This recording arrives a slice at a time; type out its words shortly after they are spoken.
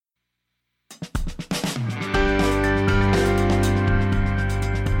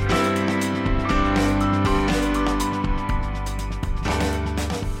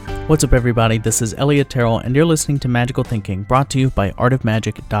What's up, everybody? This is Elliot Terrell, and you're listening to Magical Thinking, brought to you by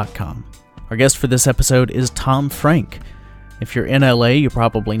artofmagic.com. Our guest for this episode is Tom Frank. If you're in LA, you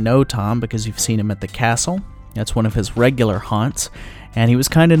probably know Tom because you've seen him at the Castle. That's one of his regular haunts, and he was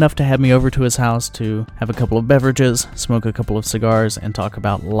kind enough to have me over to his house to have a couple of beverages, smoke a couple of cigars, and talk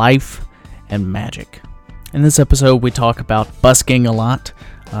about life and magic. In this episode, we talk about busking a lot.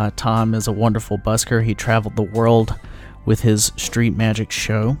 Tom is a wonderful busker. He traveled the world with his street magic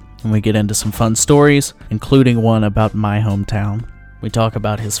show, and we get into some fun stories, including one about my hometown. We talk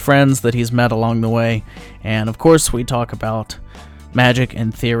about his friends that he's met along the way, and of course we talk about magic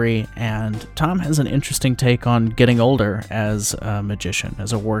and theory, and Tom has an interesting take on getting older as a magician,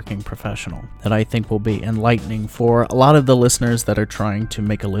 as a working professional, that I think will be enlightening for a lot of the listeners that are trying to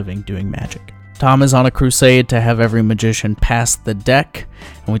make a living doing magic. Tom is on a crusade to have every magician pass the deck,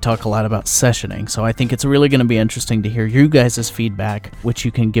 and we talk a lot about sessioning, so I think it's really going to be interesting to hear you guys' feedback, which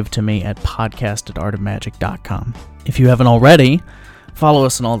you can give to me at podcast@artofmagic.com. If you haven't already, follow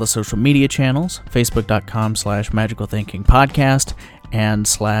us on all the social media channels, facebook.com/magicalthinkingpodcast and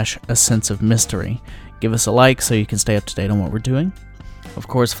 /A Sense of Mystery. Give us a like so you can stay up to date on what we're doing. Of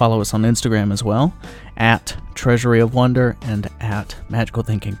course, follow us on Instagram as well, at Treasury of Wonder and at Magical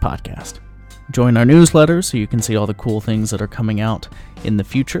Thinking Podcast. Join our newsletter so you can see all the cool things that are coming out in the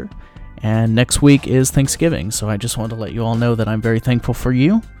future. And next week is Thanksgiving, so I just want to let you all know that I'm very thankful for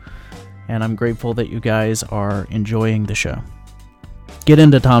you, and I'm grateful that you guys are enjoying the show. Get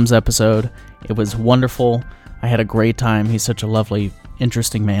into Tom's episode. It was wonderful. I had a great time. He's such a lovely,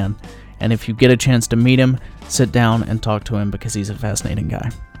 interesting man. And if you get a chance to meet him, sit down and talk to him because he's a fascinating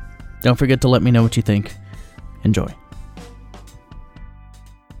guy. Don't forget to let me know what you think. Enjoy.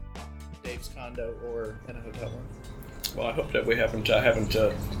 Dave's condo or in a hotel room? Well, I hope that I haven't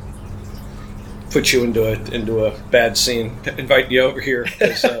put you into a bad scene. Invite you over here.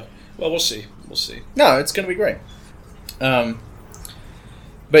 Well, we'll see. No, it's going to be great. But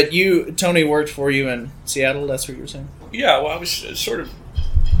Tony worked for you in Seattle, that's what you were saying? Yeah, well, I was sort of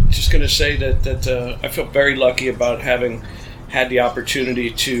just going to say that I feel very lucky about having had the opportunity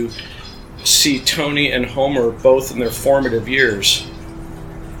to see Tony and Homer both in their formative years,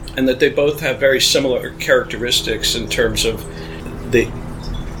 and that they both have very similar characteristics in terms of the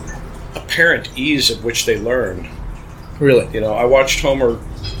apparent ease of which they learn. Really? You know, I watched Homer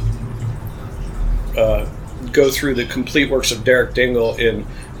go through the complete works of Derek Dingle in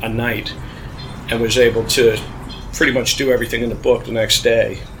a night and was able to pretty much do everything in the book the next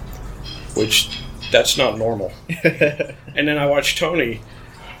day, which that's not normal. And then I watched Tony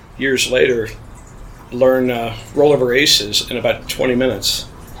years later learn rollover aces in about 20 minutes,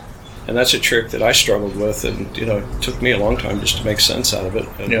 and that's a trick that I struggled with, and it took me a long time just to make sense out of it,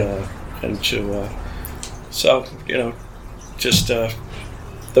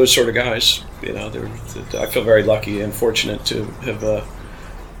 those sort of guys. I feel very lucky and fortunate to have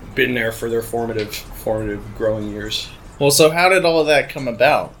been there for their formative growing years. Well, so how did all of that come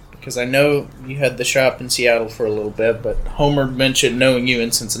about? Because I know you had the shop in Seattle for a little bit, but Homer mentioned knowing you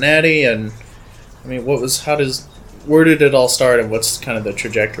in Cincinnati, and I mean, where did it all start, and what's kind of the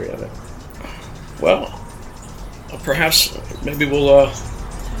trajectory of it? Well, perhaps maybe we'll.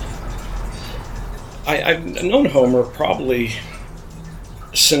 I've known Homer probably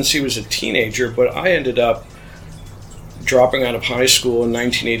since he was a teenager, but I ended up dropping out of high school in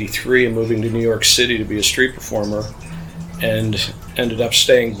 1983 and moving to New York City to be a street performer, and ended up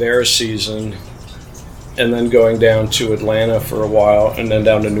staying there a season, and then going down to Atlanta for a while, and then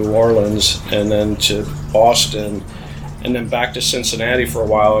down to New Orleans, and then to Boston, and then back to Cincinnati for a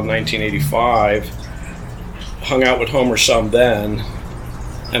while in 1985. Hung out with Homer some then,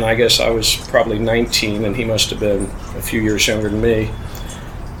 and I guess I was probably 19 and he must have been a few years younger than me.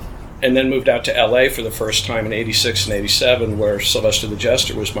 And then moved out to LA for the first time in 86 and 87, where Sylvester the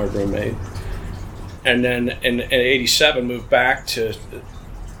Jester was my roommate. And then in 87 moved back to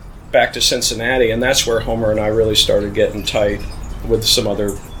Cincinnati, and that's where Homer and I really started getting tight with some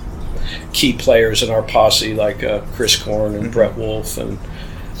other key players in our posse, like Chris Korn and Brett Wolf and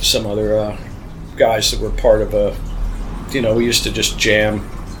some other guys that were part of we used to just jam.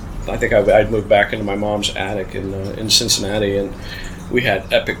 I think I'd moved back into my mom's attic in Cincinnati, and we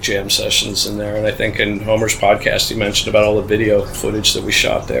had epic jam sessions in there. And I think in Homer's podcast he mentioned about all the video footage that we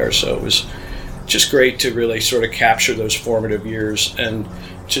shot there. So it was just great to really sort of capture those formative years and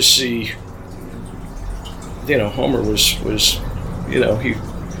to see, Homer was he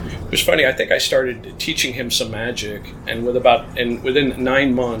was funny. I think I started teaching him some magic, and within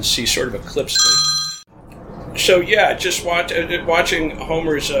 9 months he sort of eclipsed me. So yeah, just watching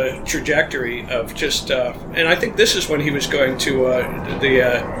Homer's trajectory of just, and I think this is when he was going to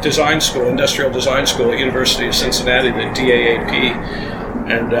the design school, industrial design school at University of Cincinnati, the DAAP,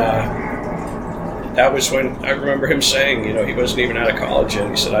 and that was when I remember him saying, he wasn't even out of college yet.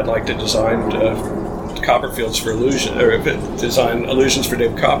 He said, "I'd like to design Copperfields for illusion, or design illusions for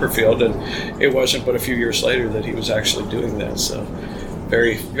David Copperfield," and it wasn't but a few years later that he was actually doing that. So.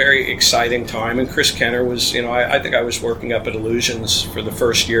 Very, very exciting time. And Chris Kenner was, I think I was working up at Illusions for the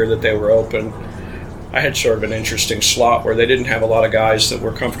first year that they were open. I had sort of an interesting slot where they didn't have a lot of guys that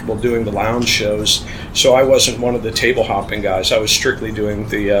were comfortable doing the lounge shows. So I wasn't one of the table hopping guys. I was strictly doing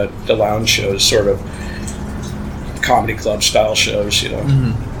the lounge shows, sort of comedy club style shows, in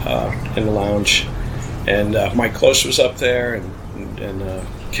the lounge. And Mike Close was up there, and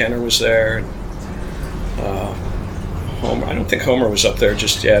Kenner was there. And, Homer. I don't think Homer was up there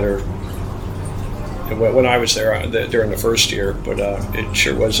just yet, or when I was there during the first year, but it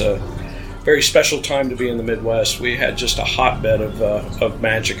sure was a very special time to be in the Midwest. We had just a hotbed of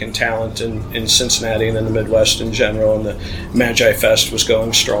magic and talent in Cincinnati and in the Midwest in general, and the Magi Fest was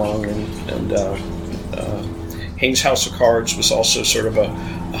going strong, and Haynes House of Cards was also sort of a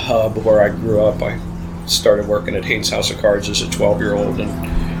hub where I grew up. I started working at Haynes House of Cards as a 12-year-old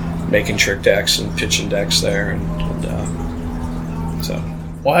and making trick decks and pitching decks there, so.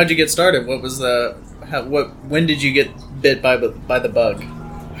 Well, how'd you get started? What was when did you get bit by the bug?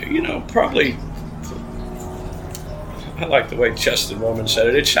 Probably. I like the way Justin Woolman said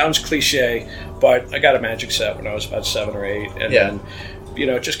it. It sounds cliche, but I got a magic set when I was about 7 or 8, and then,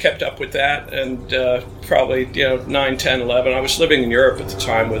 just kept up with that, and probably 9, 10, 11. I was living in Europe at the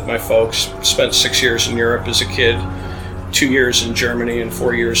time with my folks. Spent 6 years in Europe as a kid, 2 years in Germany, and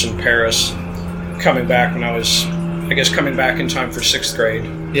 4 years in Paris. Coming back when I was, coming back in time for 6th grade.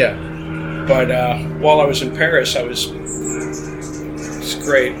 Yeah. But while I was in Paris, it's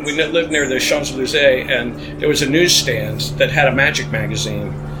great. We lived near the Champs-Élysées, and there was a newsstand that had a magic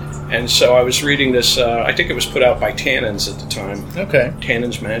magazine. And so I was reading this, I think it was put out by Tannins at the time. Okay.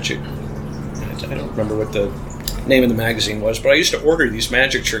 Tannins Magic. I don't remember what the name of the magazine was, but I used to order these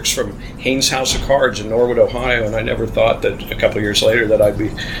magic tricks from Haynes House of Cards in Norwood, Ohio, and I never thought that a couple of years later that I'd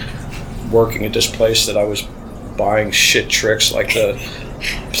be working at this place that I was buying shit tricks like the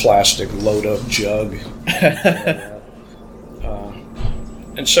plastic load-up jug.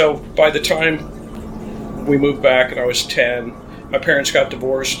 And so by the time we moved back and I was 10, my parents got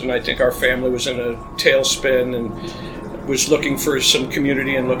divorced, and I think our family was in a tailspin and was looking for some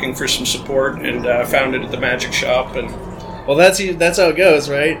community and looking for some support, and found it at the Magic Shop. And well, that's how it goes,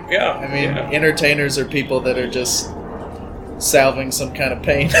 right? Yeah. I mean, entertainers are people that are just salving some kind of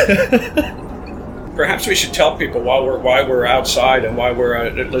pain. Perhaps we should tell people why we're outside and why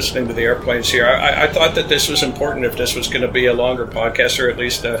we're listening to the airplanes here. I thought that this was important if this was going to be a longer podcast, or at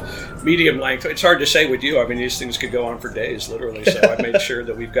least a medium length. It's hard to say with you. I mean, these things could go on for days, literally. So I made sure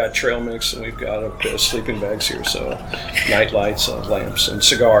that we've got trail mix and we've got sleeping bags here. So night lights, lamps, and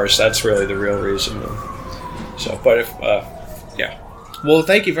cigars. That's really the real reason. So, but if, yeah. Well,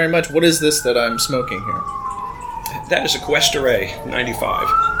 thank you very much. What is this that I'm smoking here? That is a Cuesta 95.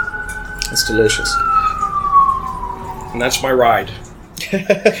 It's delicious. And that's my ride. Can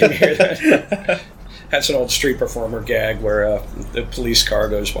you hear that? That's an old Street Performer gag where the police car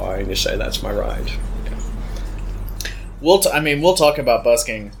goes by and you say, "That's my ride." Yeah. We'll talk about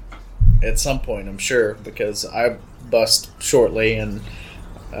busking at some point, I'm sure, because I bust shortly. And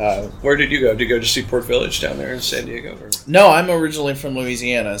where did you go? Did you go to Seaport Village down there in San Diego? Or? No, I'm originally from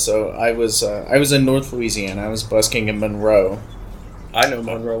Louisiana, so I was in North Louisiana. I was busking in Monroe. I know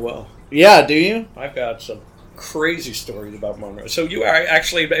Monroe well. Yeah, do you? I've got some crazy stories about Monroe. So you are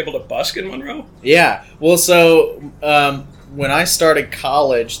actually able to busk in Monroe? Yeah. Well, so when I started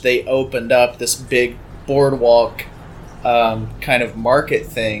college, they opened up this big boardwalk kind of market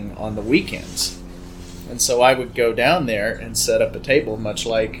thing on the weekends. And so I would go down there and set up a table, much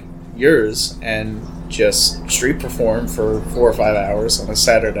like yours, and just street perform for 4 or 5 hours on a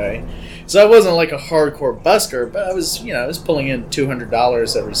Saturday. So I wasn't like a hardcore busker, but I was pulling in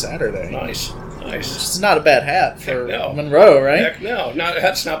 $200 every Saturday. Nice. It's not a bad hat for no. Monroe, right? Heck no.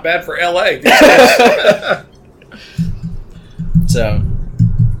 That's not bad for LA. So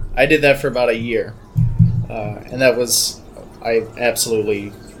I did that for about a year. And I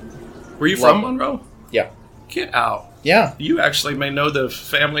absolutely... Were you from Monroe? Yeah. Get out. Yeah. You actually may know the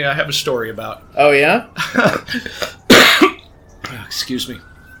family I have a story about. Oh, yeah? Excuse me.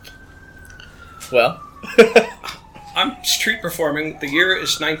 Well... I'm street performing. The year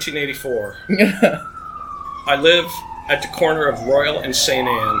is 1984. I live at the corner of Royal and St.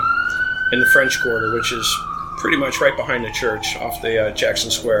 Anne in the French Quarter, which is pretty much right behind the church off the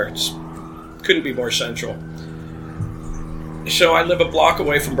Jackson Square. It couldn't be more central. So I live a block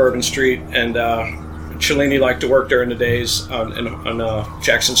away from Bourbon Street, and Cellini liked to work during the days on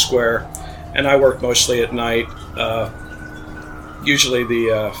Jackson Square, and I worked mostly at night. Usually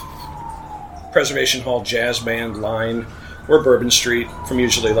the Preservation Hall Jazz Band line or Bourbon Street from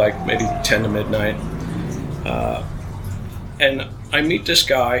usually like maybe 10 to midnight. And I meet this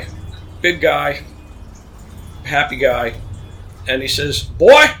guy, big guy, happy guy, and he says,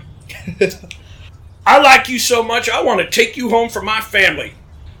 "Boy, I like you so much, I want to take you home for my family.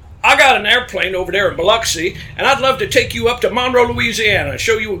 I got an airplane over there in Biloxi, and I'd love to take you up to Monroe, Louisiana, and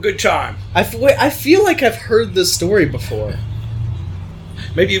show you a good time." I feel like I've heard this story before.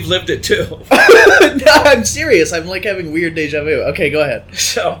 Maybe you've lived it too. No, I'm serious. I'm like having weird deja vu. Okay, go ahead.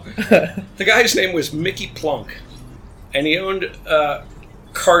 So, the guy's name was Mickey Plunk, and he owned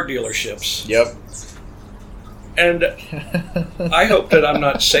car dealerships. Yep. And I hope that I'm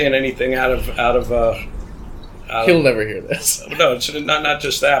not saying anything out of He'll never hear this. No, it's not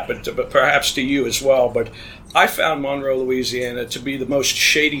just that, but perhaps to you as well. But I found Monroe, Louisiana, to be the most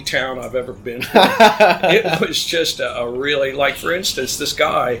shady town I've ever been to. It was just a really, like, for instance, this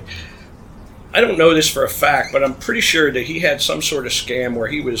guy, I don't know this for a fact, but I'm pretty sure that he had some sort of scam where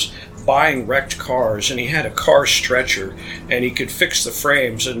he was buying wrecked cars, and he had a car stretcher, and he could fix the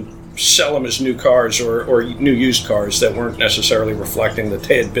frames and sell them as new cars or new used cars that weren't necessarily reflecting that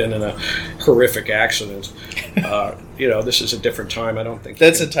they had been in a horrific accident. This is a different time. I don't think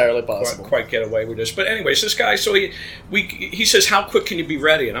that's entirely possible. Quite get away with this. But anyways, this guy, so he says, "How quick can you be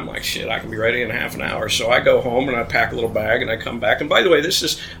ready?" And I'm like, "Shit, I can be ready in half an hour." So I go home and I pack a little bag and I come back. And by the way, this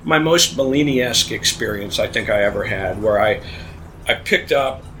is my most Bellini-esque experience I think I ever had, where I picked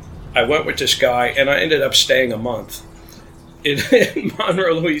up, I went with this guy, and I ended up staying a month in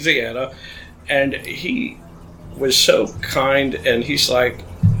Monroe, Louisiana, and he was so kind, and he's like,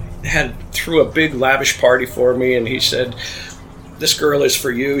 threw a big lavish party for me, and he said, "This girl is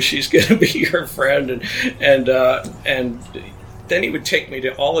for you. She's going to be your friend," and then he would take me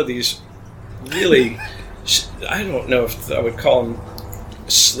to all of these really, I don't know if I would call them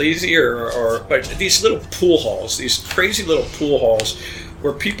sleazy but these little pool halls, these crazy little pool halls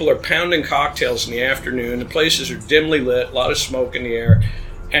where people are pounding cocktails in the afternoon. The places are dimly lit, a lot of smoke in the air.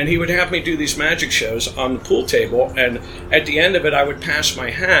 And he would have me do these magic shows on the pool table. And at the end of it, I would pass my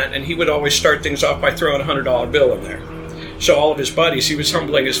hat, and he would always start things off by throwing a $100 bill in there. So all of his buddies, he was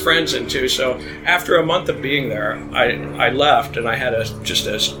humbling his friends into. So after a month of being there, I left, and I had just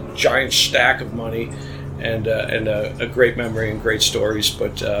a giant stack of money and a great memory and great stories.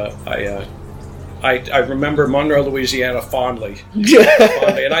 But I remember Monroe, Louisiana fondly.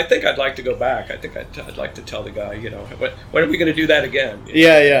 And I think I'd like to go back. I think I'd like to tell the guy, when are we going to do that again?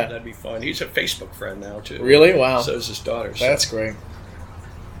 Yeah. That'd be fun. He's a Facebook friend now, too. Really? Wow. So is his daughter. That's great.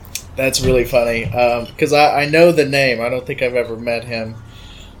 That's really funny. Because I know the name. I don't think I've ever met him.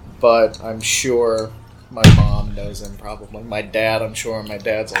 But I'm sure my mom knows him, probably. My dad, I'm sure. My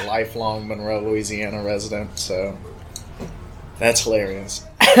dad's a lifelong Monroe, Louisiana resident. So that's hilarious.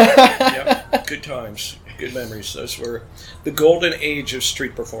 Yep, good times, good memories. Those were the golden age of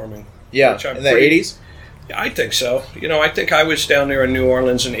street performing. Yeah, in the 80s? I think so. I think I was down there in New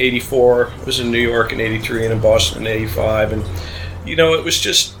Orleans in 84, I was in New York in 83, and in Boston in 85. And, it was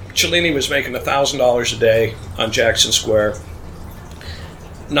just, Cellini was making $1,000 a day on Jackson Square.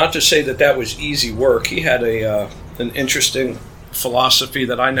 Not to say that was easy work. He had an interesting philosophy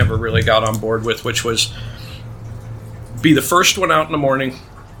that I never really got on board with, which was be the first one out in the morning,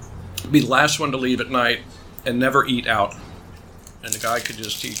 be the last one to leave at night, and never eat out. And the guy could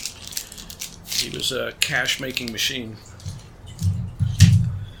just, he was a cash-making machine.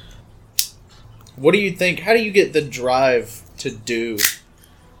 What do you think, how do you get the drive to do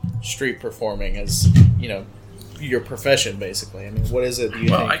street performing as, your profession, basically? I mean, what is it you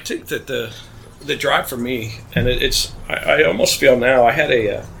think? I think that the drive for me, and I almost feel now, I had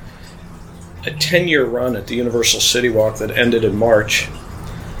a 10-year run at the Universal City Walk that ended in March.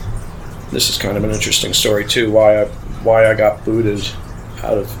 This is kind of an interesting story too. Why I got booted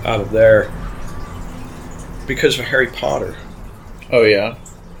out of there because of Harry Potter. Oh yeah.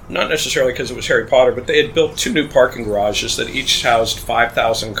 Not necessarily because it was Harry Potter, but they had built 2 new parking garages that each housed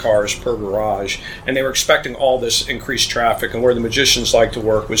 5,000 cars per garage, and they were expecting all this increased traffic. And where the magicians like to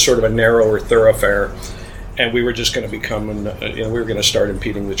work was sort of a narrower thoroughfare, and we were just going to become, we were going to start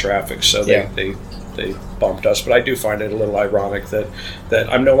impeding the traffic. So they bumped us. But I do find it a little ironic that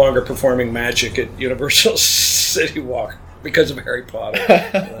I'm no longer performing magic at Universal City Walk because of Harry Potter.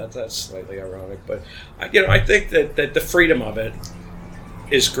 That's slightly ironic. But I think that the freedom of it,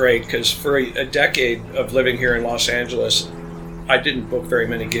 is great because for a decade of living here in Los Angeles, I didn't book very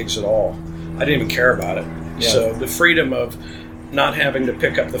many gigs at all. I didn't even care about it. Yeah. So the freedom of not having to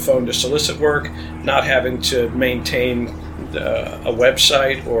pick up the phone to solicit work, not having to maintain a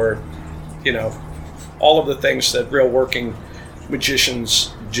website or, all of the things that real working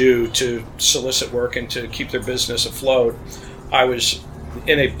magicians do to solicit work and to keep their business afloat, I was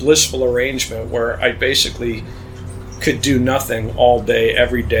in a blissful arrangement where I basically could do nothing all day,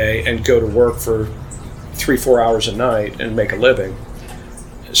 every day, and go to work for 3-4 hours a night and make a living.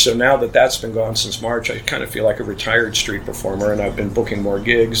 So now that that's been gone since March, I kind of feel like a retired street performer, and I've been booking more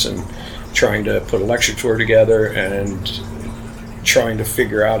gigs and trying to put a lecture tour together and trying to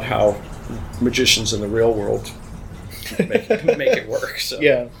figure out how magicians in the real world make it work. So.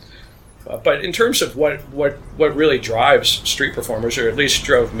 Yeah. But in terms of what really drives street performers, or at least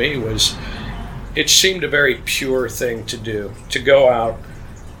drove me, was it seemed a very pure thing to do, to go out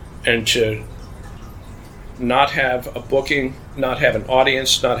and to not have a booking, not have an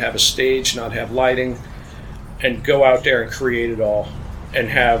audience, not have a stage, not have lighting, and go out there and create it all and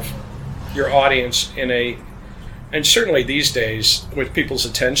have your audience and certainly these days with people's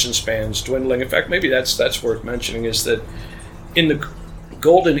attention spans dwindling. In fact, maybe that's worth mentioning, is that in the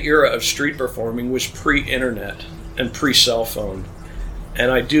golden era of street performing was pre-internet and pre-cell phone.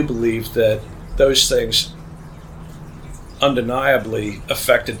 And I do believe that those things undeniably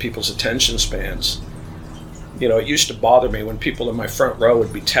affected people's attention spans. It used to bother me when people in my front row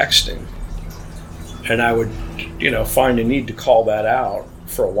would be texting, and I would, find a need to call that out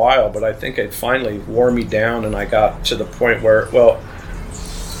for a while, but I think it finally wore me down, and I got to the point where, well,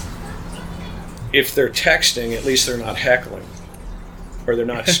 if they're texting, at least they're not heckling, or they're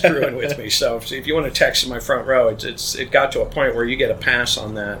not screwing with me. So if you want to text in my front row, it got to a point where you get a pass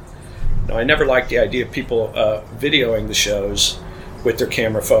on that. I never liked the idea of people videoing the shows with their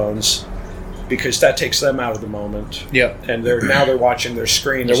camera phones, because that takes them out of the moment. Yeah. And they're watching their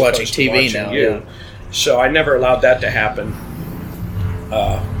screen. They're watching TV now. You. Yeah. So I never allowed that to happen.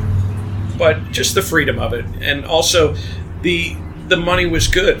 But just the freedom of it, and also the money was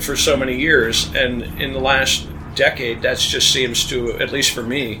good for so many years, and in the last decade, that just seems to, at least for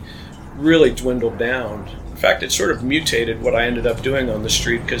me, really dwindled down. In fact, it sort of mutated what I ended up doing on the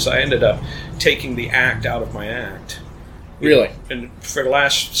street, because I ended up taking the act out of my act. Really? And for the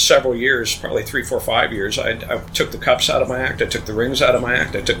last several years, probably 3, 4, 5 years, I took the cups out of my act, I took the rings out of my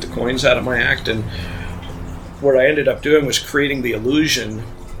act, I took the coins out of my act, and what I ended up doing was creating the illusion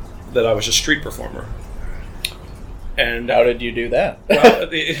that I was a street performer. And how did you do that? Well,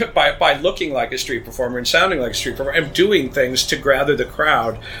 by looking like a street performer and sounding like a street performer and doing things to gather the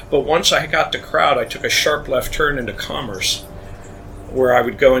crowd. But once I got the crowd, I took a sharp left turn into commerce, where I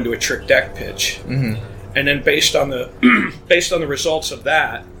would go into a trick deck pitch. Mm-hmm. And then based on the results of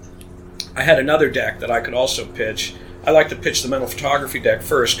that, I had another deck that I could also pitch. I like to pitch the mental photography deck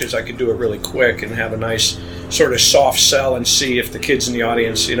first, because I could do it really quick and have a nice sort of soft sell and see if the kids in the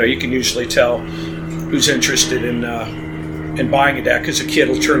audience, you can usually tell who's interested in buying a deck, because a kid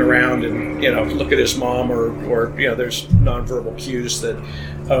will turn around and look at his mom, or there's nonverbal cues that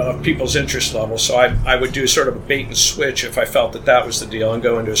of people's interest level. So I would do sort of a bait and switch if I felt that was the deal, and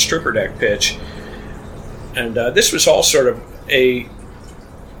go into a stripper deck pitch. And this was all sort of a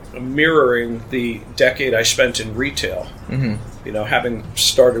mirroring the decade I spent in retail. Mm-hmm. Having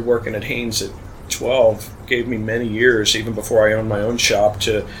started working at Hanes at 12 gave me many years, even before I owned my own shop,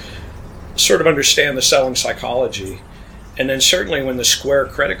 to sort of understand the selling psychology. And then certainly when the Square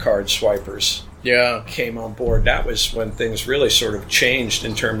credit card swipers came on board, that was when things really sort of changed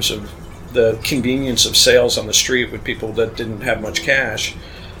in terms of the convenience of sales on the street with people that didn't have much cash.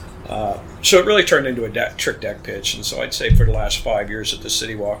 So it really turned into a trick deck pitch. And so I'd say for the last 5 years at the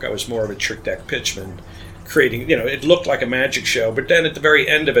City Walk, I was more of a trick deck pitchman, creating, it looked like a magic show, but then at the very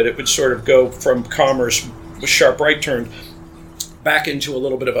end of it, it would sort of go from commerce with sharp right turn back into a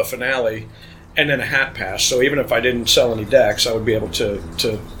little bit of a finale, and then a hat pass. So even if I didn't sell any decks, I would be able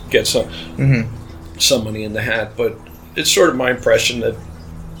to get some money in the hat. But it's sort of my impression that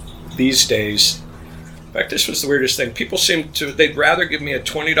these days, in fact, this was the weirdest thing. People they'd rather give me a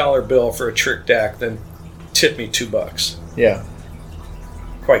 $20 bill for a trick deck than tip me $2. Yeah.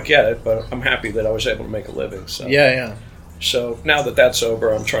 Quite get it, but I'm happy that I was able to make a living. So. Yeah. So now that that's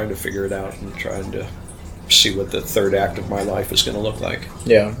over, I'm trying to figure it out and trying to see what the third act of my life is going to look like.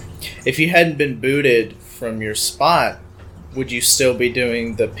 Yeah. If you hadn't been booted from your spot, would you still be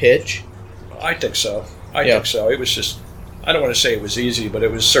doing the pitch? I think so. I think so. It was just, I don't want to say it was easy, but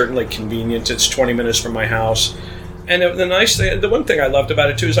it was certainly convenient. It's 20 minutes from my house. And the nice thing, the one thing I loved about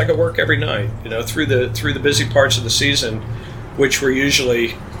it too, is I could work every night, through the busy parts of the season which were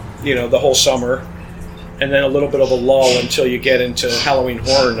usually, the whole summer, and then a little bit of a lull until you get into Halloween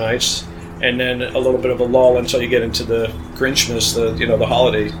Horror Nights, and then a little bit of a lull until you get into the Grinchmas, the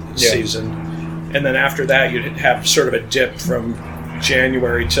holiday season, and then after that you'd have sort of a dip from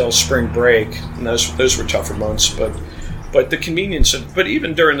January till spring break, and those were tougher months, but the convenience of, but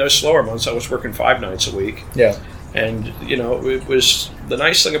even during those slower months, I was working 5 nights a week. Yeah. And, it was, the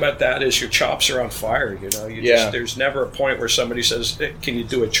nice thing about that is your chops are on fire, there's never a point where somebody says, hey, can you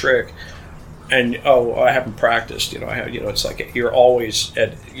do a trick? And, I haven't practiced, it's like you're always,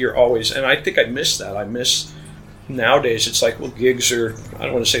 and I think I miss that. Nowadays, it's like, well, gigs are, I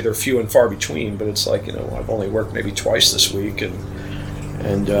don't want to say they're few and far between, but it's like, I've only worked maybe twice this week, and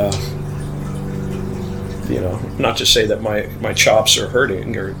not to say that my chops are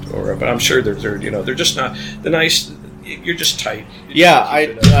hurting, or but I'm sure they're just not the nice. You're just tight.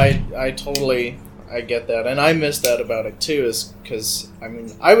 I totally get that, and I miss that about it too. Is because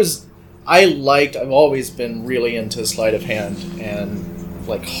I've always been really into sleight of hand and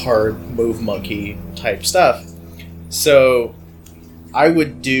like hard move monkey type stuff. So I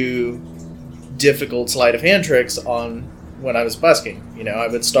would do difficult sleight of hand tricks when I was busking. I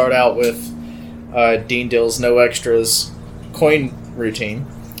would start out with Dean Dill's No Extras coin routine,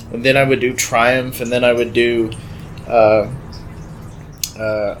 and then I would do Triumph, and then I would do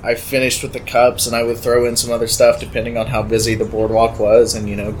I finished with the cups, and I would throw in some other stuff depending on how busy the boardwalk was, and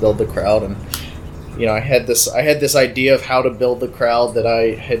build the crowd. And I had this idea of how to build the crowd that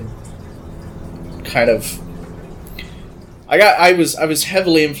I had kind of I was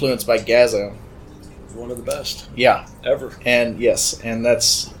heavily influenced by Gazzo. One of the best. Yeah. Ever. And yes, and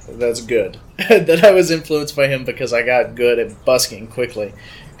that's good. That I was influenced by him because I got good at busking quickly.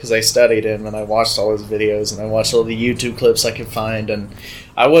 Because I studied him and I watched all his videos and I watched all the YouTube clips I could find. And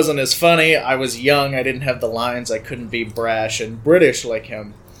I wasn't as funny. I was young. I didn't have the lines. I couldn't be brash and British like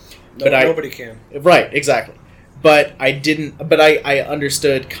him. No, but nobody can. Right, exactly. But I didn't. But I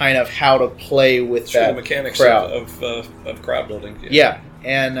understood kind of how to play with that the mechanics crowd. Of crowd building. Yeah.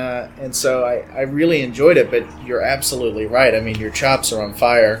 And so I really enjoyed it. But you're absolutely right. I mean, your chops are on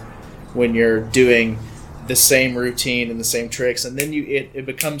fire when you're doing the same routine and the same tricks, and then it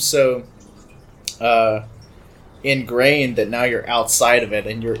becomes so ingrained that now you're outside of it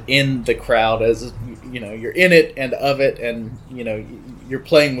and you're in the crowd, as you're in it and of it, and you're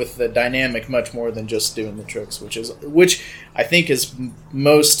playing with the dynamic much more than just doing the tricks, which I think is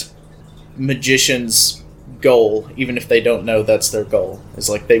most magicians' goal, even if they don't know that's their goal. Is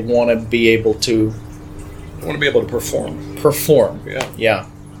like they want to be able to perform. Yeah.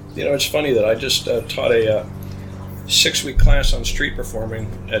 It's funny that I just taught a 6-week class on street performing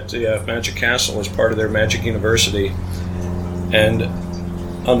at the Magic Castle as part of their Magic University. And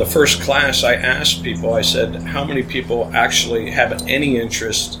on the first class, I asked people, I said, how many people actually have any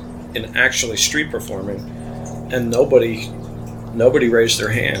interest in actually street performing? And nobody raised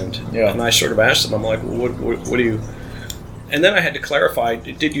their hand. Yeah. And I sort of asked them, I'm like, well, what do you... And then I had to clarify,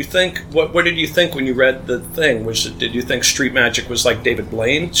 did you think, what did you think when you read the thing? Did you think street magic was like David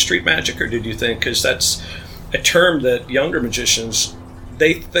Blaine street magic, or did you think, because that's a term that younger magicians,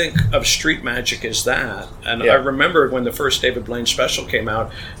 they think of street magic as that. And I remember when the first David Blaine special came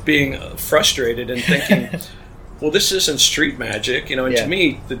out, being frustrated and thinking, well, this isn't street magic, and to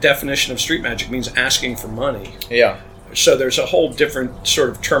me, the definition of street magic means asking for money. Yeah. So there's a whole different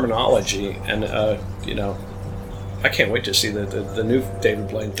sort of terminology, and, I can't wait to see the new David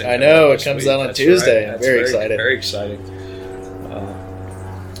Blaine thing. I know, it comes out on Tuesday. Right. I'm very excited. Very exciting.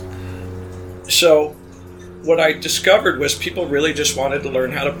 So what I discovered was people really just wanted to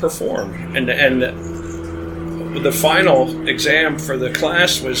learn how to perform. And the final exam for the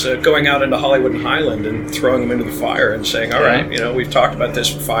class was going out into Hollywood and Highland and throwing them into the fire and saying, all right, we've talked about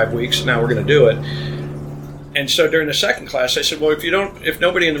this for 5 weeks, and now we're going to do it. And so during the second class, I said, well, if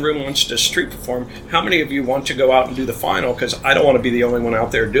nobody in the room wants to street perform, how many of you want to go out and do the final? Because I don't want to be the only one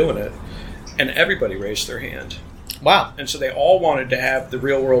out there doing it. And everybody raised their hand. Wow. And so they all wanted to have the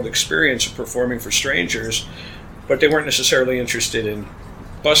real world experience of performing for strangers, but they weren't necessarily interested in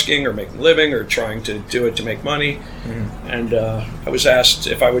busking or making a living or trying to do it to make money. Mm-hmm. And I was asked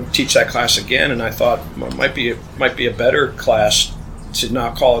if I would teach that class again, and I thought, well, it might be a better class to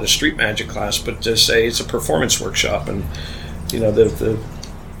not call it a street magic class, but to say it's a performance workshop. And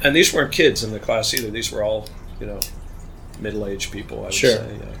and these weren't kids in the class either. These were all middle-aged people, I would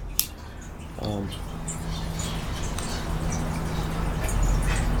say.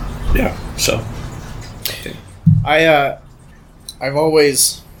 So I've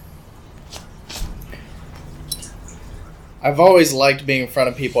always liked being in front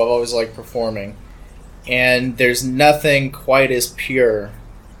of people. I've always liked performing. and there's nothing quite as pure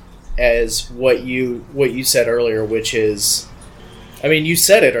as what you said earlier, which is, I mean, you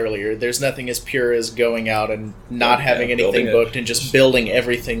said it earlier, there's nothing as pure as going out and not having anything booked and just building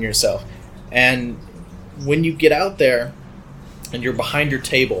everything yourself. And when you get out there and you're behind your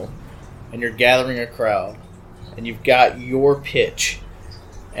table and you're gathering a crowd and you've got your pitch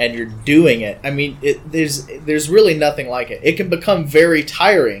and you're doing it, I mean, there's really nothing like it. It can become very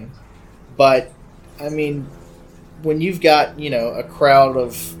tiring, but, I mean, when you've got, a crowd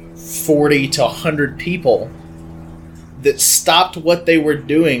of 40 to 100 people that stopped what they were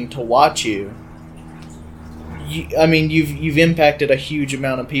doing to watch you, you've impacted a huge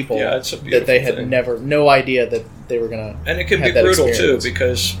amount of people that they had no idea that they were going to. And it can be brutal too,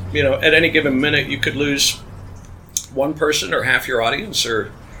 because at any given minute you could lose one person or half your audience,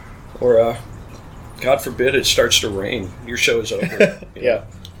 or God forbid it starts to rain, your show is over. Yeah.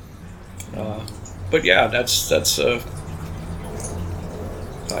 But yeah, that's.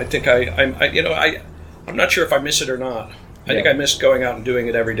 I think I'm not sure if I miss it or not. I think I miss going out and doing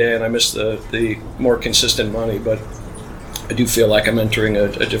it every day, and I miss the more consistent money. But I do feel like I'm entering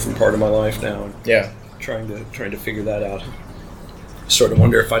a different part of my life now. Yeah, trying to figure that out. Sort of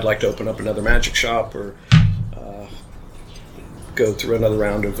wonder if I'd like to open up another magic shop or go through another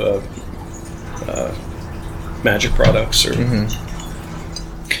round of magic products. Or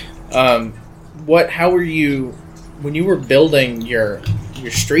how were you when you were building your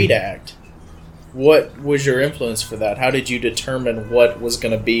street act? What was your influence for that? How did you determine what was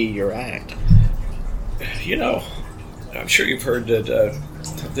going to be your act? I'm sure you've heard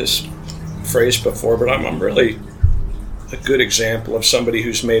this phrase before, but I'm really a good example of somebody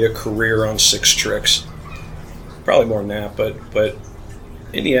who's made a career on 6 tricks. Probably more than that, but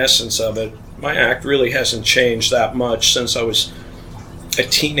in the essence of it, my act really hasn't changed that much since I was a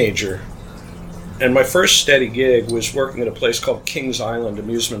teenager. And my first steady gig was working at a place called Kings Island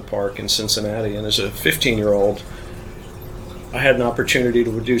Amusement Park in Cincinnati. And as a 15-year-old, I had an opportunity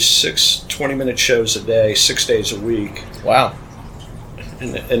to do 6 20-minute shows a day, 6 days a week. Wow.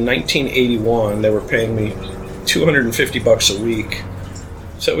 In 1981, they were paying me $250 a week.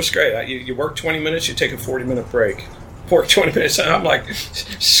 So it was great. You work 20 minutes, you take a 40-minute break. Work 20 minutes, and I'm like,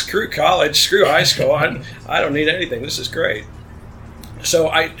 screw college, screw high school. I don't need anything. This is great. So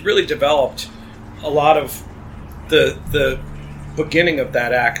I really developed a lot of the beginning of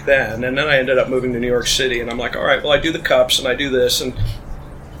that act then, and then I ended up moving to New York City, and I'm like, all right, well, I do the cups and I do this, and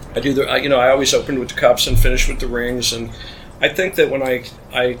I do I always opened with the cups and finished with the rings. And I think that when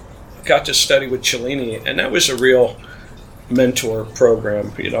I got to study with Cellini, and that was a real mentor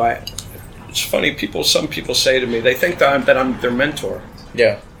program. It's funny, some people say to me, they think that I'm their mentor.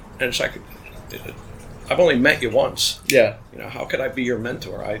 Yeah. And it's like, I've only met you once. Yeah. How could I be your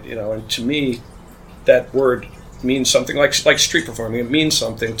mentor? And to me, that word means something like street performing. It means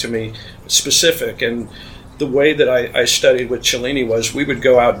something to me specific. And the way that I studied with Cellini was we would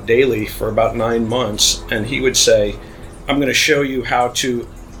go out daily for about 9 months, and he would say, I'm going to show you how to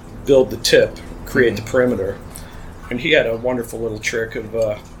build the tip, create the perimeter. And he had a wonderful little trick of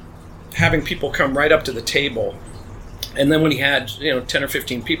having people come right up to the table. And then when he had 10 or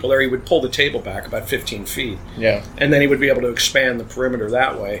 15 people there, he would pull the table back about 15 feet. Yeah. And then he would be able to expand the perimeter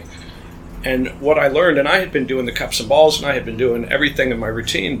that way. And what I learned, and I had been doing the cups and balls, and I had been doing everything in my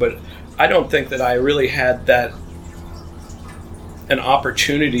routine, but I don't think that I really had an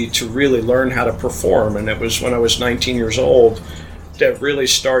opportunity to really learn how to perform. And it was when I was 19 years old that really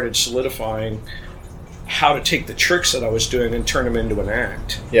started solidifying how to take the tricks that I was doing and turn them into an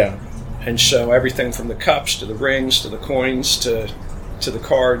act. Yeah. And so everything from the cups to the rings to the coins to the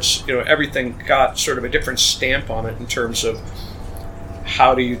cards, everything got sort of a different stamp on it in terms of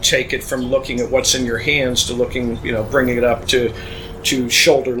how do you take it from looking at what's in your hands to looking, bringing it up to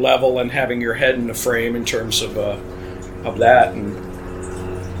shoulder level and having your head in the frame in terms of that. And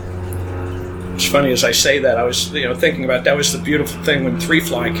it's funny, as I say that, I was thinking about that was the beautiful thing when Three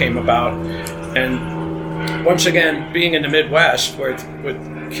Fly came about. And once again, being in the Midwest with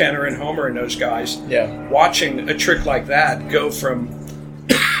Kenner and Homer and those guys, watching a trick like that go from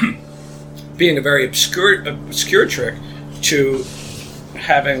being a very obscure trick to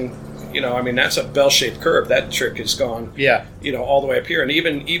having, that's a bell-shaped curve. That trick has gone, all the way up here. And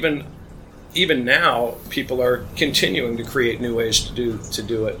even now, people are continuing to create new ways to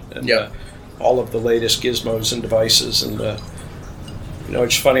do it. And all of the latest gizmos and devices. And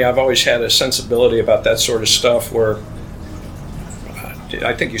it's funny. I've always had a sensibility about that sort of stuff where.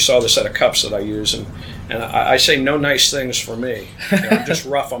 I think you saw the set of cups that I use, and I say no nice things for me. I'm just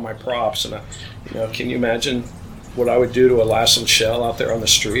rough on my props, and can you imagine what I would do to a Lassen shell out there on the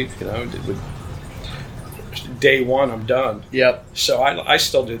street? day one I'm done. Yep. So I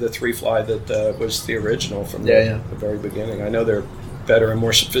still do the 3-fly that was the original from the very beginning. I know there are better and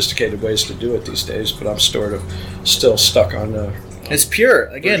more sophisticated ways to do it these days, but I'm sort of still stuck on it's pure.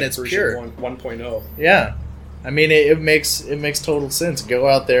 Again, it's pure. 1.0. Yeah. I mean, it makes total sense. Go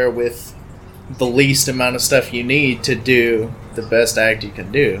out there with the least amount of stuff you need to do the best act you can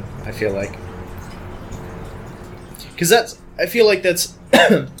do, I feel like. Because I feel like that's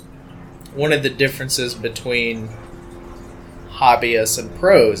one of the differences between hobbyists and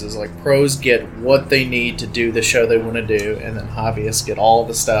pros is like pros get what they need to do the show they want to do, and then hobbyists get all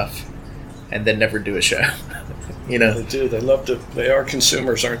the stuff and then never do a show. You know, they do. They love to. They are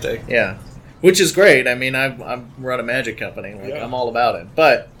consumers, aren't they? Yeah, which is great. I mean, I run a magic company. Like I'm all about it.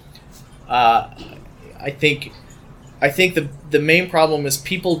 But I think the main problem is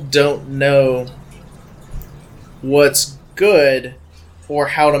people don't know what's good or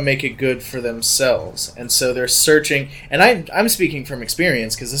how to make it good for themselves, and so they're searching. And I'm speaking from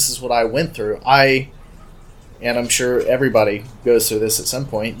experience because this is what I went through. And I'm sure everybody goes through this at some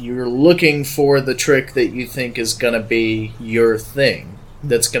point. You're looking for the trick that you think is going to be your thing,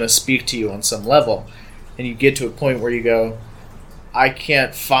 that's going to speak to you on some level. And you get to a point where you go, I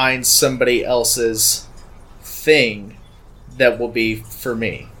can't find somebody else's thing that will be for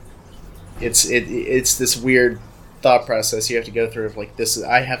me. It's this weird thought process you have to go through of like,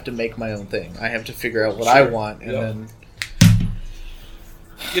 I have to make my own thing. I have to figure out what I want, and then...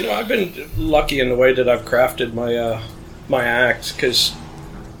 You know, I've been lucky in the way that I've crafted my act, because,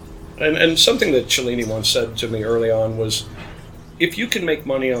 and something that Cellini once said to me early on was, if you can make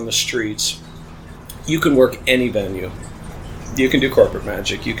money on the streets, you can work any venue. You can do corporate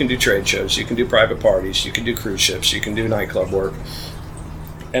magic, you can do trade shows, you can do private parties, you can do cruise ships, you can do nightclub work.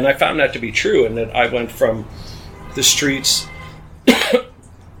 And I found that to be true, and that I went from the streets,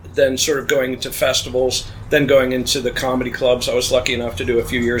 then sort of going into festivals, then going into the comedy clubs. I was lucky enough to do a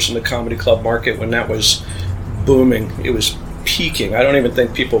few years in the comedy club market when that was booming. It was peaking. I don't even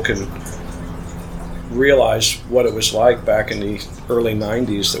think people can realize what it was like back in the early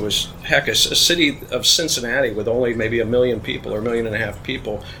 90s. There was, heck, a city of Cincinnati with only maybe 1 million people or 1.5 million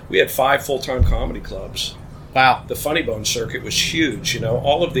people. We had 5 full-time comedy clubs. Wow. The Funny Bone circuit was huge, you know,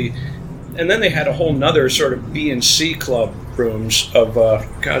 all of the... And then they had a whole nother sort of B and C club rooms of,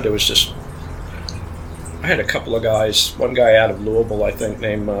 God, there was just... I had a couple of guys, one guy out of Louisville, I think,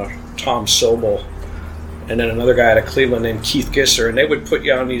 named Tom Sobel, and then another guy out of Cleveland named Keith Gisser, and they would put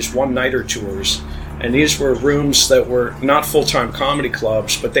you on these one-nighter tours. And these were rooms that were not full-time comedy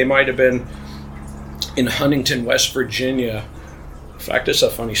clubs, but they might have been in Huntington, West Virginia. In fact, this is a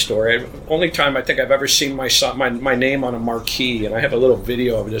funny story. Only time I think I've ever seen my name on a marquee, and I have a little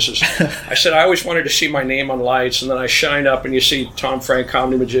video of this. I said I always wanted to see my name on lights, and then I shine up and you see Tom Frank,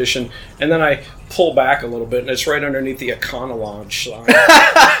 comedy magician, and then I pull back a little bit, and it's right underneath the Econo Lodge sign.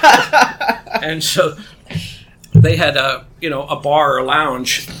 And so they had a bar or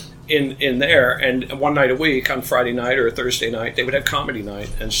lounge in there, and one night a week on Friday night or a Thursday night they would have comedy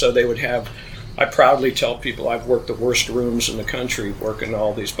night, and so they would have. I proudly tell people I've worked the worst rooms in the country working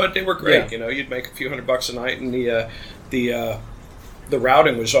all these, but they were great. Yeah. You know, you'd make a few $100 a night, and the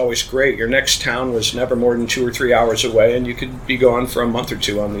routing was always great. Your next town was never more than 2 or 3 hours away, and you could be gone for a month or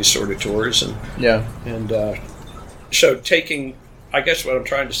two on these sort of tours. And so taking, I guess what I'm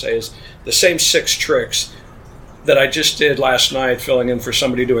trying to say is the same 6 tricks that I just did last night, filling in for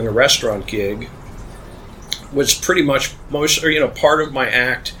somebody doing a restaurant gig, was pretty much part of my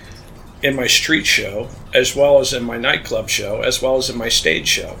act in my street show, as well as in my nightclub show, as well as in my stage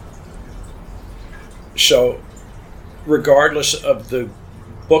show. So regardless of the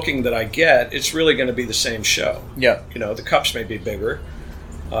booking that I get, it's really going to be the same show. Yeah. You know, the cups may be bigger,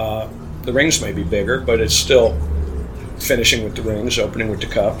 the rings may be bigger, but it's still finishing with the rings, opening with the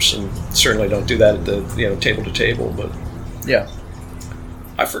cups, and certainly don't do that at the table to table. But yeah,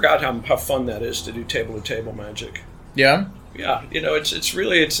 I forgot how fun that is to do table to table magic. Yeah. Yeah, it's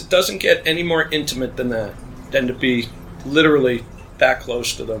really it doesn't get any more intimate than that, than to be literally that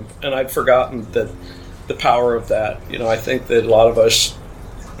close to them. And I'd forgotten that the power of that. I think that a lot of us,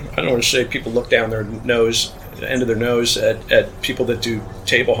 I don't want to say people look down their nose, the end of their nose at people that do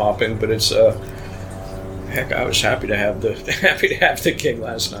table hopping, but it's heck, I was happy to have the gig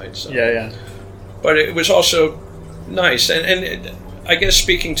last night. So. Yeah. But it was also nice, and I guess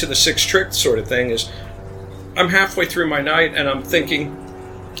speaking to the 6 trick sort of thing is. I'm halfway through my night and I'm thinking,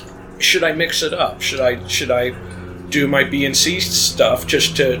 should I mix it up? Should I do my B and C stuff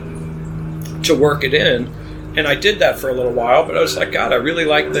just to work it in? And I did that for a little while, but I was like, God, I really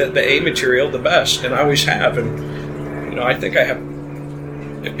like the A material the best, and I always have. And I think I have.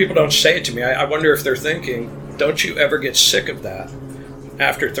 If people don't say it to me, I wonder if they're thinking, don't you ever get sick of that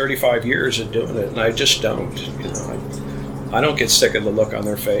after 35 years of doing it? And I just don't. I don't get sick of the look on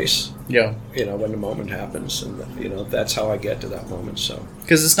their face. Yeah. When the moment happens, and that's how I get to that moment. So.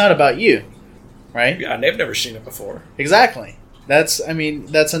 Because it's not about you, right? Yeah, and they've never seen it before. Exactly. That's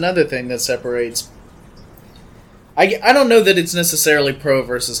another thing that separates. I don't know that it's necessarily pro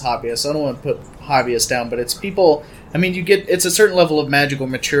versus hobbyist. I don't want to put hobbyists down, but it's people. I mean, it's a certain level of magical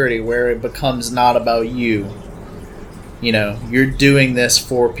maturity where it becomes not about you. You're doing this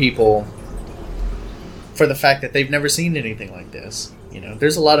for people, for the fact that they've never seen anything like this.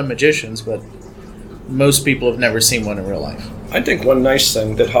 There's a lot of magicians, but most people have never seen one in real life. I think one nice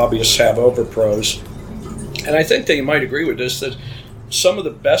thing that hobbyists have over pros, and I think that you might agree with this, that some of the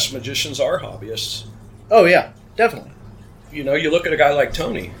best magicians are hobbyists. Oh, yeah, definitely. You look at a guy like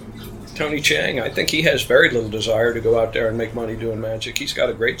Tony Chang. I think he has very little desire to go out there and make money doing magic. He's got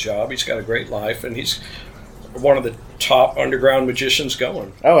a great job, he's got a great life, and he's one of the top underground magicians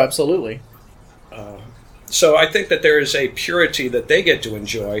going. Oh, absolutely. So I think that there is a purity that they get to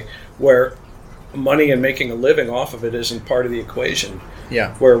enjoy where money and making a living off of it isn't part of the equation.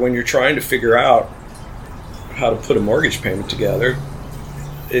 Yeah. Where when you're trying to figure out how to put a mortgage payment together,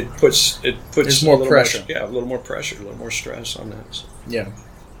 it puts There's more pressure. A little more pressure, a little more stress on that. So. Yeah.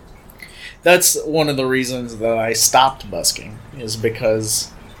 That's one of the reasons that I stopped busking, is because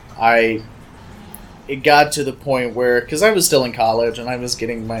it got to the point where, because I was still in college and I was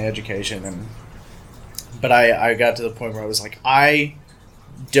getting my education, but I got to the point where I was like, I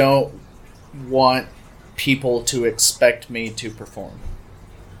don't want people to expect me to perform.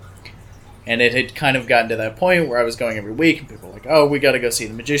 And it had kind of gotten to that point where I was going every week and people were like, oh, we got to go see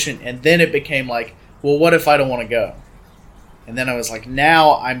the magician. And then it became like, well, what if I don't want to go? And then I was like,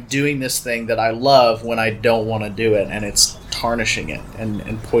 now I'm doing this thing that I love when I don't want to do it, and it's tarnishing it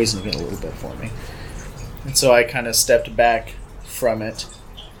and poisoning it a little bit for me. And so I kind of stepped back from it.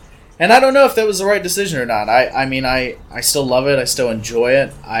 And I don't know if that was the right decision or not. I mean, I still love it. I still enjoy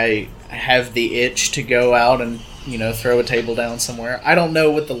it. I have the itch to go out and, throw a table down somewhere. I don't know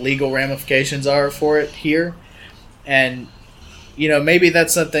what the legal ramifications are for it here. And, maybe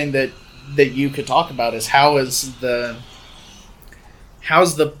that's something that you could talk about, is how's the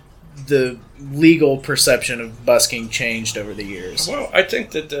legal perception of busking changed over the years? Well, I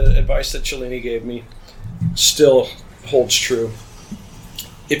think that the advice that Cellini gave me still holds true.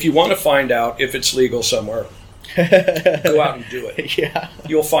 If you want to find out if it's legal somewhere, go out and do it. Yeah.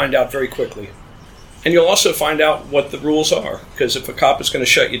 You'll find out very quickly. And you'll also find out what the rules are. Because if a cop is going to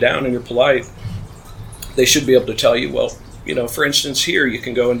shut you down and you're polite, they should be able to tell you, well, for instance, here you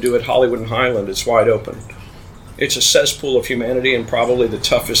can go and do it Hollywood and Highland. It's wide open. It's a cesspool of humanity and probably the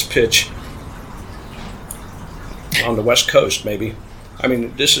toughest pitch on the West Coast, maybe. I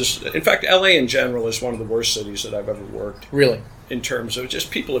mean, in fact, LA in general is one of the worst cities that I've ever worked. Really? In terms of just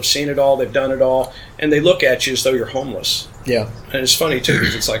people have seen it all, they've done it all, and they look at you as though you're homeless. Yeah. And it's funny, too,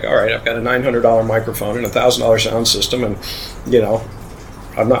 because it's like, all right, I've got a $900 microphone and a $1,000 sound system, and,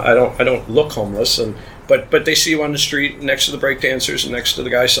 I don't look homeless, but they see you on the street next to the breakdancers and next to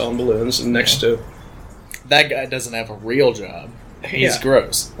the guy selling balloons and next to... That guy doesn't have a real job. He's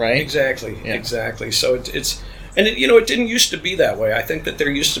gross, right? Exactly, exactly. So it's and it didn't used to be that way. I think that there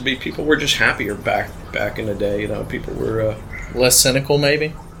used to be people were just happier back in the day. People were less cynical,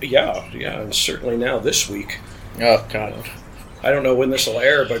 maybe. Yeah, and certainly now this week. Oh God. I don't know when this will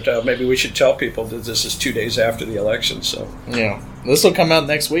air, but maybe we should tell people that this is 2 days after the election. So yeah, this will come out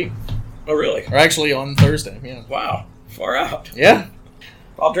next week. Oh, really? Or actually on Thursday. Yeah. Wow, far out. Yeah.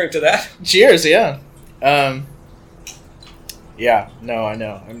 I'll drink to that. Cheers. Yeah. Yeah, no, I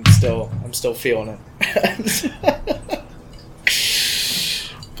know. I'm still feeling it.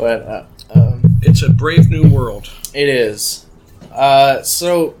 But it's a brave new world. It is.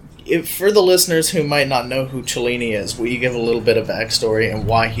 So, for the listeners who might not know who Cellini is, will you give a little bit of backstory and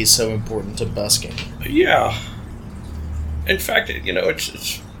why he's so important to busking? Yeah. In fact,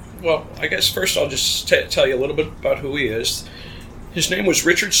 it's well, I guess first I'll just tell you a little bit about who he is. His name was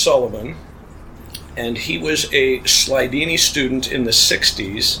Richard Sullivan. And he was a Slidini student in the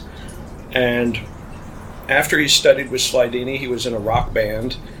 60s. And after he studied with Slidini, he was in a rock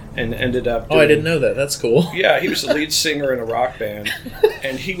band and ended up doing... Oh, I didn't know that. That's cool. Yeah, he was the lead singer in a rock band.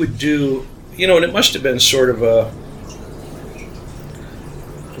 And he would do... and it must have been sort of a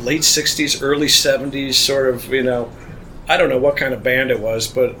late 60s, early 70s sort of, I don't know what kind of band it was,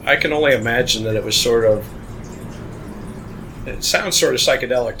 but I can only imagine that it was sort of... It sounds sort of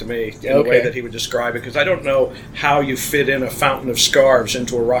psychedelic to me in the way that he would describe it, because I don't know how you fit in a fountain of scarves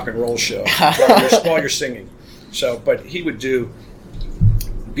into a rock and roll show while you're singing. So, but he would do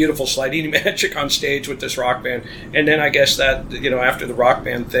beautiful Slidini Magic on stage with this rock band. And then I guess that, after the rock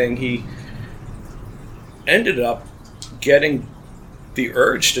band thing, he ended up getting the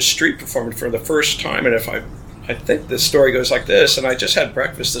urge to street perform for the first time. And I think this story goes like this, and I just had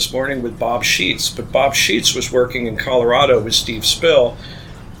breakfast this morning with Bob Sheets, but Bob Sheets was working in Colorado with Steve Spill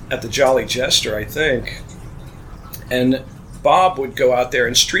at the Jolly Jester, I think. And Bob would go out there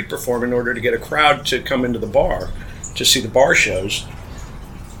and street perform in order to get a crowd to come into the bar to see the bar shows.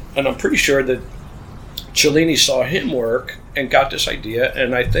 And I'm pretty sure that Cellini saw him work and got this idea,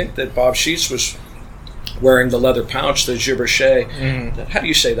 and I think that Bob Sheets was wearing the leather pouch, the Giberchet. Mm-hmm. How do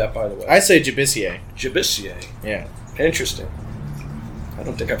you say that, by the way? I say Gibissier. Gibissier. Yeah. Interesting. I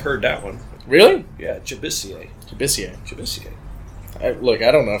don't think I've heard that one. Really? Yeah, Gibissier. Gibissier. Gibissier. Look,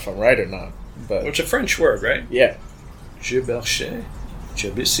 I don't know if I'm right or not, but... Well, it's a French word, right? Yeah. Giberchet?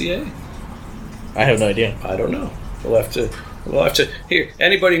 Gibissier? I have no idea. I don't know. We'll have to... Here,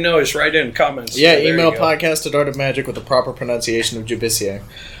 anybody knows, write in comments. Yeah, email podcast@artofmagic with the proper pronunciation of Gibissier.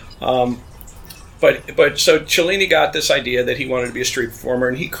 But so Cellini got this idea that he wanted to be a street performer,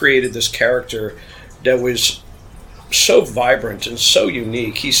 and he created this character that was so vibrant and so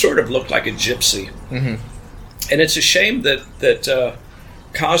unique. He sort of looked like a gypsy. Mm-hmm. And it's a shame that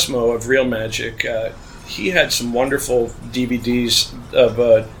Cosmo of Real Magic, he had some wonderful DVDs of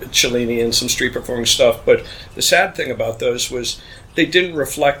Cellini and some street performing stuff, but the sad thing about those was they didn't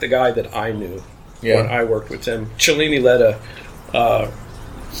reflect the guy that I knew when I worked with him. Cellini led a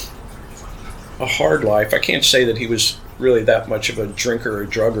hard life. I can't say that he was really that much of a drinker or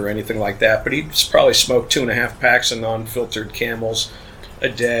drugger or anything like that, but he probably smoked 2.5 packs of non-filtered Camels a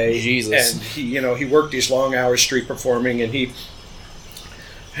day. Jesus. And he worked these long hours street performing, and he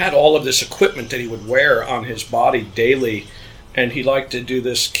had all of this equipment that he would wear on his body daily, and he liked to do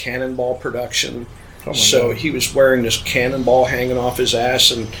this cannonball production. So God. He was wearing this cannonball hanging off his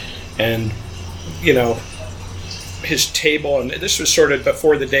ass, and his table, and this was sort of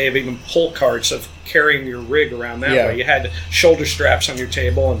before the day of even pull carts of carrying your rig around that way. You had shoulder straps on your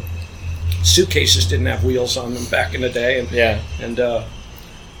table, and suitcases didn't have wheels on them back in the day.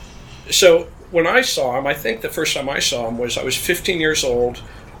 So when I saw him, I think the first time I saw him was I was 15 years old,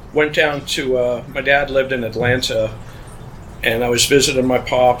 went down to, my dad lived in Atlanta, and I was visiting my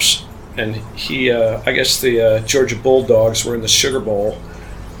pops, and he, I guess the Georgia Bulldogs were in the Sugar Bowl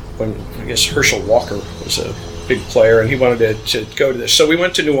when, I guess, Herschel Walker was a big player, and he wanted to go to this. So we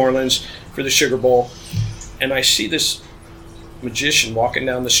went to New Orleans for the Sugar Bowl, and I see this magician walking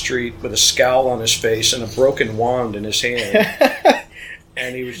down the street with a scowl on his face and a broken wand in his hand.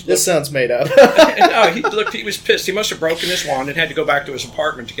 And he was... This sounds made up. No, he was pissed. He must have broken his wand and had to go back to his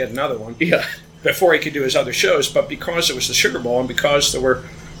apartment to get another one. Yeah. Before he could do his other shows. But because it was the Sugar Bowl and because there were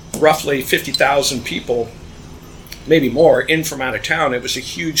roughly 50,000 people, maybe more, in from out of town, it was a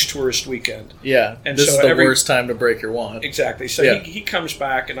huge tourist weekend. Yeah. And this is the worst time to break your wand. Exactly. So he comes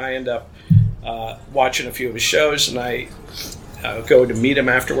back, and I end up watching a few of his shows, and I go to meet him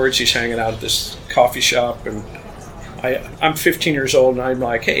afterwards. He's hanging out at this coffee shop, and I'm 15 years old, and I'm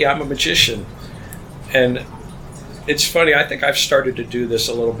like, hey, I'm a magician. And it's funny, I think I've started to do this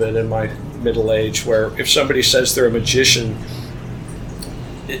a little bit in my middle age, where if somebody says they're a magician,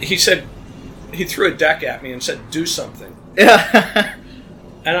 he threw a deck at me and said, do something. Yeah.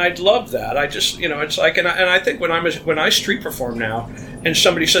 And I'd love that. I just, it's like, and I think when I street perform now, and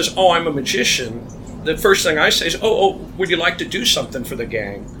somebody says, oh, I'm a magician, the first thing I say is, oh, would you like to do something for the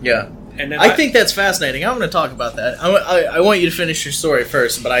gang? Yeah. And then I think that's fascinating. I'm going to talk about that. I want you to finish your story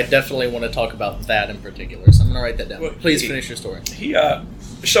first, but I definitely want to talk about that in particular. So I'm going to write that down. Well, please finish your story.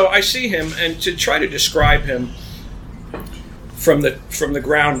 So I see him, and to try to describe him from the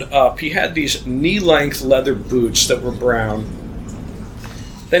ground up, he had these knee-length leather boots that were brown.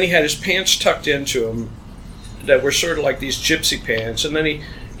 Then he had his pants tucked into him that were sort of like these gypsy pants, and then he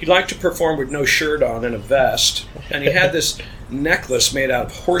liked to perform with no shirt on and a vest, and he had this necklace made out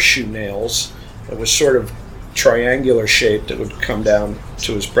of horseshoe nails that was sort of triangular shaped that would come down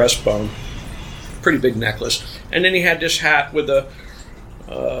to his breastbone. Pretty big necklace. And then he had this hat with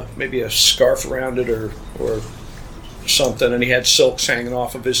maybe a scarf around it or something, and he had silks hanging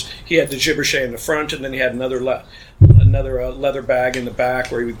off of he had the Giberchet in the front, and then he had another leather bag in the back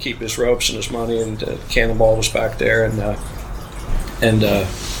where he would keep his ropes and his money, and Cannonball was back there,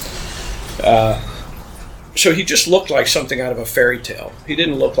 so he just looked like something out of a fairy tale. He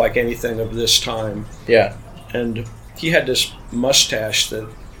didn't look like anything of this time. Yeah. And he had this mustache that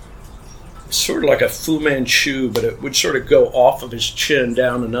sort of like a Fu Manchu, but it would sort of go off of his chin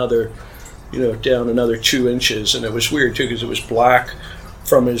down another 2 inches. And it was weird, too, because it was black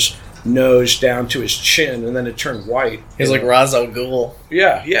from his nose down to his chin, and then it turned white. He's like Ra's al Ghul.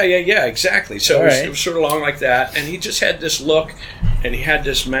 Yeah, exactly. So it was sort of long like that, and he just had this look, and he had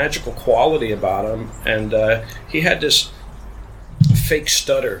this magical quality about him, and he had this fake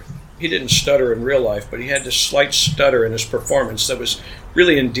stutter. He didn't stutter in real life, but he had this slight stutter in his performance that was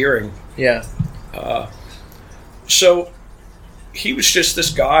really endearing. Yeah. So he was just this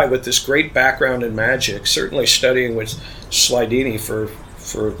guy with this great background in magic, certainly studying with Slidini for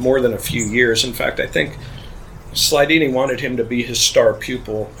more than a few years. In fact, I think Slidini wanted him to be his star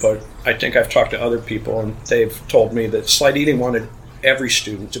pupil, but I think I've talked to other people, and they've told me that Slidini wanted every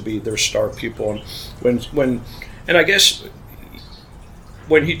student to be their star pupil. And I guess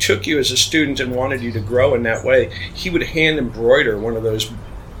when he took you as a student and wanted you to grow in that way, he would hand embroider one of those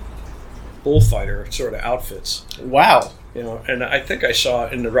bullfighter sort of outfits. Wow. And I think I saw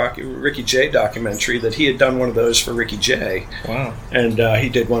in the Ricky Jay documentary that he had done one of those for Ricky Jay. Wow. And he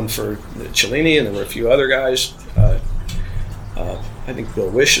did one for Cellini, and there were a few other guys. I think Bill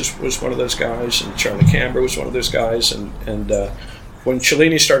Wish was one of those guys, and Charlie Camber was one of those guys. And when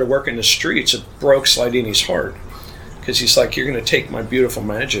Cellini started working the streets, it broke Slidini's heart. Because he's like, you're going to take my beautiful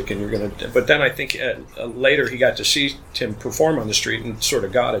magic, and you're going to... But then I think later he got to see him perform on the street and sort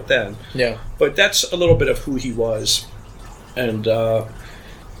of got it then. Yeah. But that's a little bit of who he was. And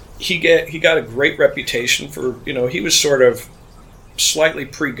he got a great reputation for, he was sort of slightly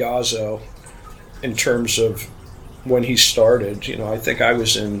pre-Gazzo in terms of when he started. I think I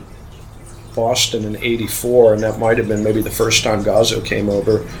was in Boston in '84, and that might have been maybe the first time Gazzo came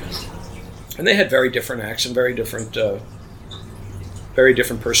over. And they had very different acts and very different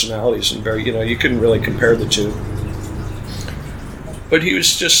personalities, and you couldn't really compare the two. But he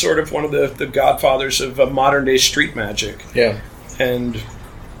was just sort of one of the godfathers of modern day street magic. Yeah. And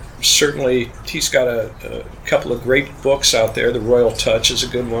certainly he's got a couple of great books out there. The Royal Touch is a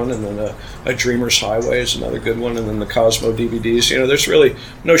good one, and then a Dreamer's Highway is another good one, and then the Cosmo DVDs. There's really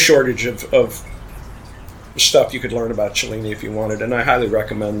no shortage of stuff you could learn about Cellini if you wanted, and I highly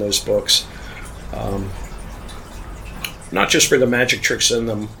recommend those books. Not just for the magic tricks in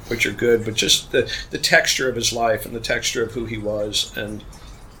them, which are good, but just the texture of his life and the texture of who he was. And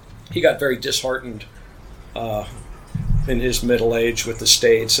he got very disheartened in his middle age with the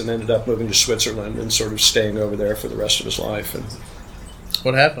States, and ended up moving to Switzerland and sort of staying over there for the rest of his life. And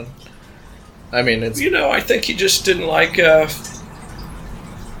what happened? I mean, it's... I think he just didn't like...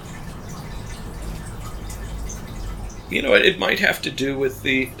 it might have to do with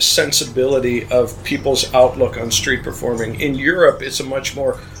the sensibility of people's outlook on street performing. In Europe, it's a much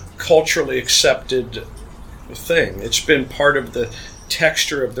more culturally accepted thing. It's been part of the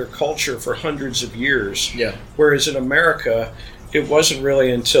texture of their culture for hundreds of years. Yeah. Whereas in America, it wasn't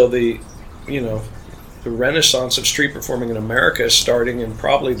really until the renaissance of street performing in America, starting in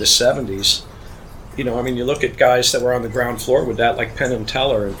probably the 70s. You look at guys that were on the ground floor with that, like Penn and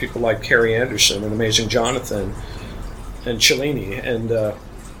Teller, and people like Kerry Anderson and Amazing Jonathan, and Cellini, and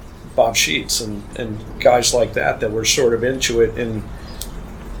Bob Sheets, and guys like that were sort of into it. And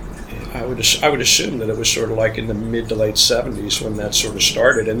I would assume that it was sort of like in the mid to late 70s when that sort of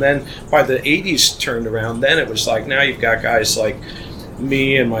started. And then by the 80s turned around, then it was like, now you've got guys like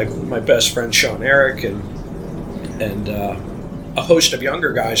me and my best friend Sean Eric, and a host of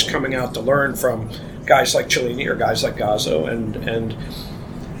younger guys coming out to learn from guys like Cellini or guys like Gazzo, and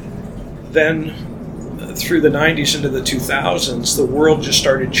then through the 90s into the 2000s, the world just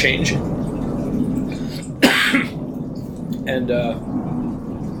started changing. And,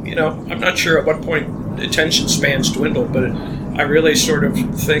 I'm not sure at what point attention spans dwindled, but I really sort of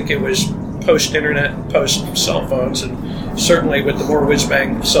think it was post-internet, post-cell phones, and certainly with the more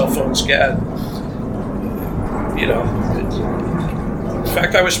whiz-bang cell phones get, in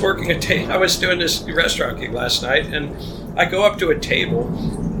fact, I was I was doing this restaurant gig last night, and I go up to a table,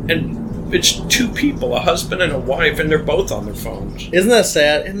 and it's two people, a husband and a wife, and they're both on their phones. Isn't that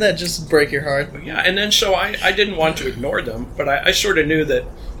sad? Isn't that just break your heart? Yeah, and then so I didn't want to ignore them, but I sort of knew that,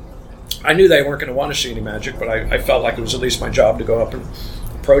 I knew they weren't going to want to see any magic, but I felt like it was at least my job to go up and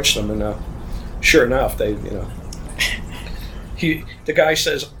approach them, and sure enough, they, the guy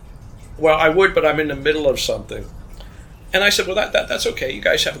says, well, I would, but I'm in the middle of something. And I said, well, that's okay, you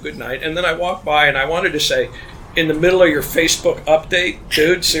guys have a good night. And then I walked by, and I wanted to say, in the middle of your Facebook update,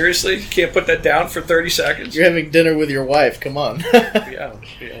 dude, seriously? You can't put that down for 30 seconds? You're having dinner with your wife, come on. Yeah.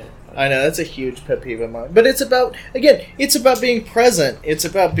 I know, that's a huge pet peeve of mine. But it's about being present. It's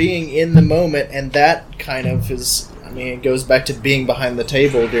about being in the moment, and that kind of is, it goes back to being behind the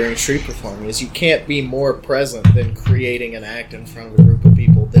table during street performing, is you can't be more present than creating an act in front of a group of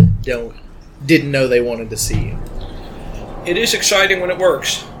people that didn't know they wanted to see you. It is exciting when it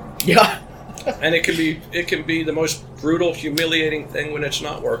works. Yeah. And it can be the most brutal, humiliating thing when it's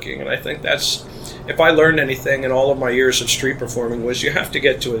not working. And I think that's, if I learned anything in all of my years of street performing, was you have to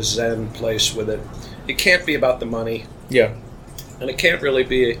get to a zen place with it. It can't be about the money. Yeah. And it can't really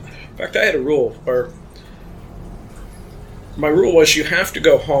be. In fact, I had a rule, or my rule was you have to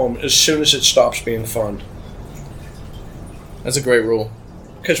go home as soon as it stops being fun. That's a great rule.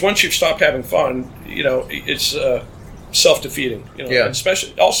 Because once you've stopped having fun, it's self-defeating. Yeah. And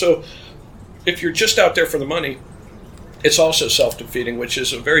especially, also, if you're just out there for the money, it's also self-defeating, which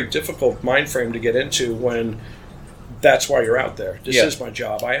is a very difficult mind frame to get into when that's why you're out there. This is my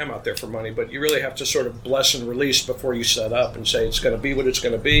job. I am out there for money, but you really have to sort of bless and release before you set up and say it's going to be what it's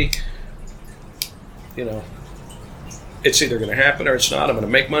going to be. It's either going to happen or it's not. I'm going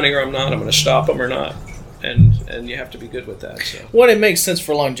to make money or I'm not. I'm going to stop them or not. And you have to be good with that. So. Well, it makes sense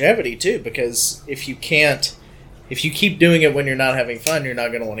for longevity too, because if you keep doing it when you're not having fun, you're not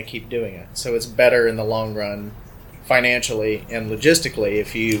going to want to keep doing it. So it's better in the long run, financially and logistically,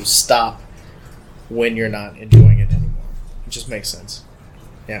 if you stop when you're not enjoying it anymore. It just makes sense.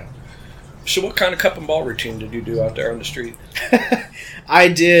 Yeah. So what kind of cup and ball routine did you do out there on the street? I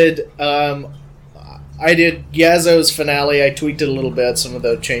did Yazzo's finale. I tweaked it a little bit. Some of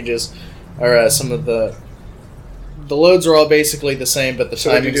the changes, or some of the loads are all basically the same, but the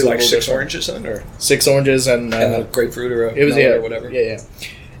timing's did you do, like 6 different. oranges then, or 6 oranges and a grapefruit or it was melon or whatever? Yeah.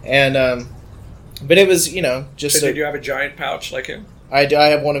 And but it was just. So did you have a giant pouch like him? I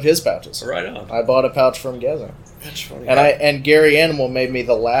have one of his pouches. Right on. I bought a pouch from Yazzo. That's funny. And Gary Animal made me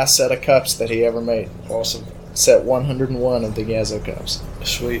the last set of cups that he ever made. Awesome. Set 101 of the Yazzo cups.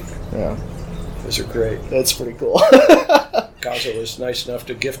 Sweet. Yeah. Those are great. That's pretty cool. Gazzo was nice enough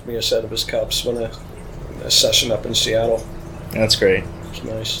to gift me a set of his cups when a session up in Seattle. That's great. It's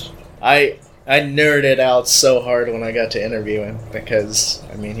nice. I nerded out so hard when I got to interview him because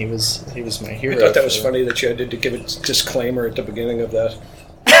he was my hero. I thought that was funny that you had to give a disclaimer at the beginning of that.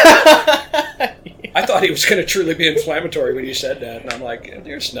 I thought he was going to truly be inflammatory when you said that, and I'm like,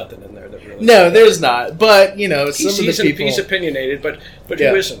 there's nothing in there that really. No, there's not. But some of the people. He's opinionated, but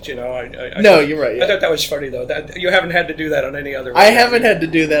yeah. Who isn't? No, you're right. Yeah. I thought that was funny though. That you haven't had to do that on any other. I haven't had to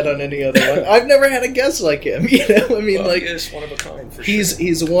do that on any other one. I've never had a guest like him. He is one of a kind. For sure.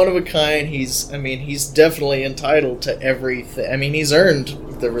 He's one of a kind. He's definitely entitled to everything. He's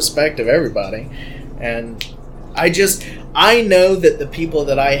earned the respect of everybody, and I know that the people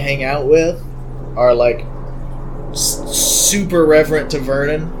that I hang out with are like super reverent to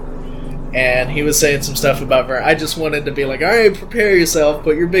Vernon, and he was saying some stuff about Vernon. I just wanted to be like, all right, prepare yourself,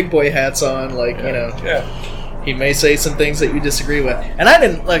 put your big boy hats on, Yeah. He may say some things that you disagree with, and I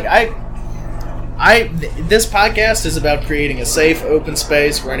didn't like this podcast is about creating a safe, open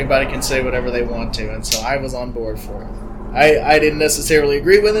space where anybody can say whatever they want to, and so I was on board for it. I didn't necessarily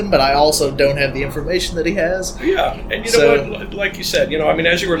agree with him, but I also don't have the information that he has. Yeah, and you know what? Like you said,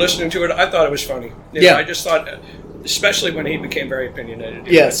 as you were listening to it, I thought it was funny. I just thought, especially when he became very opinionated.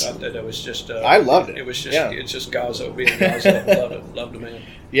 Yes. I thought that it was just. I loved it. It was just. Yeah. It's just Gazzo being Gazzo. Loved the man.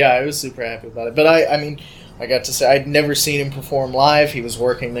 Yeah, I was super happy about it. But I got to say I'd never seen him perform live. He was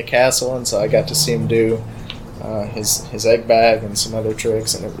working the castle, and so I got to see him do his egg bag and some other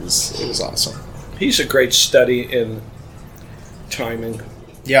tricks, and it was awesome. He's a great study in timing.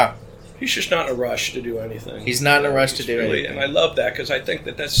 Yeah. He's just not in a rush to do anything. He's not in a rush to do anything. And I love that because I think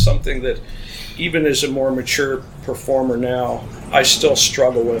that that's something that even as a more mature performer now, I still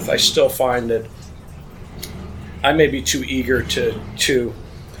struggle with. I still find that I may be too eager to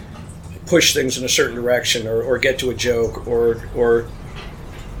push things in a certain direction or get to a joke or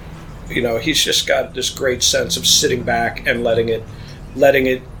he's just got this great sense of sitting back and letting it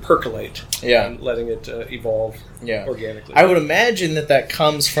percolate. Yeah. And letting it evolve organically. I would imagine that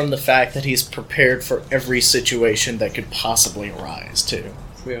comes from the fact that he's prepared for every situation that could possibly arise, too.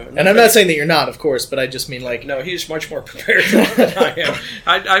 Yeah. And I'm not saying that you're not, of course, but I just mean No, he's much more prepared than I am.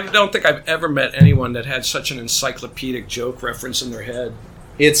 I don't think I've ever met anyone that had such an encyclopedic joke reference in their head.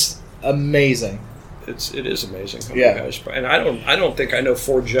 It's amazing. It is amazing. Yeah. And I don't think I know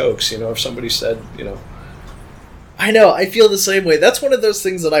 4 jokes, if somebody said, I know, I feel the same way. That's one of those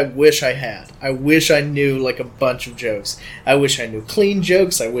things that I wish I had. I wish I knew, like, a bunch of jokes. I wish I knew clean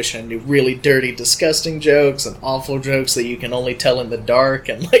jokes. I wish I knew really dirty, disgusting jokes and awful jokes that you can only tell in the dark.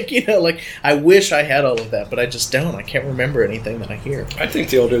 And, I wish I had all of that, but I just don't. I can't remember anything that I hear. I think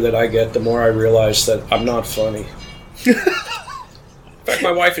the older that I get, the more I realize that I'm not funny. In fact,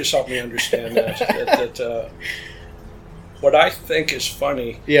 my wife has helped me understand that what I think is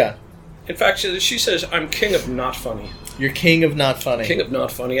funny... Yeah. In fact, she says, I'm king of not funny. You're king of not funny. King of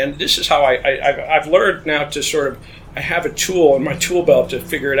not funny. And this is how I've learned now to sort of I have a tool in my tool belt to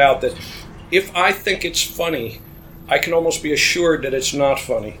figure it out, that if I think it's funny, I can almost be assured that it's not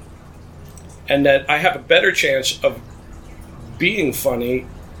funny. And that I have a better chance of being funny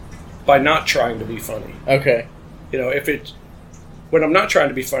by not trying to be funny. Okay. When I'm not trying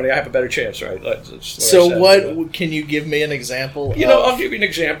to be funny, I have a better chance, right? So what can you give me an example? I'll give you an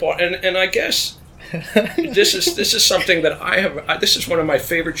example, and I guess this is something that I have. This is one of my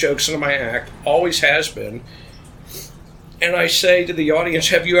favorite jokes in my act, always has been. And I say to the audience,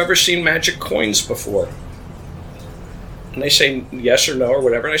 "Have you ever seen magic coins before?" And they say yes or no or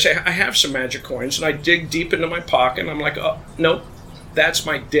whatever. And I say, "I have some magic coins," and I dig deep into my pocket, and I'm like, "Oh, nope, that's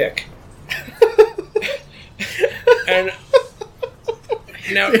my dick." And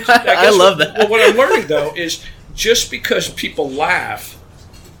now, I love that. Well, what I'm learning, though, is just because people laugh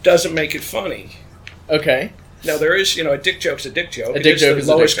doesn't make it funny. Okay. Now, there is, a dick joke's a dick joke. A dick joke is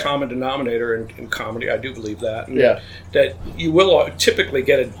the lowest a dick common denominator in comedy. I do believe that. And yeah. That you will typically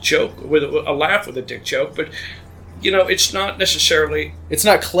get a joke, with a laugh with a dick joke, but, it's not necessarily... It's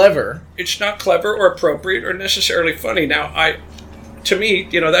not clever. It's not clever or appropriate or necessarily funny. Now, to me,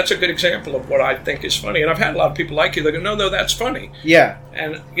 that's a good example of what I think is funny. And I've had a lot of people like you that go, no, that's funny. Yeah.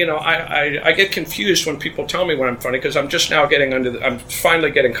 And, I get confused when people tell me when I'm funny, because I'm just now I'm finally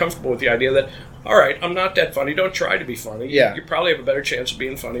getting comfortable with the idea that, all right, I'm not that funny. Don't try to be funny. Yeah. You probably have a better chance of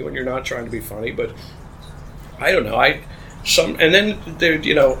being funny when you're not trying to be funny. But I don't know. And then,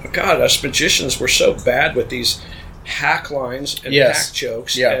 God, us magicians were so bad with these hack lines and hack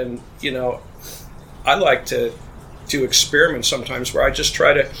jokes. Yeah. And, I like to do experiments sometimes where I just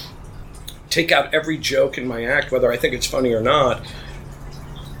try to take out every joke in my act, whether I think it's funny or not,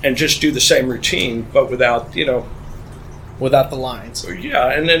 and just do the same routine, but without, without the lines.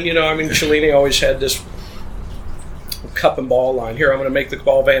 Yeah, and then, Cellini always had this cup and ball line. Here, I'm going to make the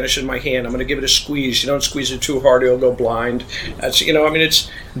ball vanish in my hand. I'm going to give it a squeeze. You don't squeeze it too hard, it'll go blind. That's, it's...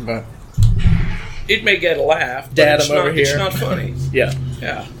 But it may get a laugh, but Dad, I'm over here. It's not funny. Yeah.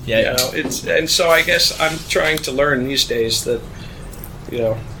 Yeah. Yeah. And so I guess I'm trying to learn these days that,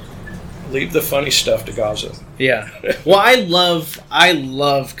 leave the funny stuff to Gaza. Yeah. Well, I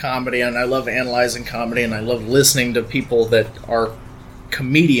love comedy, and I love analyzing comedy, and I love listening to people that are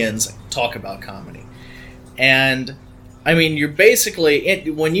comedians talk about comedy. And I mean, you're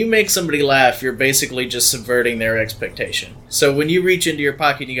basically, when you make somebody laugh, you're basically just subverting their expectation. So when you reach into your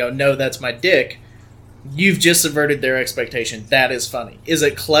pocket and you go, "No, that's my dick," you've just subverted their expectation. That is funny. Is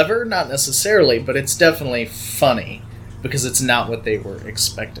it clever? Not necessarily, but it's definitely funny because it's not what they were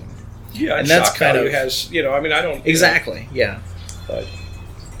expecting. Yeah, and that's kind of has, I don't... Exactly, yeah. But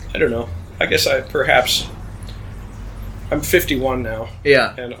I don't know. I guess I'm 51 now.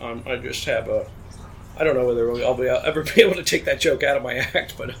 Yeah. And I just have I don't know whether I'll ever be able to take that joke out of my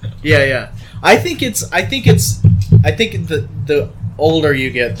act, but... Yeah. I think the older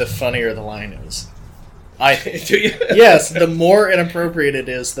you get, the funnier the line is. Do you? Yes, the more inappropriate it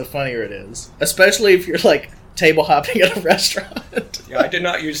is, the funnier it is. Especially if you're, table hopping at a restaurant. Yeah, I did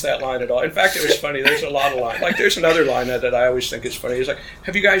not use that line at all. In fact, it was funny. There's a lot of lines. There's another line that I always think is funny. It's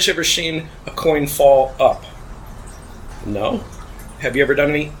have you guys ever seen a coin fall up? No. Have you ever done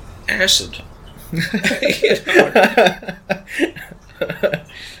any acid?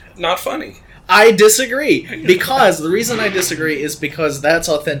 Not funny. I disagree. Because the reason I disagree is because that's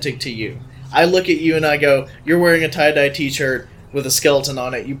authentic to you. I look at you and I go, "You're wearing a tie-dye t-shirt with a skeleton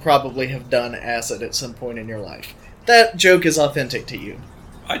on it. You probably have done acid at some point in your life." That joke is authentic to you.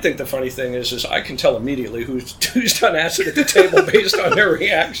 I think the funny thing is I can tell immediately who's done acid at the table based on their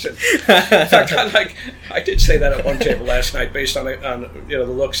reaction. In fact, I did say that at one table last night based on the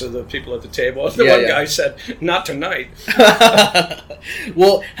looks of the people at the table. The one guy said, "Not tonight."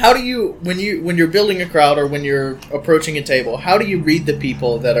 Well, how do you when you're building a crowd or when you're approaching a table? How do you read the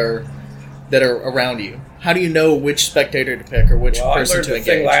people that are around you? How do you know which spectator to pick or which person to engage? I learned a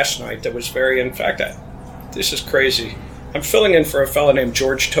thing last night that was very... In fact, this is crazy. I'm filling in for a fellow named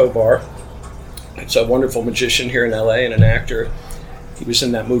George Tobar. It's a wonderful magician here in L.A. and an actor. He was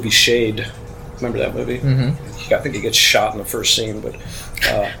in that movie Shade. Remember that movie? Mm-hmm. I think he gets shot in the first scene. But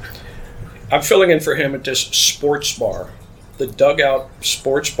I'm filling in for him at this sports bar, the Dugout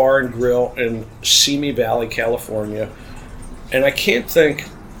Sports Bar and Grill in Simi Valley, California. And I can't think...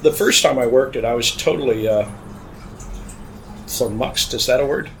 The first time I worked it, I was totally flummoxed. Is that a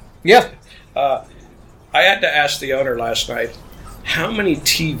word? Yeah. I had to ask the owner last night, how many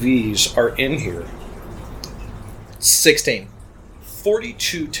TVs are in here? 16.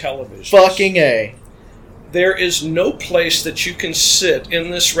 42 televisions. Fucking A. There is no place that you can sit in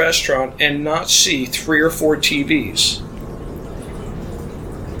this restaurant and not see 3 or 4 TVs.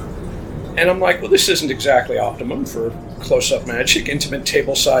 And I'm like, well, this isn't exactly optimum for close-up magic, intimate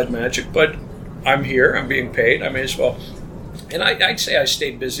table-side magic, but I'm here, I'm being paid, I may as well. And I'd say I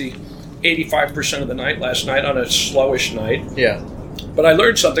stayed busy 85% of the night last night on a slowish night. Yeah. But I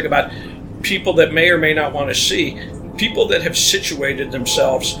learned something about people that may or may not want to see, people that have situated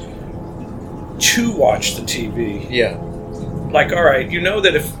themselves to watch the TV. Yeah. Like, all right, you know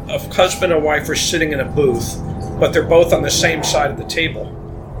that if a husband and wife are sitting in a booth, but they're both on the same side of the table,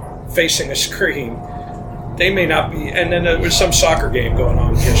 facing a screen, they may not be. And then there was some soccer game going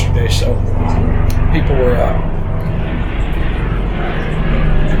on yesterday, so people were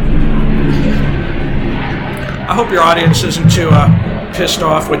I hope your audience isn't too pissed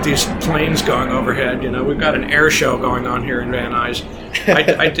off with these planes going overhead. You know, we've got an air show going on here in Van Nuys.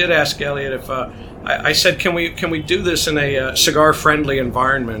 I did ask Elliot if I said, can we do this in a cigar-friendly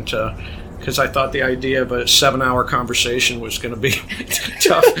environment? Because I thought the idea of a 7-hour conversation was going to be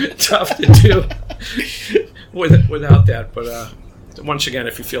tough to do without that. But once again,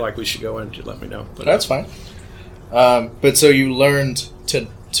 if you feel like we should go in, let me know. But that's fine. But so you learned to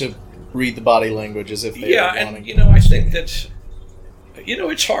read the body language as if they were wanting. And I think that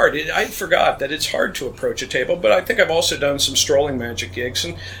it's hard. I forgot that it's hard to approach a table, but I think I've also done some strolling magic gigs,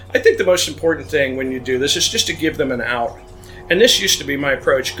 and I think the most important thing when you do this is just to give them an out. And this used to be my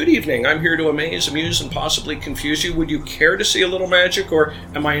approach. Good evening. I'm here to amaze, amuse, and possibly confuse you. Would you care to see a little magic, or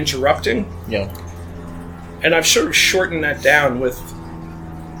am I interrupting? Yeah. And I've sort of shortened that down with,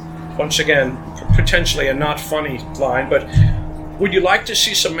 once again, potentially a not funny line, but would you like to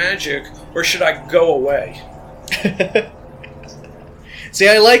see some magic, or should I go away? See,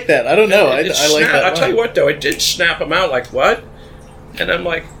 I like that. I don't know. I like that. I'll tell you what, though. It did snap him out, like, what? And I'm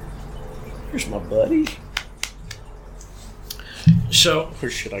like, here's my buddy. So, or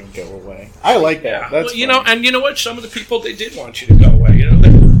should I go away? I like that. Yeah. That's well, and you know what? Some of the people, they did want you to go away. They're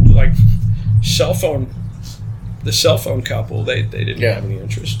like the cell phone couple. They didn't have any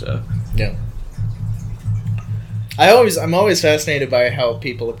interest. Yeah. I'm always fascinated by how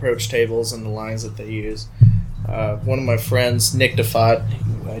people approach tables and the lines that they use. One of my friends, Nick DeFott,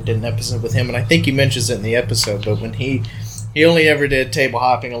 I did an episode with him, and I think he mentions it in the episode. But when he only ever did table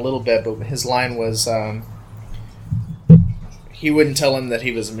hopping a little bit, but his line was. He wouldn't tell him that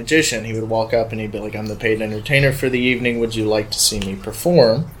he was a magician. He would walk up and he'd be like, I'm the paid entertainer for the evening. Would you like to see me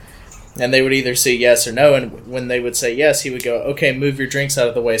perform? And they would either say yes or no. And when they would say yes, he would go, okay, move your drinks out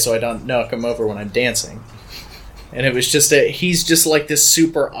of the way so I don't knock them over when I'm dancing. And it was just he's just like this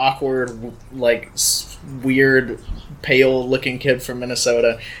super awkward, like weird, pale looking kid from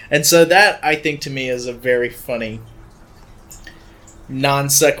Minnesota. And so that, I think, to me is a very funny non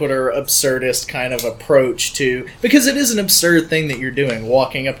sequitur, absurdist kind of approach to, because it is an absurd thing that you're doing,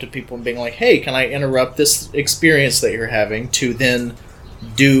 walking up to people and being like, hey, can I interrupt this experience that you're having to then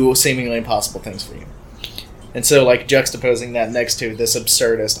do seemingly impossible things for you? And so, like, juxtaposing that next to this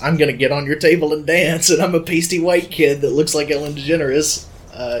absurdist, I'm going to get on your table and dance, and I'm a pasty white kid that looks like Ellen DeGeneres.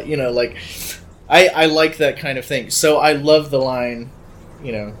 I like that kind of thing. So I love the line,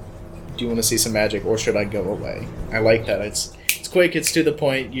 do you want to see some magic, or should I go away? I like that. It's quick, it's to the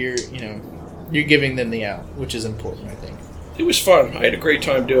point, you're giving them the out, which is important, I think. It was fun. I had a great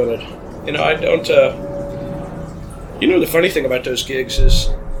time doing it. I don't, the funny thing about those gigs is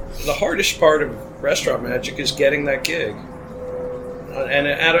the hardest part of restaurant magic is getting that gig. And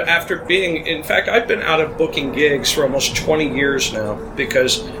after being, in fact, I've been out of booking gigs for almost 20 years now,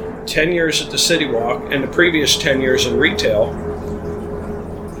 because 10 years at the City Walk and the previous 10 years in retail.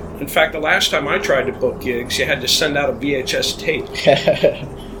 In fact, the last time I tried to book gigs, you had to send out a VHS tape.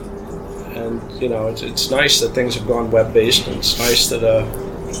 And, it's nice that things have gone web-based, and it's nice that, I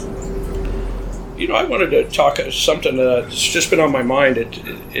wanted to talk something that's just been on my mind.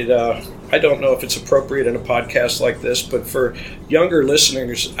 I don't know if it's appropriate in a podcast like this, but for younger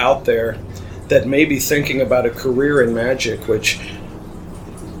listeners out there that may be thinking about a career in magic, which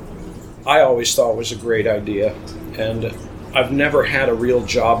I always thought was a great idea, and I've never had a real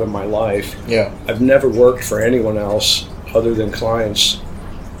job in my life. Yeah. I've never worked for anyone else other than clients.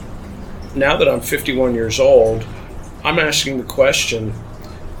 Now that I'm 51 years old, I'm asking the question,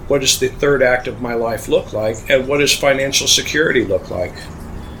 what does the third act of my life look like, and what does financial security look like?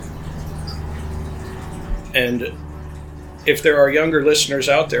 And if there are younger listeners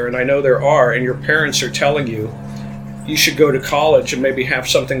out there, and I know there are, and your parents are telling you you should go to college and maybe have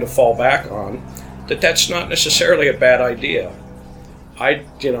something to fall back on, that's not necessarily a bad idea. I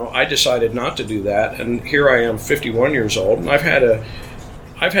decided not to do that, and here I am, 51 years old, and I've had a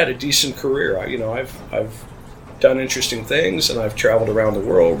decent career. I've done interesting things, and I've traveled around the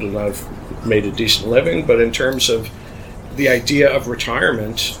world, and I've made a decent living. But in terms of the idea of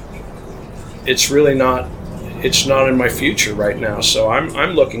retirement, it's really not. It's not in my future right now. So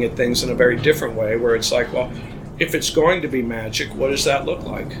I'm looking at things in a very different way, where it's like, well, if it's going to be magic, what does that look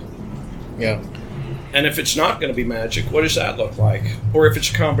like? Yeah. And if it's not going to be magic, what does that look like? Or if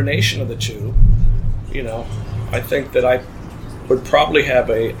it's a combination of the two, I think that I would probably have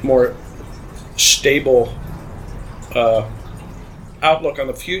a more stable outlook on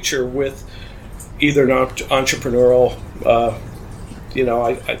the future with either an entrepreneurial.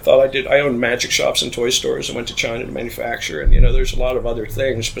 I owned magic shops and toy stores and went to China to manufacture, and there's a lot of other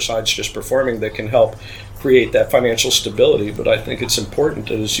things besides just performing that can help create that financial stability. But I think it's important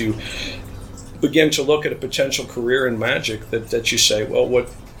that as you begin to look at a potential career in magic, that you say, well,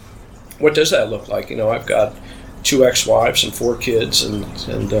 what does that look like? I've got 2 ex-wives and 4 kids, and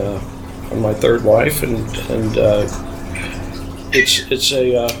I'm my 3rd wife, and it's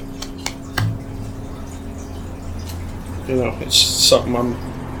a it's something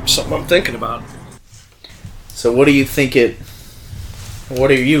I'm thinking about. So what do you think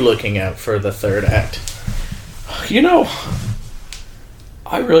what are you looking at for the 3rd act?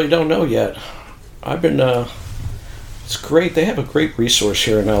 I really don't know yet. I've been it's great. They have a great resource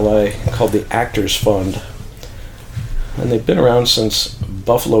here in LA called the Actors Fund, and they've been around since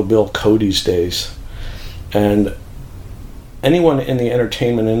Buffalo Bill Cody's days, and anyone in the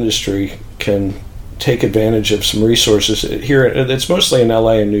entertainment industry can take advantage of some resources here. It's mostly in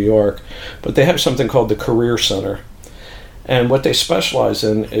LA and New York, but they have something called the Career Center, and what they specialize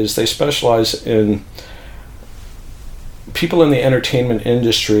in is people in the entertainment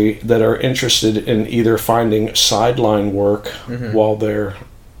industry that are interested in either finding sideline work while they're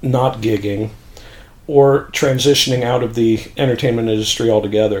not gigging, or transitioning out of the entertainment industry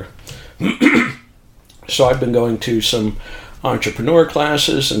altogether. So I've been going to some entrepreneur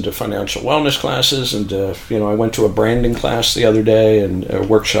classes and to financial wellness classes, and I went to a branding class the other day, and a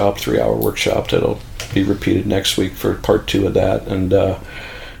workshop, 3-hour workshop that'll be repeated next week for part 2 of that. And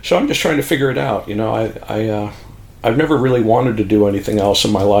so I'm just trying to figure it out. I've never really wanted to do anything else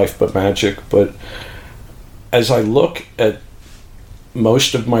in my life but magic, but as I look at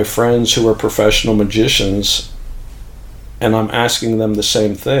most of my friends who are professional magicians, and I'm asking them the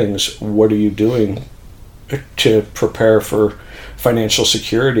same things, what are you doing to prepare for financial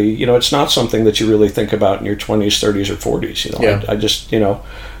security? It's not something that you really think about in your 20s, 30s, or 40s. Yeah. I just,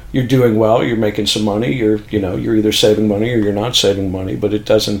 you're doing well, you're making some money, you're either saving money or you're not saving money, but it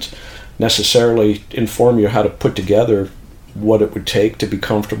doesn't necessarily inform you how to put together what it would take to be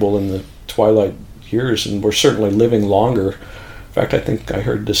comfortable in the twilight years. And we're certainly living longer. In fact, I think I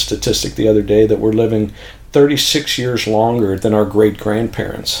heard the statistic the other day that we're living 36 years longer than our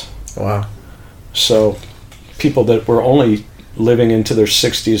great-grandparents. Wow. So people that were only living into their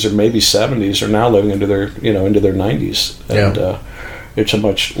 60s or maybe 70s are now living into their 90s. And it's a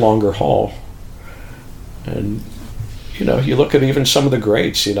much longer haul. And, you look at even some of the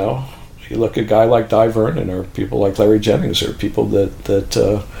greats, you look at a guy like Di Vernon, or people like Larry Jennings, or people that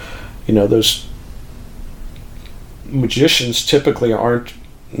those magicians typically aren't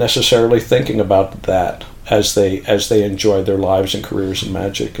necessarily thinking about that as they enjoy their lives and careers in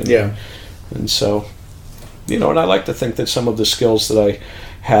magic. And so, and I like to think that some of the skills that I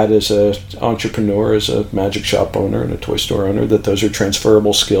had as an entrepreneur, as a magic shop owner and a toy store owner, that those are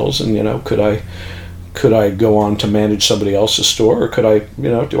transferable skills. And could I go on to manage somebody else's store, or could I,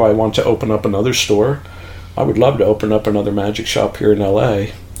 do I want to open up another store? I would love to open up another magic shop here in LA.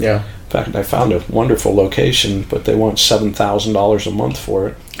 Yeah. In fact, I found a wonderful location, but they want $7,000 a month for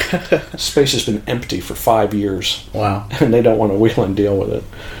it. Space has been empty for 5 years. Wow. And they don't want to wheel and deal with it.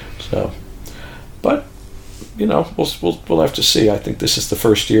 So, but we'll have to see. I think this is the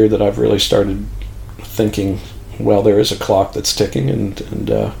first year that I've really started thinking, well, there is a clock that's ticking,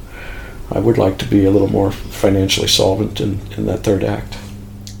 and I would like to be a little more financially solvent in that 3rd act.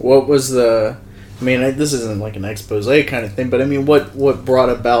 What was this isn't like an expose kind of thing, but what brought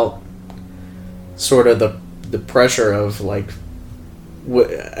about sort of the pressure of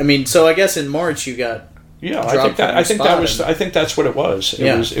so I guess in March you got I think that's what it was.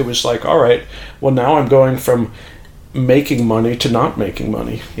 It was like, all right, well, now I'm going from making money to not making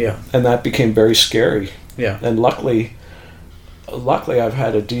money. Yeah. And that became very scary. Yeah. And luckily I've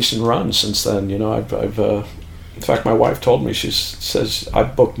had a decent run since then. I've in fact, my wife told me, she says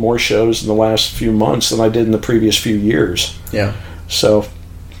I've booked more shows in the last few months than I did in the previous few years. Yeah. So,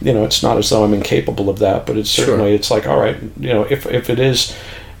 it's not as though I'm incapable of that, but it's certainly, It's like, all right, if it is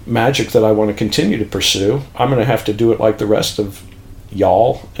magic that I want to continue to pursue, I'm going to have to do it like the rest of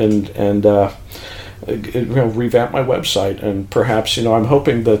y'all, and revamp my website, and perhaps, I'm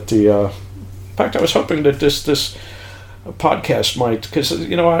hoping that in fact, I was hoping that this podcast might, because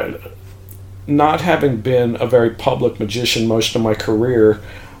not having been a very public magician most of my career,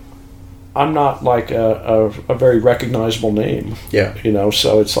 I'm not like a very recognizable name. Yeah.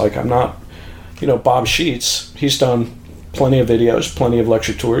 So it's like I'm not, Bob Sheets, he's done plenty of videos, plenty of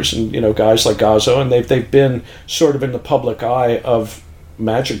lecture tours, and, guys like Gazzo, and they've been sort of in the public eye of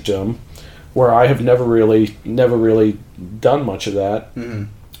Magicdom, where I have never really done much of that. Mm-hmm.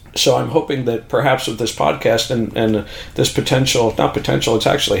 So I'm hoping that perhaps with this podcast and this it's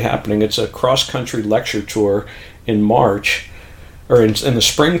actually happening. It's a cross-country lecture tour in March, or in the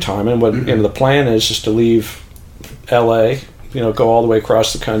springtime, and what the plan is to leave LA, go all the way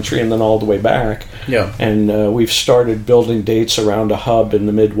across the country and then all the way back. Yeah. And we've started building dates around a hub in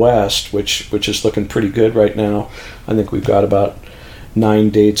the Midwest, which is looking pretty good right now. I think we've got about 9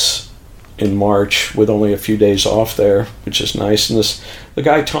 dates in March with only a few days off there, which is nice. And the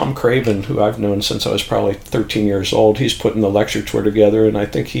guy Tom Craven, who I've known since I was probably 13 years old, he's putting the lecture tour together, and I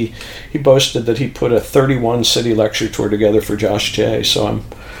think he boasted that he put a 31 city lecture tour together for Josh J. So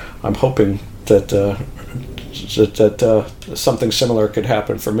I'm hoping that something similar could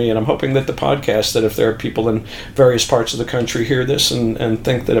happen for me, and I'm hoping that the podcast, that if there are people in various parts of the country hear this and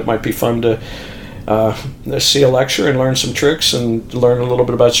think that it might be fun to see a lecture and learn some tricks and learn a little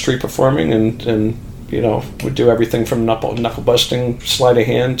bit about street performing, and would do everything from knuckle busting, sleight of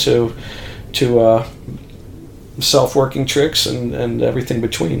hand to self-working tricks and everything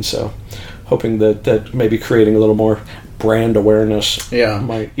between. So hoping that maybe creating a little more brand awareness.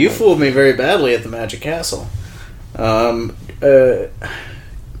 Yeah, you fooled me very badly at the Magic Castle.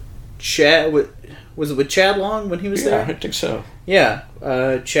 Chad, was it with Chad Long when he was there? Yeah, I think so. Yeah,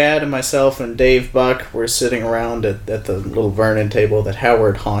 Chad and myself and Dave Buck were sitting around at the little Vernon table that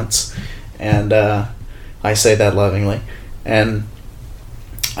Howard haunts, and I say that lovingly. And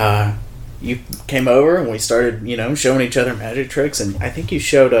you came over and we started, showing each other magic tricks, and I think you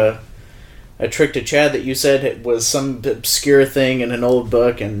showed a trick to Chad that you said it was some obscure thing in an old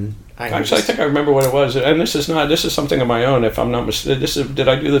book, and I think I remember what it was. And this is something of my own, if I'm not mistaken. Did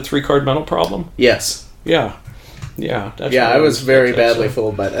I do the 3-card mental problem? Yes. Yeah. Yeah. I was very badly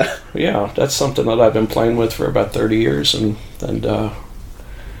fooled by that. Yeah, that's something that I've been playing with for about 30 years, and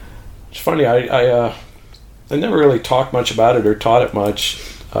it's funny. I never really talked much about it or taught it much,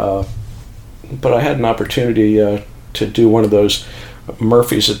 but I had an opportunity to do one of those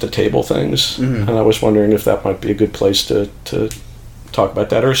Murphy's at the table things, and I was wondering if that might be a good place to talk about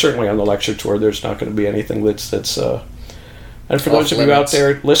that, or certainly on the lecture tour. There's not going to be anything that's and for those of you out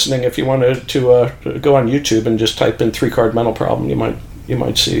there listening, if you want to go on YouTube and just type in 3-card mental problem, you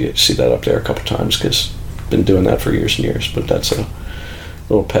might see that up there a couple times, because I've been doing that for years and years. But that's a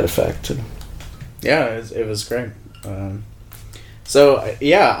little pet effect. Yeah, it was great. So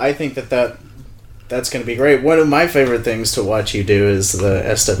yeah, I think that's going to be great. One of my favorite things to watch you do is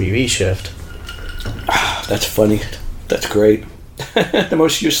the SWE shift. That's funny. That's great. The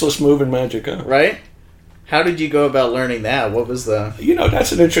most useless move in Magic, huh? Right? How did you go about learning that? What was the...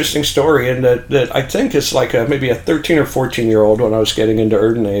 that's an interesting story, and that I think it's like maybe a 13 or 14-year-old when I was getting into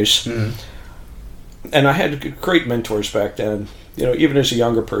Erdenace. And I had great mentors back then. Even as a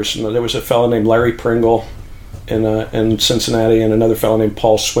younger person, there was a fellow named Larry Pringle in Cincinnati, and another fellow named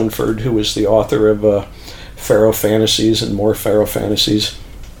Paul Swinford, who was the author of Pharaoh Fantasies and more Pharaoh Fantasies.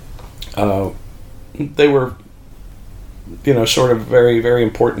 They were, sort of very, very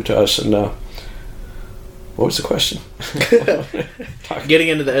important to us. And what was the question? Getting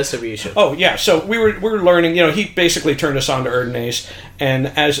into the SWE shift. Oh yeah, so we were learning. He basically turned us on to Erdenace, and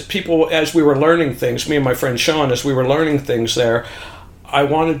as we were learning things, me and my friend Sean, as we were learning things there, I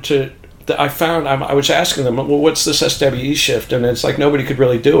was asking them, well, what's this SWE shift? And it's like nobody could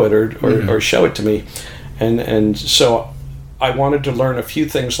really do it or show it to me, and so I wanted to learn a few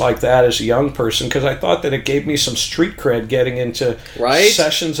things like that as a young person, because I thought that it gave me some street cred getting into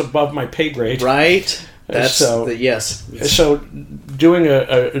sessions above my pay grade. Right. Yes. So doing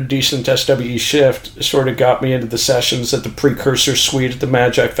a decent SWE shift sort of got me into the sessions at the Precursor Suite at the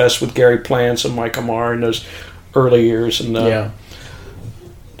Magi Fest with Gary Plants and Mike Amar in those early years. And that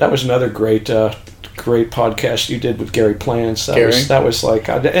was another great podcast you did with Gary Plants. That was like,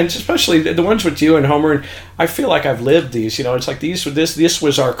 and especially the ones with you and Homer. And I feel like I've lived these. It's like this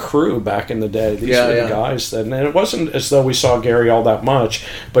was our crew back in the day. These were the guys then, and it wasn't as though we saw Gary all that much,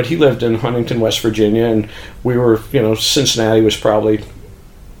 but he lived in Huntington, West Virginia, and we were, Cincinnati was probably,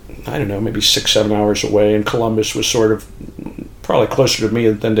 I don't know, maybe 6-7 hours away, and Columbus was sort of probably closer to me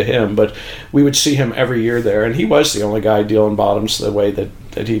than to him, but we would see him every year there, and he was the only guy dealing bottoms the way that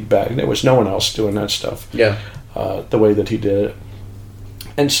he'd back. There was no one else doing that stuff the way that he did it.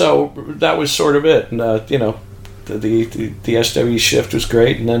 And so that was sort of it. And the SW shift was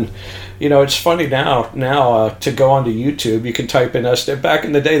great. And then, it's funny now to go onto YouTube, you can type in SW. Back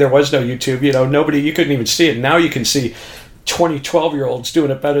in the day, there was no YouTube. You couldn't even see it. Now you can see 12-year-olds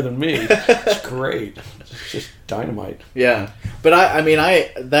doing it better than me. It's great. It's just dynamite. Yeah, but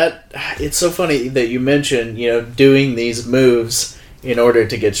it's so funny that you mentioned doing these moves in order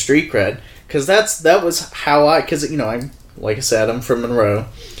to get street cred, because that was how I'm, like I said, I'm from Monroe.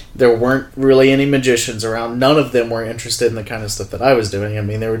 There weren't really any magicians around. None of them were interested in the kind of stuff that I was doing. I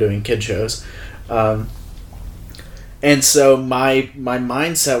mean, they were doing kid shows. And so my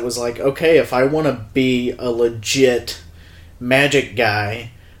mindset was like, okay, if I want to be a legit magic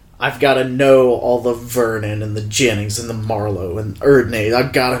guy, I've got to know all the Vernon and the Jennings and the Marlowe and Erdnase.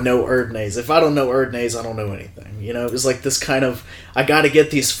 I've got to know Erdnase. If I don't know Erdnase, I don't know anything. It was like this kind of, I got to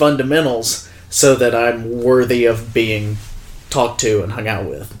get these fundamentals so that I'm worthy of being talked to and hung out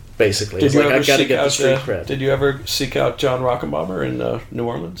with, basically. It's like, I've got to get the street cred. Did you ever seek out John Rockenbomber in New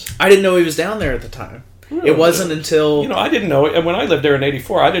Orleans? I didn't know he was down there at the time. Really? It wasn't until... I didn't know it. And when I lived there in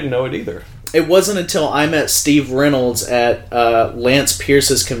 84, I didn't know it either. It wasn't until I met Steve Reynolds at Lance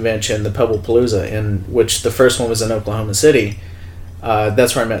Pierce's convention, the Pebblepalooza, in which the first one was in Oklahoma City.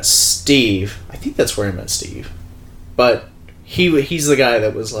 That's where I met Steve. I think that's where I met Steve. But he's the guy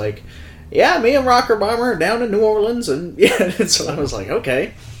that was like, yeah, me and Rocker Bomber are down in New Orleans. And so I was like,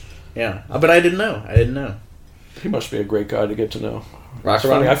 okay. Yeah. But I didn't know. He must be a great guy to get to know. Rocker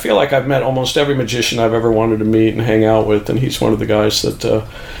Bomber? I feel like I've met almost every magician I've ever wanted to meet and hang out with, and he's one of the guys that...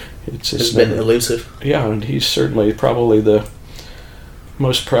 It's been elusive. Yeah, and he's certainly probably the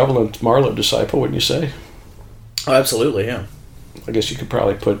most prevalent Marlowe disciple, wouldn't you say? Oh, absolutely, yeah. I guess you could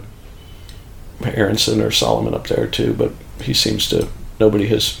probably put Aronson or Solomon up there too, but nobody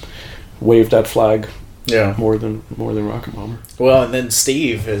has waved that flag more than Rockenbomber. Well, and then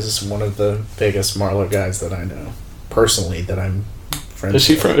Steve is one of the biggest Marlowe guys that I know personally that I'm friends with.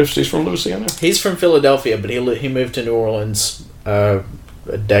 Is he from Louisiana? He's from Philadelphia, but he moved to New Orleans a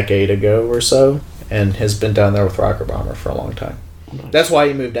decade ago or so, and has been down there with Rocker Bomber for a long time. Nice. That's why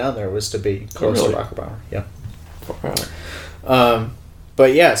he moved down there, was to be close to Rocker Bomber. Yeah. Right.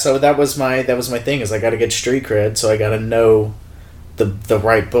 But yeah, so that was my thing, is I got to get street cred, so I got to know the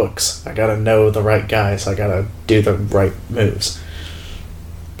right books. I got to know the right guys. I got to do the right moves.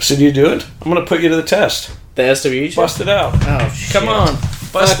 So do you do it? I'm going to put you to the test. The SWE? Bust it out. Oh, shit. Come on.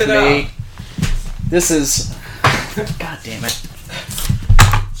 Bust it out. This is... God damn it.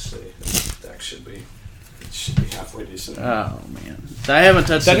 Should be halfway decent. Oh man, I haven't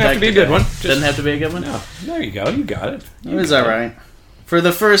touched. Doesn't have to be a good one. Doesn't have to be a good one. No, there you go. You got it. It was all right. For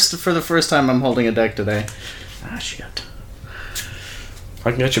the first time, I'm holding a deck today. Ah, shit. I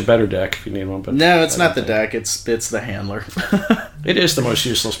can get you a better deck if you need one. But no, it's not the deck. It's the handler. It is the most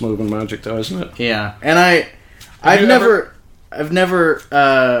useless move in Magic, though, isn't it? Yeah, and I've never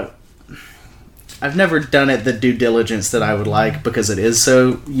done it the due diligence that I would like, because it is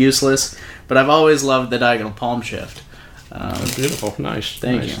so useless. But I've always loved the diagonal palm shift. Beautiful. Nice.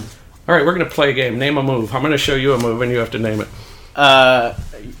 Thank you. All right, we're going to play a game. Name a move. I'm going to show you a move, and you have to name it.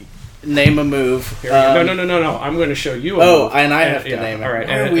 Name a move. No. I'm going to show you a move. Oh, and I have to name it. All right.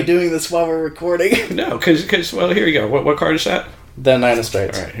 Why are we doing this while we're recording? No, because well, here you go. What card is that? The Nine of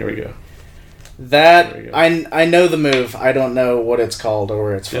Spades. All right, here we go. I know the move. I don't know what it's called or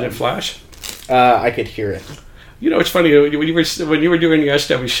where it's from. Did it flash? I could hear it. It's funny, when you were doing your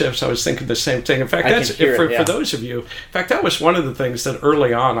SW shifts, I was thinking the same thing. In fact, for those of you, in fact, that was one of the things that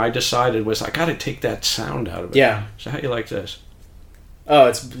early on I decided was I got to take that sound out of it. Yeah. So how do you like this? Oh,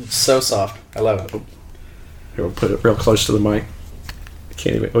 it's so soft. I love it. Here, we'll put it real close to the mic. I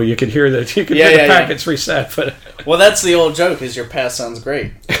can't even. Oh, you can hear the packets reset, but well, that's the old joke. Is your pass sounds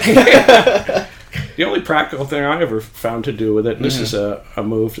great. The only practical thing I ever found to do with it, and this is a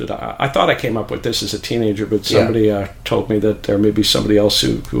move that I thought I came up with this as a teenager, but somebody told me that there may be somebody else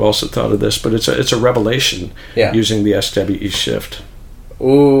who also thought of this, but it's a revelation using the SWE shift.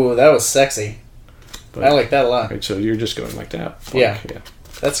 Ooh, that was sexy. But, I like that a lot. Right, so you're just going like that. Yeah.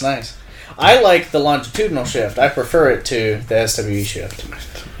 That's nice. I like the longitudinal shift. I prefer it to the SWE shift.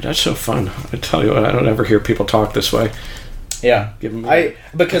 That's so fun. I tell you what, I don't ever hear people talk this way. Yeah.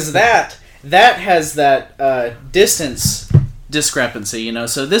 Because that has that distance discrepancy,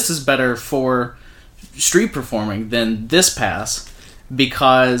 so this is better for street performing than this pass,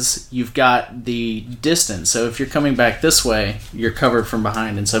 because you've got the distance. So if you're coming back this way, you're covered from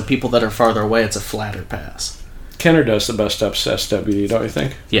behind, and so people that are farther away, it's a flatter pass. Kenner does the best up SWE, don't you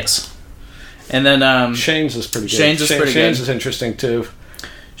think? Yes. And then Shane's is pretty good. Shane's is interesting too.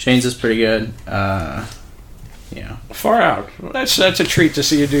 Shane's is pretty good. Yeah. Far out. That's a treat to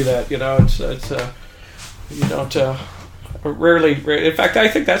see you do that. You don't. Rarely. In fact, I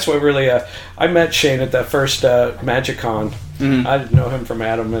think that's what really. I met Shane at that first MagicCon. Mm-hmm. I didn't know him from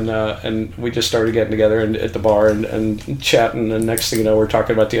Adam, and we just started getting together at the bar and chatting. And next thing you know, we're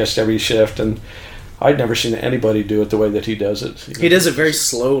talking about the SW shift, and I'd never seen anybody do it the way that he does it. He does it very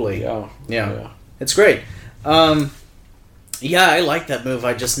slowly. Yeah. It's great. Yeah, I like that move.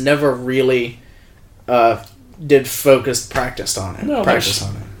 I just never really did focused practice on it.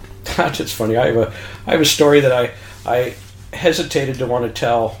 That's just funny. I have a story that I hesitated to want to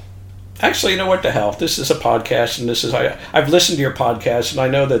tell. Actually, you know what? The hell. This is a podcast, and I've listened to your podcast, and I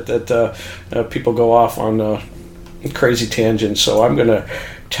know that people go off on crazy tangents. So I'm going to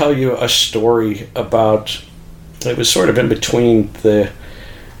tell you a story about. It was sort of in between the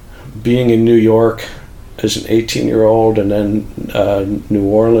being in New York as an 18-year-old and then New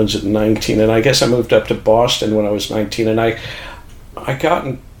Orleans at 19, and I guess I moved up to Boston when I was 19, and I got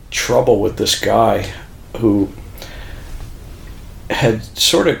in trouble with this guy who had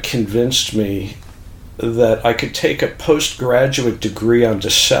sort of convinced me that I could take a postgraduate degree on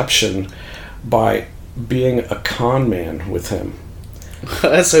deception by being a con man with him.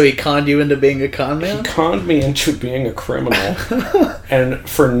 So he conned you into being a con man? He conned me into being a criminal. And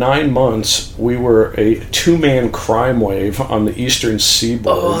for 9 months, we were a two-man crime wave on the eastern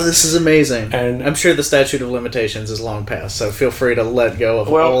seaboard. Oh, this is amazing. And I'm sure the statute of limitations is long past, so feel free to let go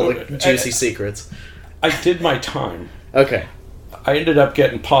of all the juicy secrets. I did my time. Okay. I ended up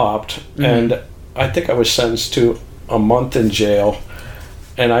getting popped, and I think I was sentenced to a month in jail,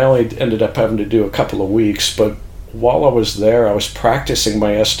 and I only ended up having to do a couple of weeks, but while I was there, I was practicing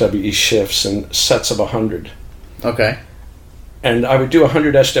my SWE shifts in sets of 100. Okay. And I would do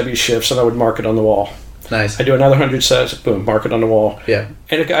 100 SW shifts, and I would mark it on the wall. Nice. I do another 100 sets, boom, mark it on the wall. Yeah.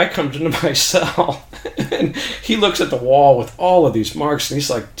 And a guy comes into my cell, and he looks at the wall with all of these marks, and he's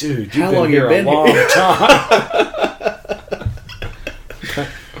like, dude, you've been here a long time. Okay.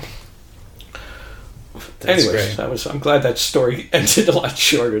 Anyways, great. I'm glad that story ended a lot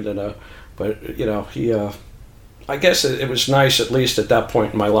shorter than but you know, he I guess it was nice, at least at that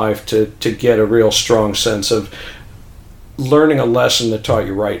point in my life, to get a real strong sense of learning a lesson that taught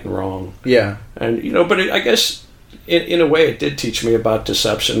you right and wrong. Yeah. And, you know, but I guess in a way it did teach me about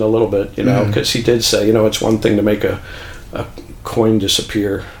deception a little bit, you know, because he did say, you know, it's one thing to make a coin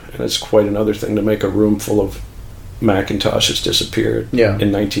disappear, and it's quite another thing to make a room full of Macintoshes disappear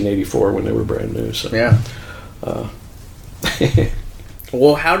in 1984 when they were brand new. So. Yeah.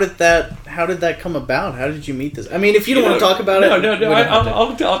 Well, how did that come about? How did you meet this? I mean, if you don't want to talk about it... No.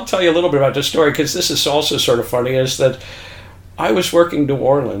 I'll tell you a little bit about this story, because this is also sort of funny, is that I was working New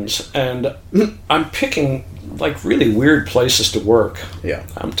Orleans, and I'm picking, like, really weird places to work. Yeah.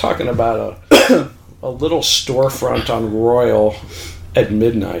 I'm talking about a little storefront on Royal at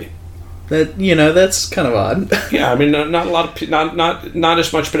midnight. That, you know, that's kind of odd. Yeah, I mean, not a lot of not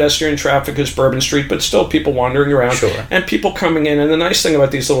as much pedestrian traffic as Bourbon Street, but still people wandering around, sure, and people coming in. And the nice thing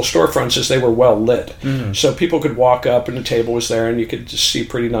about these little storefronts is they were well lit, so people could walk up, and the table was there, and you could just see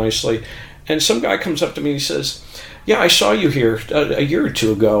pretty nicely. And some guy comes up to me and he says, "Yeah, I saw you here a year or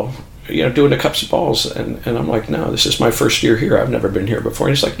two ago, you know, doing the cups of balls." And I'm like, "No, this is my first year here. I've never been here before."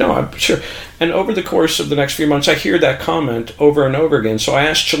 And he's like, "No, I'm sure." And over the course of the next few months, I hear that comment over and over again. So I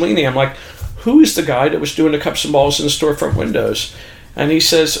asked Cellini, I'm like, "Who is the guy that was doing the cups and balls in the storefront windows?" And he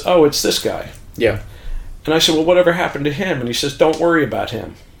says, "Oh, it's this guy." Yeah. And I said, "Well, whatever happened to him?" And he says, "Don't worry about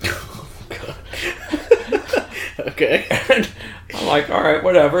him." Oh, God. Okay. And I'm like, all right,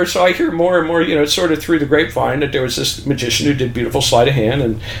 whatever. So I hear more and more, you know, sort of through the grapevine, that there was this magician who did beautiful sleight of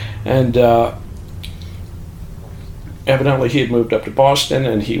hand, and evidently he had moved up to Boston,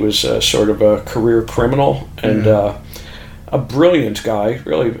 and he was sort of a career criminal, and a brilliant guy,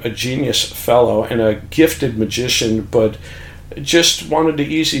 really a genius fellow, and a gifted magician, but just wanted the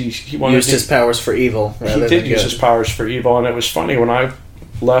easy. He used his powers for evil. He did use his powers for evil, and it was funny when I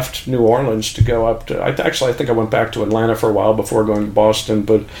left New Orleans to go up to. I think I went back to Atlanta for a while before going to Boston.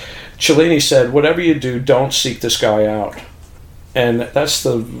 But Cellini said, "Whatever you do, don't seek this guy out." And that's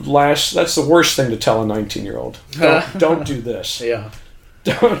the worst thing to tell a 19-year-old. Don't do this. Yeah.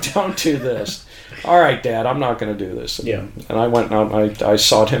 Don't do this. All right, Dad, I'm not going to do this. Yeah. And I went out and I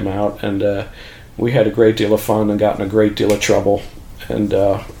sought him out, and we had a great deal of fun and got in a great deal of trouble. And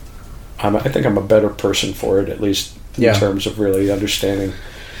I think I'm a better person for it, at least in terms of really understanding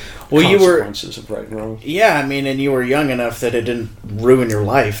consequences of right and wrong. Yeah, I mean, and you were young enough that it didn't ruin your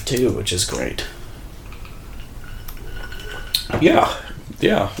life, too, which is great. Yeah.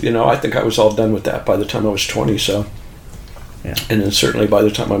 You know, I think I was all done with that by the time I was 20, so... Yeah. And then certainly by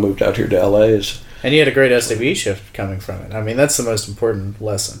the time I moved out here to LA and you had a great SWE shift coming from it. I mean, that's the most important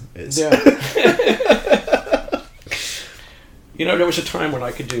lesson. You know, there was a time when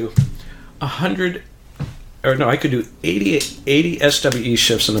I could do 100, or no, I could do 80 SWE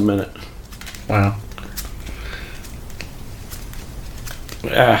shifts in a minute. Wow.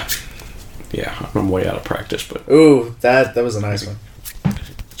 Yeah, I'm way out of practice, but... Ooh, that was a nice one.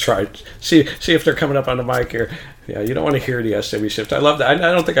 Try. See if they're coming up on the mic here. Yeah, you don't want to hear the SW shift. I love that.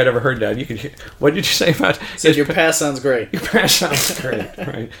 I don't think I'd ever heard that. You could hear... What did you say about... Said your pass sounds great. Your pass sounds great,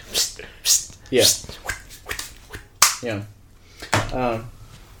 right? Yeah. Yeah.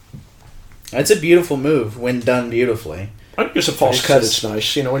 It's a beautiful move when done beautifully. I think it's a false cut. It's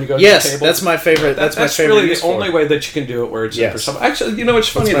nice, you know, when you go to yes, the table. that's my favorite. That's my favorite. Really the only way that you can do it where it's in for something. Actually, you know, it's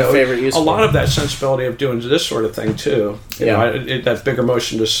funny that's my favorite use a lot of that sensibility of doing this sort of thing too. You know, that bigger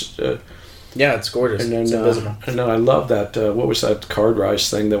motion just. Yeah, it's gorgeous. And then, it's invisible. And then I love that. What was that card rise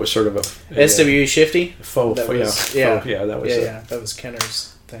thing that was sort of a SWE Shifty? Faux. That was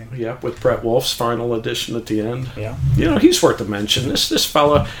Kenner's thing. Yeah, with Brett Wolf's final edition at the end. Yeah, you know, he's worth a mention. This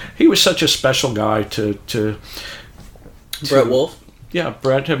fella, he was such a special guy to Brett Wolf. Yeah,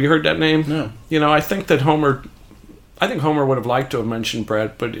 Brett. Have you heard that name? No. You know, I think Homer would have liked to have mentioned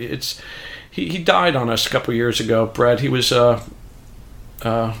Brett, but he died on us a couple years ago. Brett, he was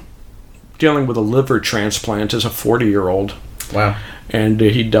dealing with a liver transplant as a 40-year-old. Wow. And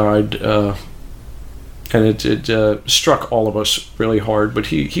he died, and it struck all of us really hard. But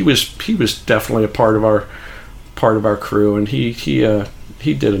he was definitely a part of our crew, and he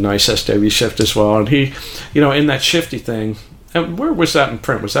did a nice SW shift as well. And he, you know, in that shifty thing, and where was that in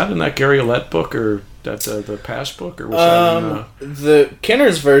print? Was that in that Gary Ouellette book, or that the past book, or was that in, the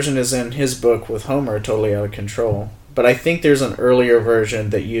Kenner's version is in his book with Homer, Totally Out of Control. But I think there's an earlier version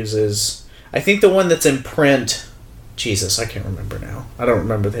that uses... I think the one that's in print... Jesus, I can't remember now. I don't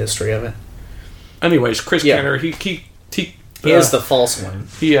remember the history of it. Anyways, Chris Kenner, he is the false one.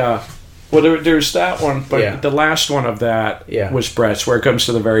 Yeah. Well, there's that one, but the last one of that was Brett's, where it comes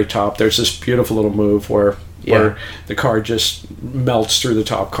to the very top. There's this beautiful little move where the card just melts through the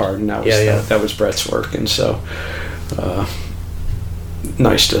top card, and that was Brett's work. And so,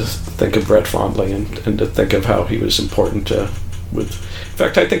 nice to think of Brett fondly and to think of how he was important with. In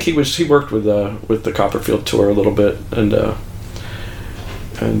fact, I think he worked with the Copperfield tour a little bit, and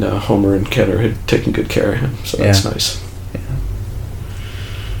Homer and Kenner had taken good care of him, so that's nice. Yeah.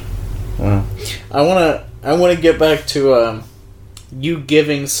 Wow. I wanna get back to you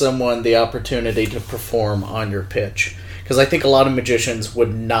giving someone the opportunity to perform on your pitch, because I think a lot of magicians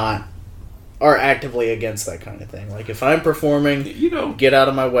are actively against that kind of thing. Like, if I'm performing, get out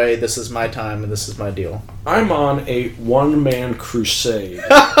of my way. This is my time, and this is my deal. I'm on a one-man crusade.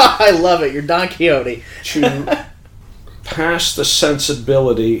 I love it. You're Don Quixote. To pass the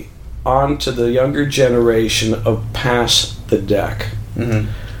sensibility onto the younger generation of pass the deck.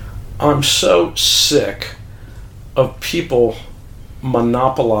 Mm-hmm. I'm so sick of people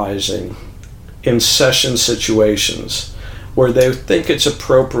monopolizing in session situations where they think it's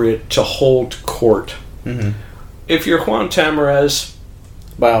appropriate to hold court. Mm-hmm. If you're Juan Tamariz,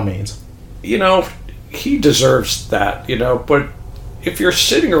 by all means, he deserves that, but if you're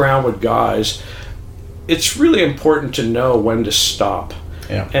sitting around with guys, it's really important to know when to stop.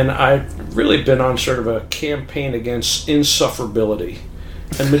 Yeah. And I've really been on sort of a campaign against insufferability.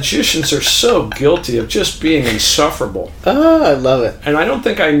 And magicians are so guilty of just being insufferable. Oh, I love it. And I don't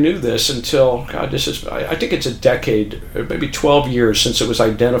think I knew this until, I think it's a decade, or maybe 12 years since it was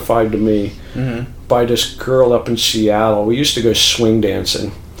identified to me by this girl up in Seattle. We used to go swing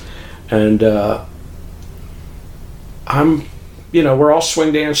dancing. And we're all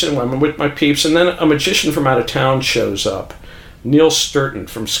swing dancing, I'm with my peeps, and then a magician from out of town shows up, Neil Sturton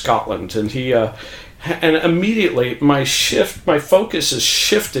from Scotland, and and immediately my focus is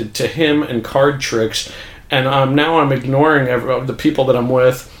shifted to him and card tricks, and now I'm ignoring the people that I'm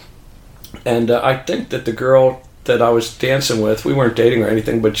with, and I think that the girl that I was dancing with, we weren't dating or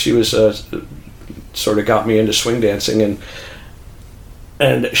anything, but she was sort of got me into swing dancing,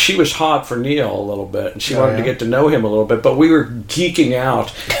 and she was hot for Neil a little bit, and she wanted to get to know him a little bit, but we were geeking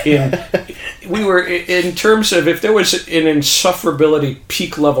out. We were, in terms of, if there was an insufferability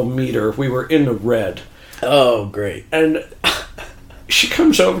peak level meter, we were in the red. Oh, great. And she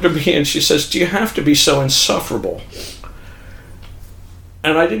comes over to me and she says, "Do you have to be so insufferable?"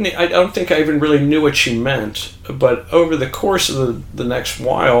 And I don't think I even really knew what she meant, but over the course of the next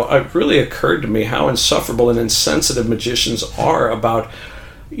while, it really occurred to me how insufferable and insensitive magicians are about,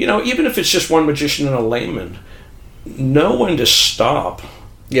 even if it's just one magician and a layman, know when to stop.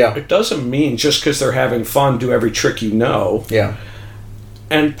 Yeah. It doesn't mean just because they're having fun, do every trick you know. Yeah.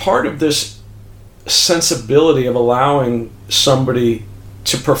 And part of this sensibility of allowing somebody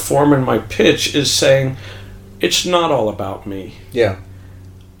to perform in my pitch is saying, it's not all about me. Yeah.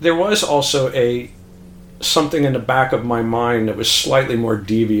 There was also something in the back of my mind that was slightly more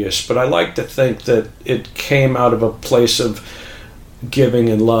devious, but I like to think that it came out of a place of giving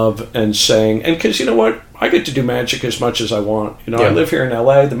and love and saying, and because you know what, I get to do magic as much as I want. You know, I live here in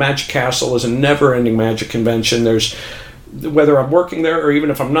LA. The Magic Castle is a never-ending magic convention. There's, whether I'm working there or even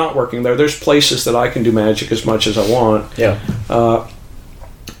if I'm not working there, there's places that I can do magic as much as I want. Yeah.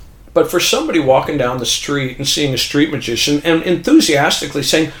 But for somebody walking down the street and seeing a street magician and enthusiastically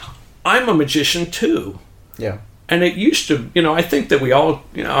saying, I'm a magician too. Yeah. And it used to, you know, I think that we all,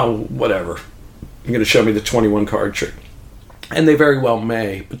 you know, whatever. You're going to show me the 21 card trick. And they very well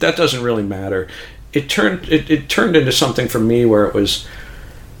may, but that doesn't really matter. It turned into something for me where it was,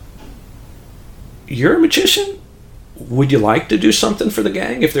 you're a magician? Would you like to do something for the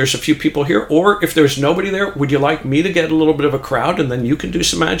gang if there's a few people here? Or if there's nobody there, would you like me to get a little bit of a crowd and then you can do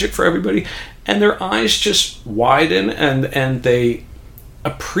some magic for everybody? And their eyes just widen and they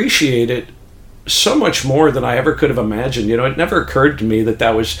appreciate it so much more than I ever could have imagined. You know, it never occurred to me that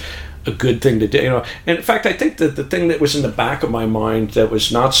that was a good thing to do. You know, and in fact, I think that the thing that was in the back of my mind that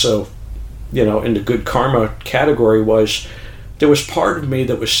was not so, you know, in the good karma category was there was part of me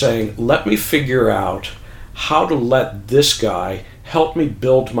that was saying, let me figure out how to let this guy help me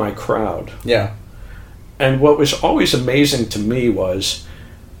build my crowd. Yeah. And what was always amazing to me was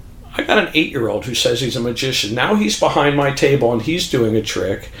I got an 8-year-old who says he's a magician. Now he's behind my table and he's doing a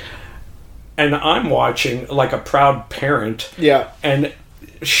trick. And I'm watching like a proud parent. Yeah. And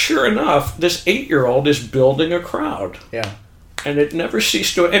sure enough, this 8-year-old is building a crowd. Yeah. And it never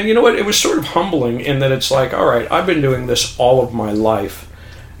ceased to. And you know what? It was sort of humbling in that it's like, all right, I've been doing this all of my life.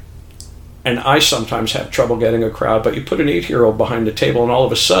 And I sometimes have trouble getting a crowd, but you put an 8-year-old behind the table and all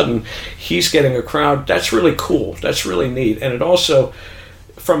of a sudden he's getting a crowd. That's really cool. That's really neat. And it also,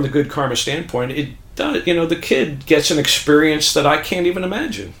 from the good karma standpoint, it does, you know, the kid gets an experience that I can't even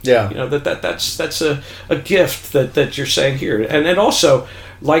imagine. Yeah. You know, that's a gift that you're saying here. And then also,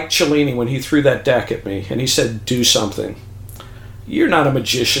 like Cellini when he threw that deck at me and he said, do something. You're not a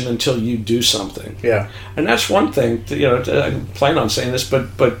magician until you do something. Yeah. And that's one thing, you know, I plan on saying this,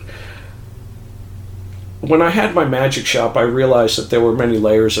 but when I had my magic shop, I realized that there were many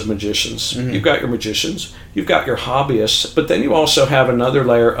layers of magicians. Mm-hmm. You've got your magicians, you've got your hobbyists, but then you also have another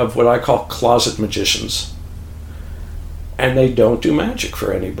layer of what I call closet magicians. And they don't do magic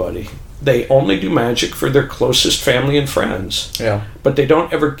for anybody. They only do magic for their closest family and friends. Yeah. But they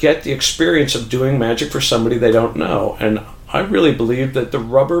don't ever get the experience of doing magic for somebody they don't know. And I really believe that the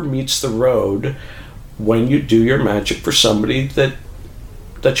rubber meets the road when you do your magic for somebody that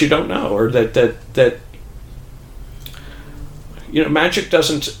you don't know, or that you know, magic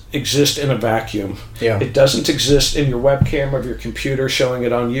doesn't exist in a vacuum. Yeah. It doesn't exist in your webcam of your computer showing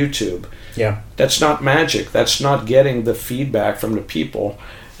it on YouTube. Yeah. That's not magic. That's not getting the feedback from the people.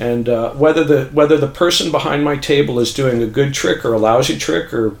 And whether the person behind my table is doing a good trick or a lousy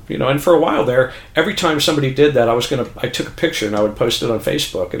trick, or, you know, and for a while there, every time somebody did that, I took a picture and I would post it on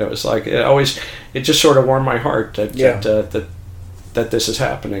Facebook, and it was like it just sort of warmed my heart that this is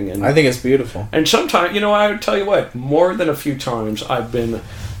happening. And I think it's beautiful. And sometimes, you know, I would tell you what, more than a few times I've been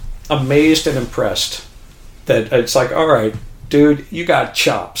amazed and impressed that it's like, all right, dude, you got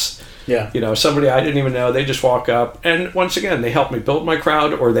chops. Yeah. You know, somebody I didn't even know, they just walk up, and once again, they help me build my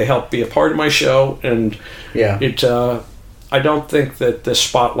crowd, or they help be a part of my show, and yeah, I don't think that the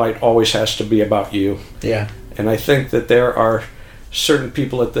spotlight always has to be about you. Yeah. And I think that there are certain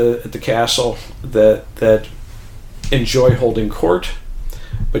people at the castle that enjoy holding court,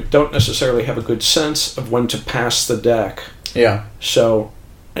 but don't necessarily have a good sense of when to pass the deck. Yeah. So,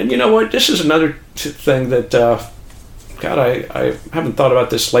 and you know what? This is another thing that, God, I haven't thought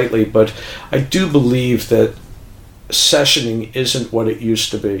about this lately, but I do believe that sessioning isn't what it used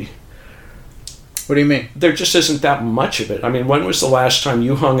to be. What do you mean? There just isn't that much of it. I mean, when was the last time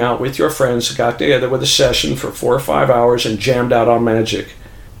you hung out with your friends, got together with a session for 4 or 5 hours and jammed out on magic?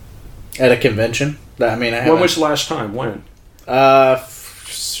 At a convention? I mean, when was the last time? When? A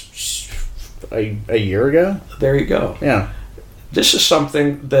year ago? There you go. Yeah. This is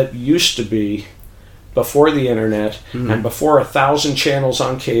something that used to be before the internet, mm-hmm. and before 1,000 channels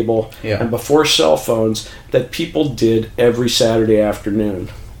on cable, yeah. and before cell phones, that people did every Saturday afternoon.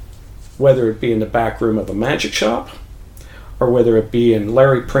 Whether it be in the back room of a magic shop, or whether it be in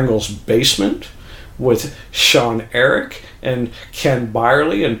Larry Pringle's basement with Sean Eric and Ken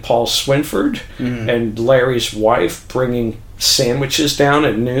Byerly and Paul Swinford, mm-hmm. and Larry's wife bringing sandwiches down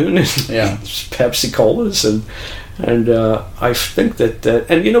at noon, and yeah. Pepsi Colas, and I think that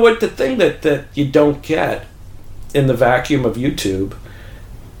and you know what, the thing that you don't get in the vacuum of YouTube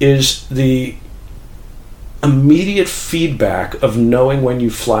is the immediate feedback of knowing when you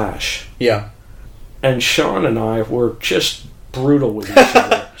flash. Yeah. And Sean and I were just brutal with each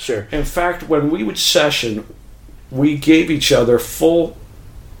other. Sure. In fact, when we would session, we gave each other full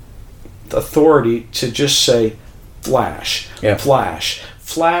authority to just say, flash,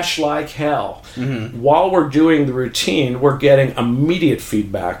 flash like hell. Mm-hmm. While we're doing the routine, we're getting immediate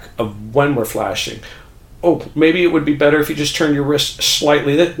feedback of when we're flashing. Oh, maybe it would be better if you just turn your wrist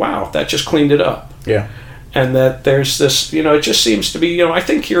slightly. Wow, that just cleaned it up. Yeah. And that there's this, it just seems to be, I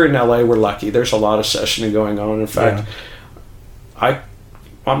think here in LA we're lucky. There's a lot of sessioning going on. In fact,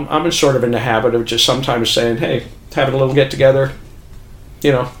 I'm sort of in the habit of just sometimes saying, hey, having a little get together,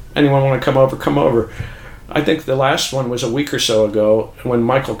 anyone want to come over, come over. I think the last one was a week or so ago when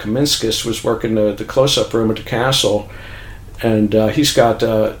Michael Kaminskis was working the close-up room at the Castle, and he's got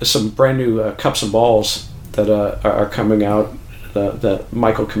some brand new cups and balls that are coming out, the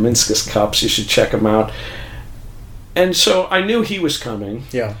Michael Kaminskis cups. You should check them out. And so I knew he was coming.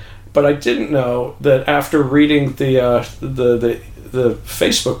 Yeah. But I didn't know that after reading the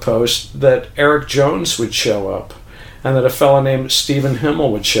Facebook post that Eric Jones would show up, and that a fellow named Stephen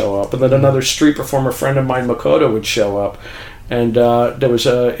Himmel would show up, and that another street performer friend of mine, Makoto, would show up. And there was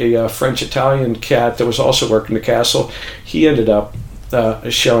a French-Italian cat that was also working the Castle. He ended up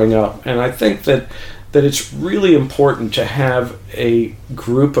showing up. And I think that it's really important to have a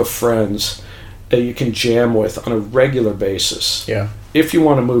group of friends that you can jam with on a regular basis. Yeah. If you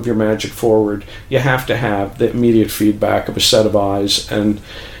want to move your magic forward, you have to have the immediate feedback of a set of eyes. And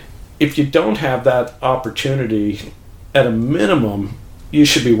if you don't have that opportunity, at a minimum, you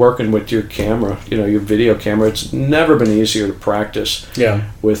should be working with your camera, your video camera. It's never been easier to practice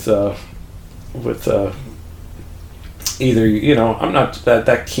with either, I'm not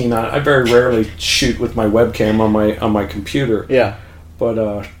that keen on, I very rarely shoot with my webcam on my computer. Yeah.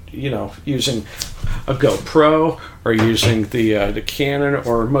 But, using a GoPro or using the Canon,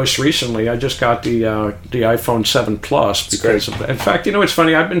 or most recently I just got the iPhone 7 Plus because of that. In fact, it's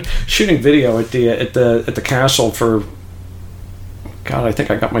funny, I've been shooting video at the Castle for, God, I think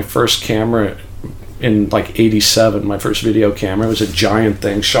I got my first camera in like 87, my first video camera. It was a giant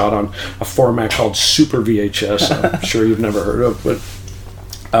thing shot on a format called Super VHS. I'm sure you've never heard of,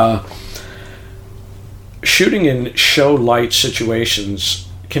 but shooting in show light situations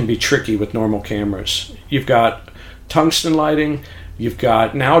can be tricky with normal cameras. You've got tungsten lighting,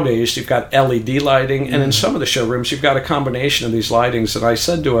 nowadays you've got LED lighting, and in some of the showrooms you've got a combination of these lightings. And I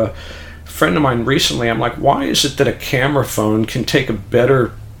said to a friend of mine recently, I'm like, why is it that a camera phone can take a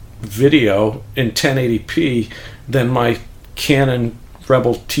better video in 1080p than my Canon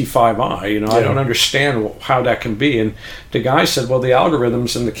Rebel T5i? I don't understand how that can be. And the guy said, well, the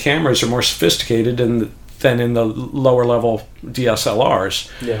algorithms in the cameras are more sophisticated than in the lower level DSLRs.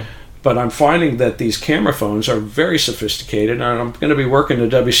 Yeah. But I'm finding that these camera phones are very sophisticated, and I'm going to be working at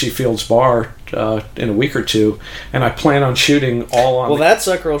WC Fields Bar in a week or two, and I plan on shooting all on. Well, that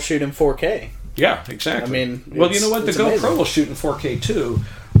sucker will shoot in 4K. Yeah, exactly. I mean, well, you know what? The GoPro amazing. will shoot in 4K too,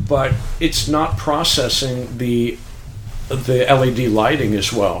 but it's not processing the LED lighting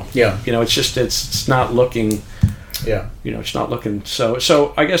as well. Yeah. It's not looking. Yeah. It's not looking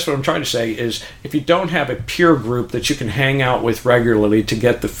so I guess what I'm trying to say is, if you don't have a peer group that you can hang out with regularly to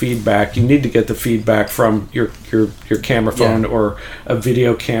get the feedback, you need to get the feedback from your camera phone or a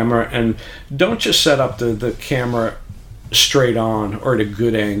video camera. And don't just set up the camera straight on or at a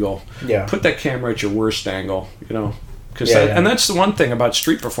good angle. Yeah. Put that camera at your worst angle, and that's the one thing about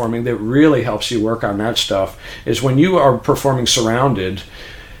street performing that really helps you work on that stuff, is when you are performing surrounded,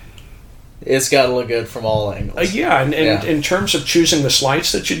 it's got to look good from all angles. And in terms of choosing the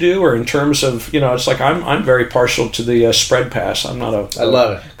slides that you do, or in terms of, it's like I'm very partial to the spread pass. I'm not I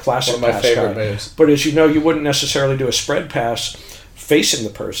love it. Classic One of my pass favorite guy. moves. But as you know, you wouldn't necessarily do a spread pass facing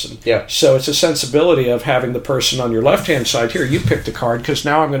the person. Yeah. So it's a sensibility of having the person on your left-hand side. Here, you pick the card, because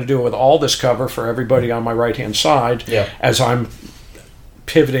now I'm going to do it with all this cover for everybody on my right-hand side as I'm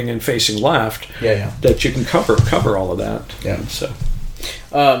pivoting and facing left. That you can cover all of that. Yeah.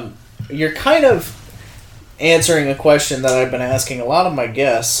 So. You're kind of answering a question that I've been asking a lot of my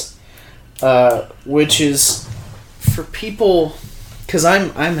guests, which is for people, because I'm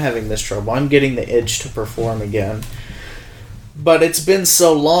having this trouble. I'm getting the itch to perform again, but it's been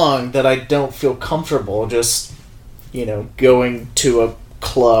so long that I don't feel comfortable just, going to a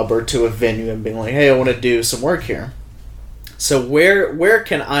club or to a venue and being like, hey, I want to do some work here. So where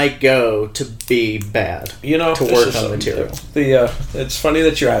can I go to be bad? To work on material. It's funny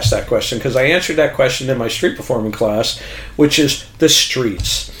that you asked that question, because I answered that question in my street performing class, which is the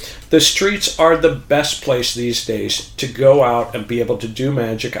streets. The streets are the best place these days to go out and be able to do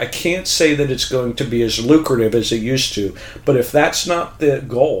magic. I can't say that it's going to be as lucrative as it used to, but if that's not the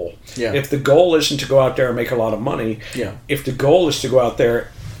goal, if the goal isn't to go out there and make a lot of money, if the goal is to go out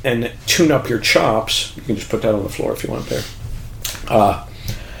there and tune up your chops, you can just put that on the floor if you want there.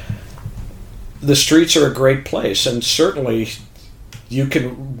 The streets are a great place, and certainly you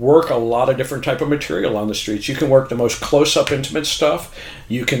can work a lot of different type of material on the streets. You can work the most close-up, intimate stuff.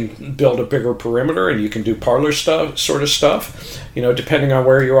 You can build a bigger perimeter, and you can do parlor stuff, sort of stuff. Depending on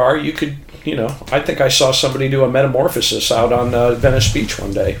where you are, you could. I think I saw somebody do a metamorphosis out on Venice Beach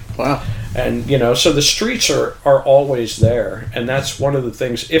one day. Wow. And so the streets are always there, and that's one of the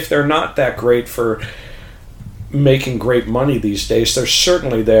things. If they're not that great for making great money these days, they're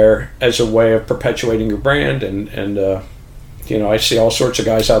certainly there as a way of perpetuating your brand and I see all sorts of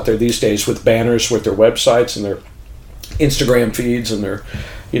guys out there these days with banners with their websites and their Instagram feeds and their,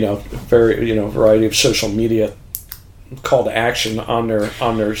 variety of social media call to action on their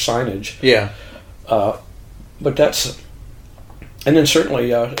signage. Yeah. But that's, and then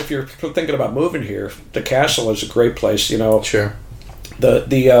certainly if you're thinking about moving here, the Castle is a great place. Sure.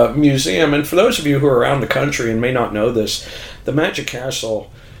 The museum, and for those of you who are around the country and may not know this, the Magic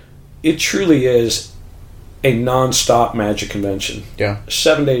Castle, it truly is a non-stop magic convention. Yeah.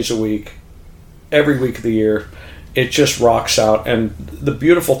 7 days a week, every week of the year. It just rocks out. And the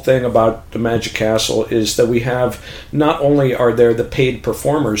beautiful thing about the Magic Castle is that we have, not only are there the paid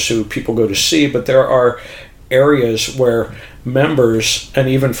performers who people go to see, but there are areas where members and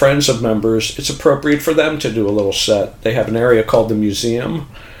even friends of members, it's appropriate for them to do a little set. They have an area called the museum.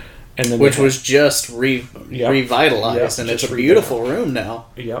 And then which was just revitalized, and it's a beautiful room now.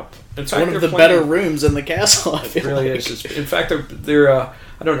 Yep. It's one of the better rooms in the castle, I feel It really is. In fact, they're I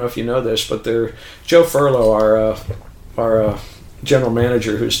don't know if you know this, but they're Joe Furlow, our general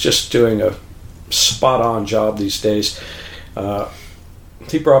manager, who's just doing a spot-on job these days.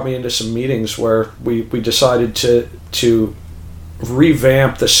 He brought me into some meetings where we decided to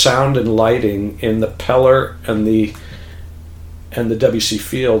revamp the sound and lighting in the Peller and the W.C.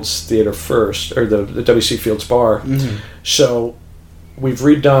 Fields Theater first, or the W.C. Fields Bar. Mm-hmm. So we've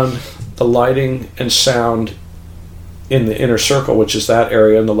redone the lighting and sound in the inner circle, which is that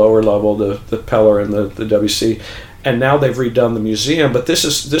area, in the lower level, the Peller and the W.C. And now they've redone the museum, but this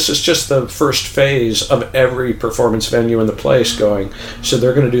is just the first phase of every performance venue in the place going. So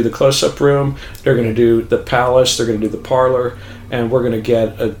they're going to do the close-up room, they're going to do the palace, they're going to do the parlor, and we're going to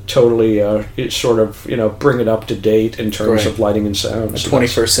get a totally bring it up to date in terms of lighting and sound. A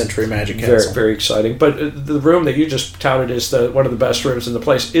 21st century Magic Castle. Very, very exciting. But the room that you just touted is one of the best rooms in the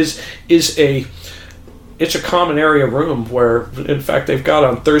place. It's a common area room where, in fact, they've got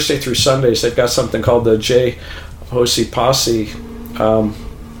on Thursday through Sundays, they've got something called the J. Hosi Posse,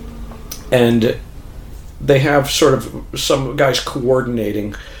 and they have sort of some guys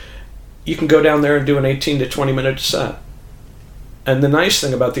coordinating. You can go down there and do an 18 to 20 minute set. And the nice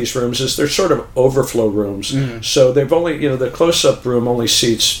thing about these rooms is they're sort of overflow rooms. Mm-hmm. So they've only, the close-up room only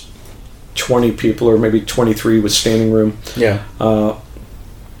seats 20 people or maybe 23 with standing room. Yeah.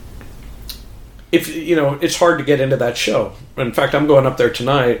 It's hard to get into that show. In fact, I'm going up there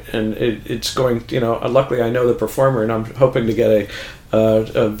tonight, and it's going. Luckily I know the performer, and I'm hoping to get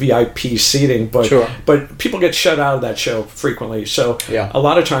a VIP seating. But sure. But people get shut out of that show frequently. So yeah. A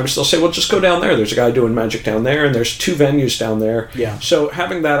lot of times they'll say, "Well, just go down there. There's a guy doing magic down there, and there's 2 venues down there." Yeah. So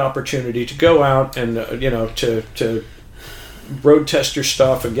having that opportunity to go out and to road test your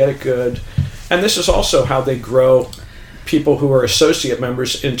stuff and get it good, and this is also how they grow people who are associate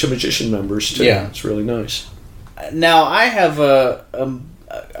members into magician members too. Yeah. It's really nice. Now I have I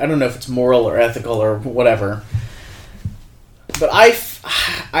don't know if it's moral or ethical or whatever, but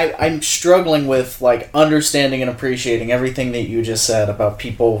I'm struggling with understanding and appreciating everything that you just said about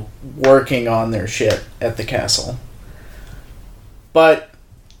people working on their shit at the castle. But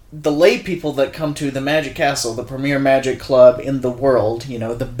the lay people that come to the Magic Castle, the premier magic club in the world,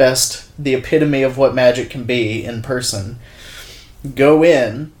 the epitome of what magic can be in person, go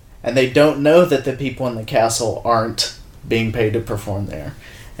in, and they don't know that the people in the castle aren't being paid to perform there.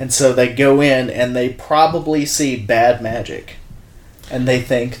 And so they go in, and they probably see bad magic, and they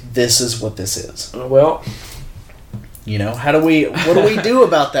think, this is what this is. Well... what do we do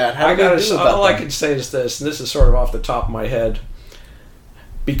about that? All I can say is this, and this is sort of off the top of my head.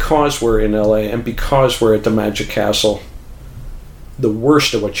 Because we're in LA and because we're at the Magic Castle, the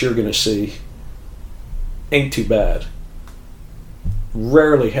worst of what you're going to see ain't too bad.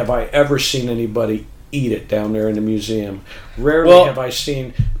 Rarely have I ever seen anybody eat it down there in the museum. Rarely have I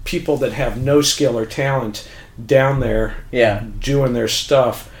seen people that have no skill or talent down there doing their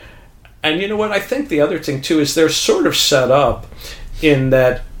stuff. And you know what? I think the other thing, too, is they're sort of set up in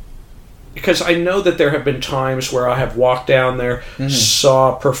that, because I know that there have been times where I have walked down there,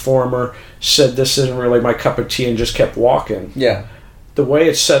 saw a performer, said this isn't really my cup of tea, and just kept walking. Yeah. The way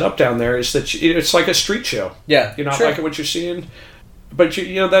it's set up down there is that it's like a street show. Yeah. You're not liking what you're seeing. But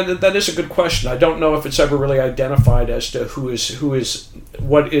that is a good question. I don't know if it's ever really identified as to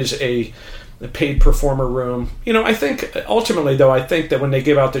what is a paid performer room. I think ultimately, though, I think that when they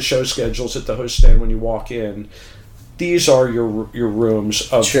give out the show schedules at the host stand when you walk in, these are your rooms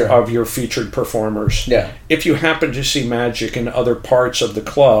of your featured performers. Yeah. If you happen to see magic in other parts of the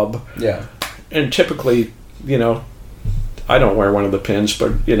club, and typically, I don't wear one of the pins,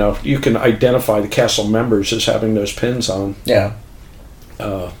 but you can identify the castle members as having those pins on. Yeah.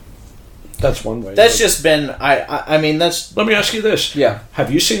 That's one way. That's just been, I mean, that's... Let me ask you this. Yeah.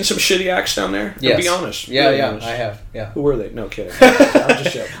 Have you seen some shitty acts down there? Yes. Be honest. Yeah, really yeah, honest. I have, yeah. Who were they? No kidding. I'm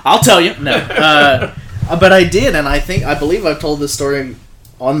just joking. I'll tell you. No. But I did, and I believe I've told this story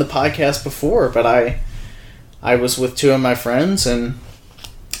on the podcast before, but I was with two of my friends, and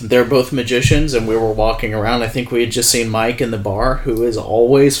they're both magicians, and we were walking around. I think we had just seen Mike in the bar, who is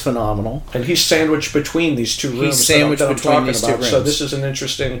always phenomenal. And he's sandwiched between these two rooms. He's sandwiched that I'm between talking these two about. rooms. So this is an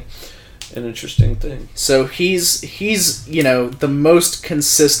interesting thing. So he's the most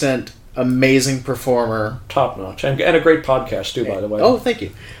consistent, amazing performer. Top notch. And a great podcast, too, by the way. Oh, thank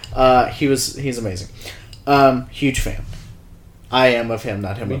you. He's amazing. Huge fan. I am of him,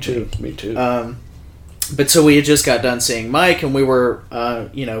 not him of me. Me too. But so we had just got done seeing Mike, and we were,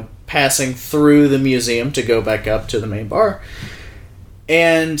 passing through the museum to go back up to the main bar.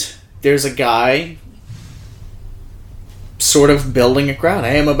 And there's a guy sort of building a crowd.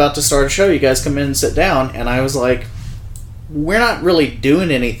 Hey, I'm about to start a show. You guys come in and sit down. And I was like, we're not really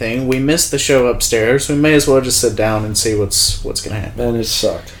doing anything. We missed the show upstairs. We may as well just sit down and see what's going to happen. And it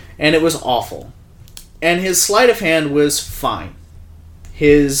sucked. And it was awful. And his sleight of hand was fine.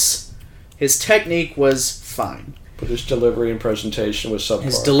 His technique was fine. But his delivery and presentation was subpar.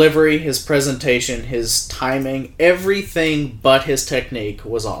 His delivery, his presentation, his timing, everything but his technique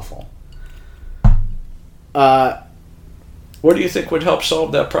was awful. What do you think would help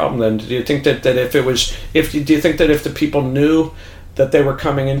solve that problem then? Do you think that if the people knew that they were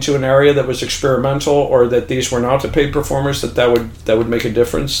coming into an area that was experimental, or that these were not the paid performers, that would make a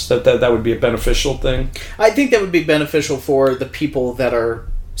difference? That would be a beneficial thing? I think that would be beneficial for the people that are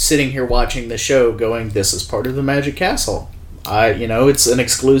sitting here watching the show going, this is part of the Magic Castle. It's an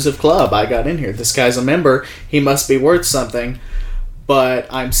exclusive club. I got in here. This guy's a member. He must be worth something. But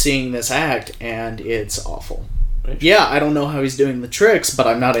I'm seeing this act, and it's awful. Yeah, I don't know how he's doing the tricks, but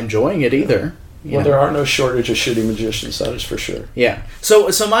I'm not enjoying it either. There are no shortage of shitty magicians, that is for sure. Yeah. So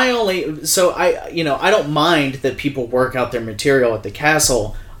I don't mind that people work out their material at the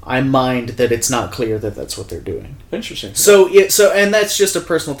castle. I mind that it's not clear that that's what they're doing. Interesting. And that's just a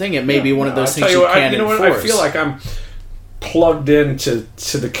personal thing. It may be one of those things you can't enforce. I feel like I'm plugged into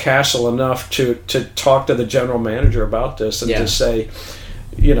the castle enough to talk to the general manager about this and to say,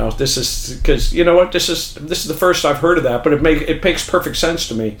 this is because this is the first I've heard of that, but it makes perfect sense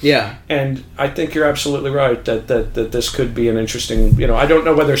to me. Yeah. And I think you're absolutely right that this could be an interesting. I don't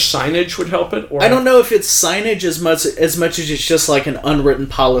know whether signage would help it, or I don't know if it's signage as much as it's just like an unwritten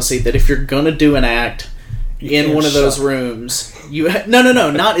policy that if you're gonna do an act in one of those rooms,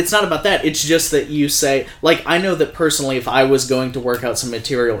 it's not about that. It's just that you say, like, I know that personally, if I was going to work out some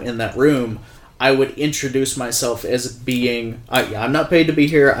material in that room, I would introduce myself as being, I'm not paid to be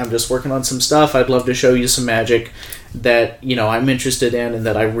here, I'm just working on some stuff, I'd love to show you some magic that, I'm interested in and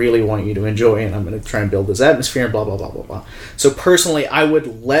that I really want you to enjoy, and I'm going to try and build this atmosphere, and blah, blah, blah, blah, blah. So personally, I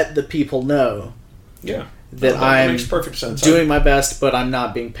would let the people know that I'm makes perfect sense. Doing my best, but I'm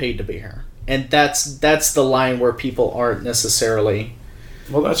not being paid to be here. And that's the line where people aren't necessarily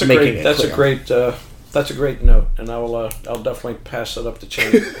That's a great note, and I'll definitely pass it up the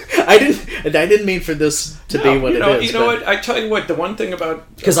chain. I didn't mean for this to be what it is. What? I tell you what. The one thing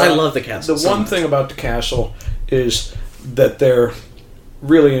because I love the castle. The one thing about the castle is that they're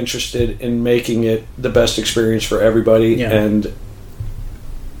really interested in making it the best experience for everybody, and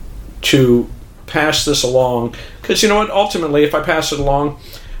to pass this along. Because ultimately, if I pass it along,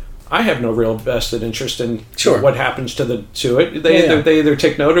 I have no real vested interest in what happens to it. They either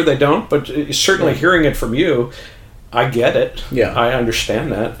take note or they don't. But certainly hearing it from you, I get it. Yeah, I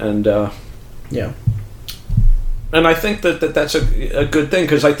understand that, and and I think that's a good thing,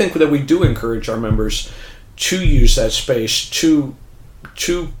 because I think that we do encourage our members to use that space to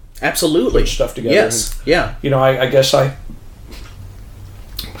absolutely put stuff together. Yes, and, I guess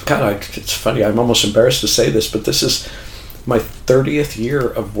it's funny. I'm almost embarrassed to say this, but this is my 30th year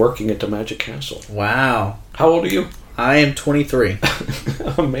of working at the Magic Castle. Wow. How old are you? I am 23.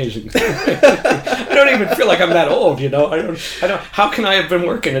 Amazing. I don't even feel like I'm that old, you know. I don't. How can I have been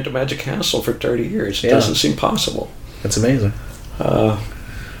working at the Magic Castle for 30 years? It doesn't seem possible. That's amazing. But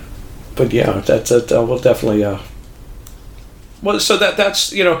yeah, that will definitely. Well, so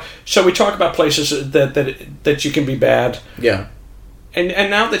that's you know. So we talk about places that you can be bad. Yeah. And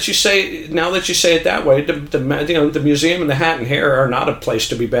now that you say it that way, the museum and the Hat and Hare are not a place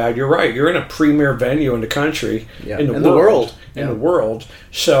to be bad. You're right. You're in a premier venue in the country, in the world.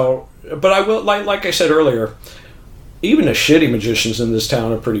 So, but I will like I said earlier, even the shitty magicians in this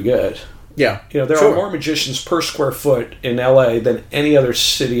town are pretty good. Yeah, you know there are more magicians per square foot in LA than any other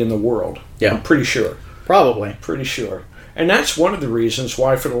city in the world. Yeah, I'm pretty sure. Probably. Pretty sure. And that's one of the reasons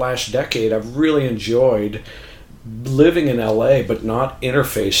why for the last decade I've really enjoyed living in LA but not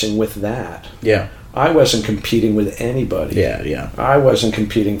interfacing with that. Yeah. I wasn't competing with anybody. Yeah. I wasn't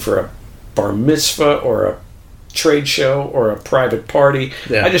competing for a bar mitzvah or a trade show or a private party.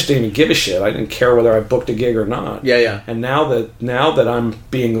 Yeah. I just didn't even give a shit. I didn't care whether I booked a gig or not. Yeah. And now that I'm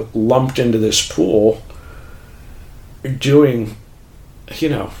being lumped into this pool doing, you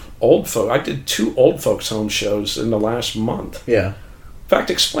know, old folk. I did 2 old folks home shows in the last month. Yeah. In fact,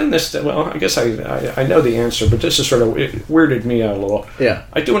 explain this. Well, I guess I know the answer, but this is sort of it weirded me out a little. Yeah.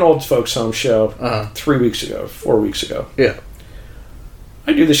 I do an old folks home show 4 weeks ago. Yeah.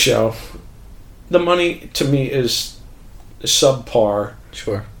 I do the show. The money to me is subpar.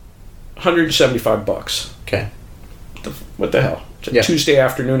 Sure. $175. Okay. What the hell? It's a Tuesday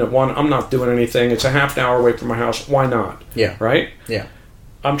afternoon at 1. I'm not doing anything. It's a half an hour away from my house. Why not? Yeah. Right? Yeah.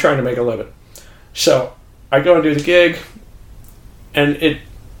 I'm trying to make a living. So I go and do the gig. And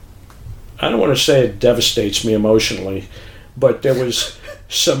I don't want to say it devastates me emotionally, but there was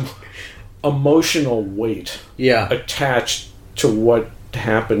some emotional weight attached to what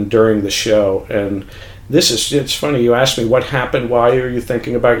happened during the show. And it's funny, you asked me what happened, why are you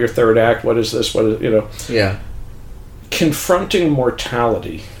thinking about your third act, what is this, Yeah. Confronting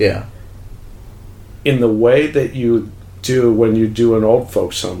mortality. Yeah. In the way that you do when you do an old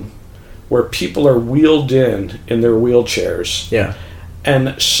folks home, where people are wheeled in their wheelchairs. Yeah.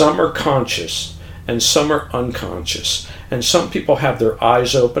 And some are conscious and some are unconscious. And some people have their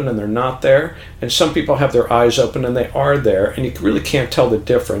eyes open and they're not there. And some people have their eyes open and they are there. And you really can't tell the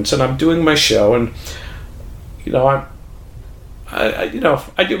difference. And I'm doing my show and, you know, I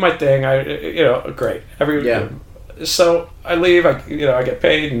do my thing. Great. So I leave, I get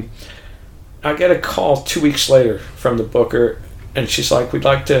paid and I get a call 2 weeks later from the booker and she's like, we'd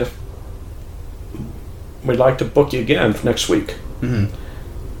like to book you again for next week. Mm-hmm.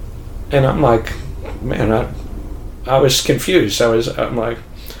 And I'm like, man, I was confused. I'm like,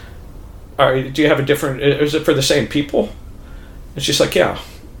 all right, do you have a different, is it for the same people? And she's like, yeah.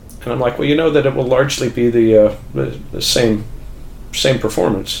 And I'm like, well, you know that it will largely be the same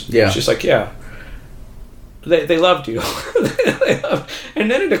performance. Yeah. She's like, yeah. They loved you. And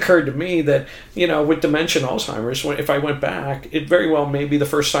then it occurred to me that, you know, with dementia and Alzheimer's, if I went back, it very well may be the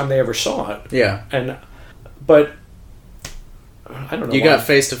first time they ever saw it. Yeah. But I don't know. You got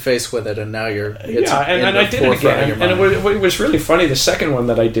face to face with it, and now you're. And I did it again, and it was really funny. The second one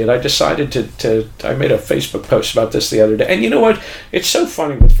that I did, I decided to. I made a Facebook post about this the other day, and you know what? It's so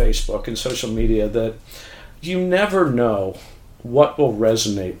funny with Facebook and social media that you never know what will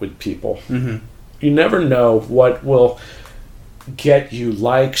resonate with people. Mm-hmm. You never know what will get you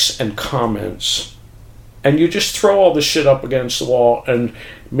likes and comments. And you just throw all the shit up against the wall, and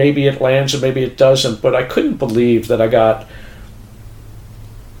maybe it lands and maybe it doesn't. But I couldn't believe that I got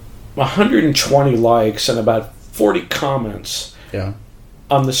 120 likes and about 40 comments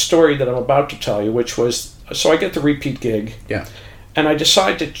on the story that I'm about to tell you, which was, so I get the repeat gig. Yeah. And I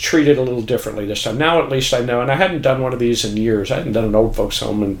decided to treat it a little differently this time. Now at least I know, and I hadn't done one of these in years. I hadn't done an old folks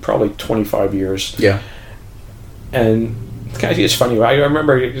home in probably 25 years. Yeah. And it's funny. I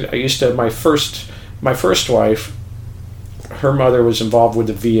remember I used to, my first wife, her mother was involved with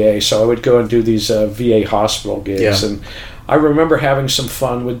the VA, so I would go and do these VA hospital gigs. Yeah. And I remember having some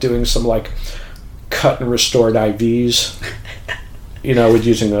fun with doing some like cut and restored IVs, with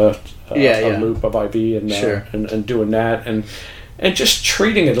using a loop of IV and doing that and just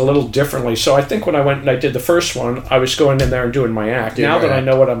treating it a little differently. So I think when I went and I did the first one, I was going in there and doing my act. Now that I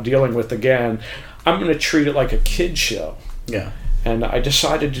know what I'm dealing with again, I'm going to treat it like a kid show. Yeah. And I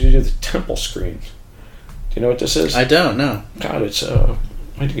decided to do the temple screen. Do you know what this is? I don't know. God, it's I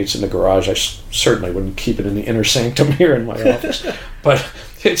think it's in the garage. I certainly wouldn't keep it in the inner sanctum here in my office. But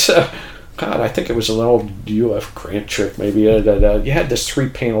it's God, I think it was an old UF Grant trick, maybe. You had this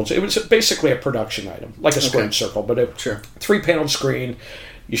 3-paneled. It was basically a production item, like a squared circle, but a 3-paneled screen.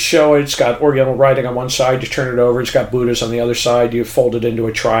 You show it. It's got Oriental writing on one side. You turn it over. It's got Buddhas on the other side. You fold it into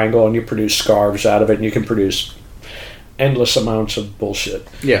a triangle, and you produce scarves out of it, and you can produce endless amounts of bullshit.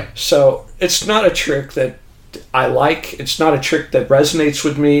 Yeah. So it's not a trick that I like. It's not a trick that resonates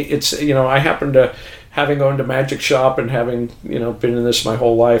with me. It's, I happen to, having gone to Magic Shop and having, been in this my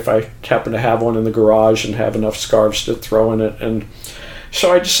whole life, I happen to have one in the garage and have enough scarves to throw in it. And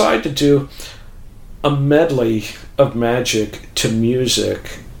so I decided to do a medley of magic to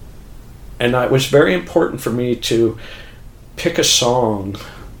music. And it was very important for me to pick a song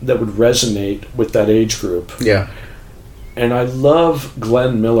that would resonate with that age group. Yeah. And I love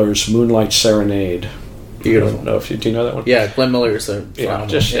Glenn Miller's Moonlight Serenade. Beautiful. I don't know if do you know that one? Yeah, Glenn Miller is a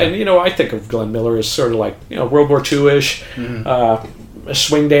phenomenal. And I think of Glenn Miller as sort of like World War II-ish,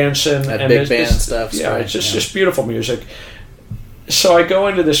 swing dancing, that and big band stuff. Yeah, it's just beautiful music. So I go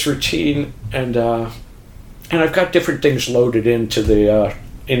into this routine, and I've got different things loaded into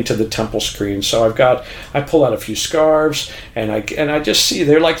the temple screen. So I pull out a few scarves, and I just see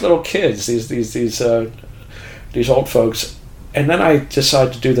they're like little kids. These old folks, and then I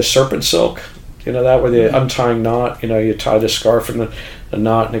decide to do the serpent silk. That where the untying knot, you tie the scarf in the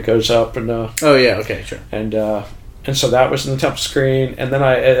knot and it goes up and oh yeah, okay, sure. And so that was in the temple screen, and then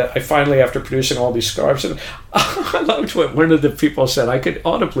I finally, after producing all these scarves, and I loved what one of the people said. I could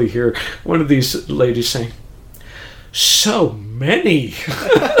audibly hear one of these ladies saying, "So many."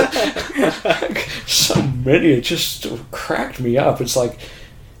 So many, it just cracked me up. It's like,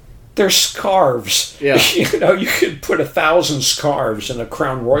 they're scarves. Yeah. You could put 1,000 scarves in a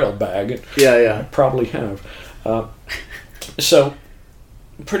Crown Royal bag. Yeah. I probably have. So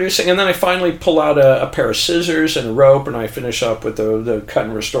producing, and then I finally pull out a pair of scissors and a rope, and I finish up with the cut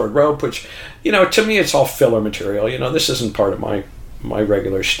and restored rope, which, to me it's all filler material. This isn't part of my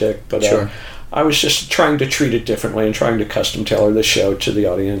regular shtick, but sure. I was just trying to treat it differently and trying to custom tailor the show to the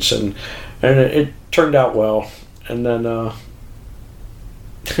audience, and it turned out well. And then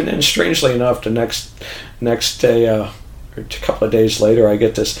strangely enough, the next day, or a couple of days later, I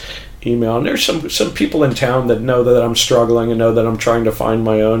get this email, and there's some people in town that know that I'm struggling and know that I'm trying to find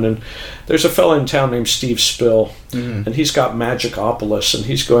my own. And there's a fellow in town named Steve Spill, and he's got Magicopolis, and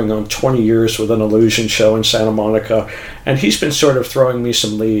he's going on 20 years with an illusion show in Santa Monica, and he's been sort of throwing me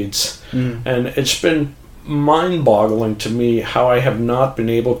some leads, and it's been mind-boggling to me how I have not been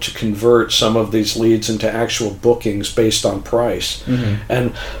able to convert some of these leads into actual bookings based on price.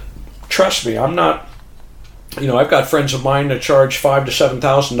 And trust me, I'm not, I've got friends of mine that charge $5,000 to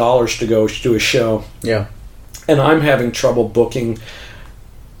 $7,000 to go do a show. Yeah. And I'm having trouble booking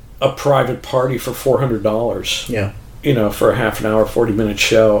a private party for $400. Yeah. For a half an hour, 40-minute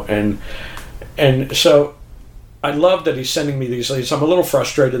show. And so I love that he's sending me these leads. I'm a little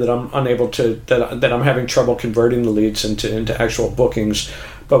frustrated that I'm unable to, that I'm having trouble converting the leads into actual bookings.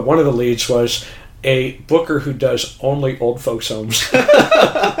 But one of the leads was a booker who does only old folks' homes.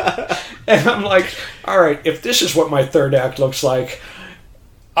 And I'm like, all right, if this is what my third act looks like,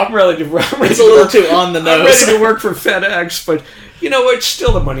 I'm ready to it's a little too on the nose. I'm ready to work for FedEx, but it's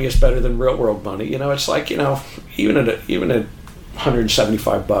still, the money is better than real world money. It's like, even at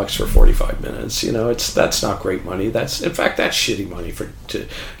 $175 for 45 minutes. That's not great money. That's shitty money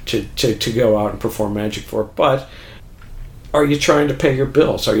to go out and perform magic for. But are you trying to pay your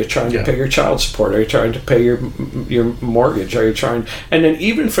bills? Are you trying to pay your child support? Are you trying to pay your mortgage? Are you trying? And then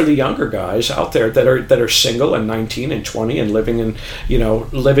even for the younger guys out there that are single and 19 and 20 and living in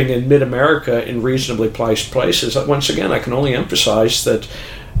mid-America in reasonably priced places. Once again, I can only emphasize that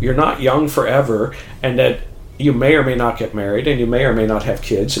you're not young forever, and that you may or may not get married, and you may or may not have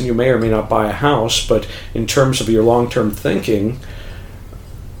kids, and you may or may not buy a house, but in terms of your long-term thinking,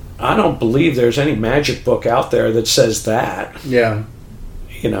 I don't believe there's any magic book out there that says that. Yeah.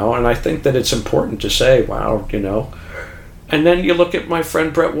 And I think that it's important to say, wow, And then you look at my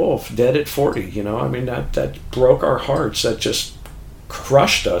friend Brett Wolf, dead at 40, that broke our hearts. That just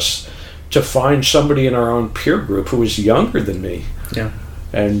crushed us to find somebody in our own peer group who was younger than me. Yeah.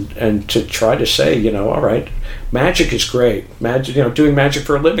 And to try to say, all right, magic is great. Magic, doing magic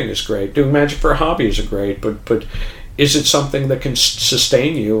for a living is great. Doing magic for a hobby is great. But is it something that can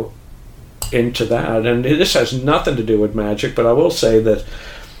sustain you into that? And this has nothing to do with magic, but I will say that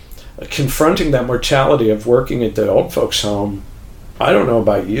confronting that mortality of working at the old folks' home, I don't know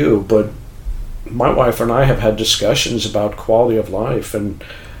about you, but my wife and I have had discussions about quality of life, and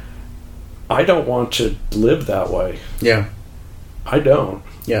I don't want to live that way. Yeah. I don't.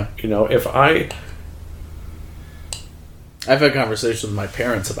 Yeah. If I I've had conversations with my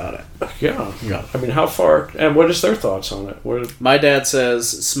parents about it. Yeah. I mean, how far, and what is their thoughts on it? My dad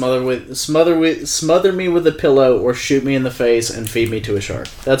says, smother me with a pillow or shoot me in the face and feed me to a shark.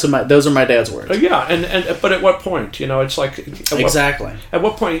 Those are my dad's words. Yeah, but at what point? It's like... Exactly. At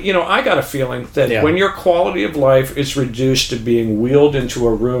what point, I got a feeling that when your quality of life is reduced to being wheeled into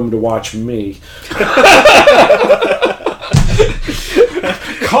a room to watch me...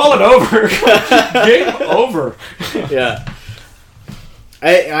 Call it over. Game over. Yeah.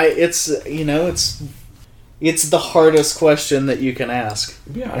 It's the hardest question that you can ask.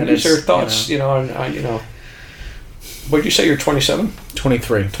 Yeah, and these are thoughts, what did you say, you're 27?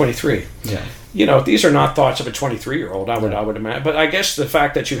 23. 23. Yeah. These are not thoughts of a 23-year-old, I would imagine. But I guess the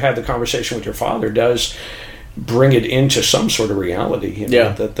fact that you had the conversation with your father does bring it into some sort of reality,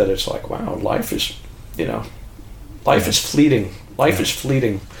 that it's like, wow, life is, life is fleeting. Life is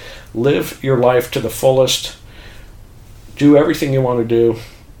fleeting. Live your life to the fullest. Do everything you want to do.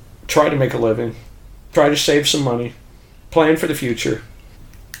 Try to make a living. Try to save some money. Plan for the future.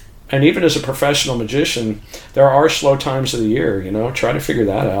 And even as a professional magician, there are slow times of the year, Try to figure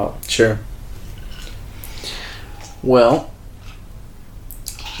that out. Sure. Well,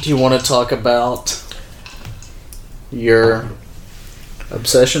 do you want to talk about your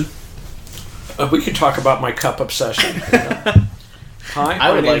obsession? We could talk about my cup obsession. Hi,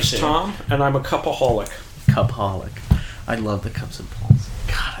 my name's Tom, and I'm a cupaholic. Cupaholic. I love the cups and balls.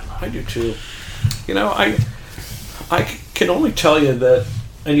 God, I love it. I do too. I can only tell you that,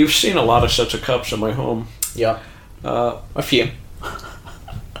 and you've seen a lot of sets of cups in my home. Yeah. A few.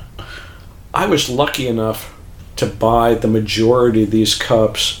 I was lucky enough to buy the majority of these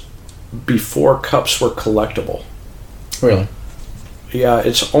cups before cups were collectible. Really? Yeah,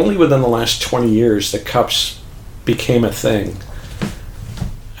 it's only within the last 20 years that cups became a thing.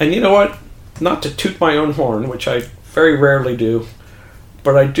 And you know what? Not to toot my own horn, which I very rarely do,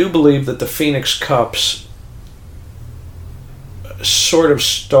 but I do believe that the Phoenix Cups sort of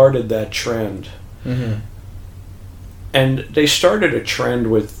started that trend. Mm-hmm. And they started a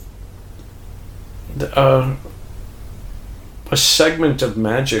trend with a segment of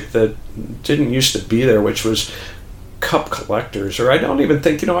magic that didn't used to be there, which was cup collectors. Or I don't even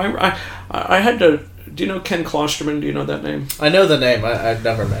think, I had to... Do you know Ken Klosterman? Do you know that name? I know the name. I've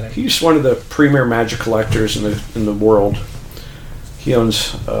never met him. He's one of the premier magic collectors in the world. He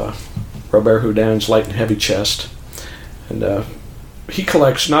owns Robert Houdin's light and heavy chest, and he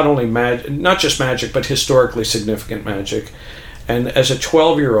collects not just magic, but historically significant magic. And as a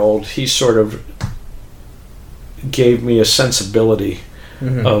 12-year-old, he sort of gave me a sensibility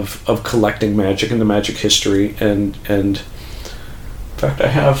of collecting magic and the magic history. And in fact, I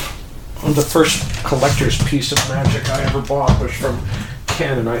have. The first collector's piece of magic I ever bought was from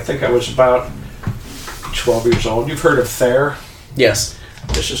Ken, and I think I was about 12 years old. You've heard of Thayer? Yes.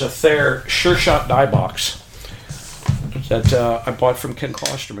 This is a Thayer Sure Shot die box that I bought from Ken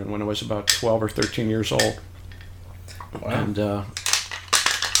Klosterman when I was about 12 or 13 years old. Wow. And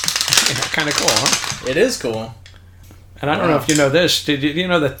kind of cool, huh? It is cool. And I don't know if you know this. Did you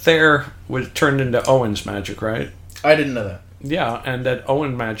know that Thayer was turned into Owen's magic, right? I didn't know that. Yeah, and that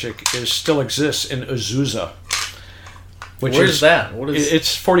Owen magic still exists in Azusa. Where's that? What is?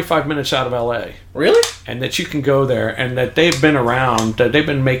 It's 45 minutes out of LA. Really? And that you can go there, and that they've been around.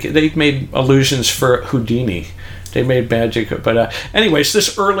 They've made illusions for Houdini. They made magic, but anyways,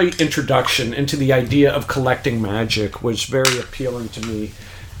 this early introduction into the idea of collecting magic was very appealing to me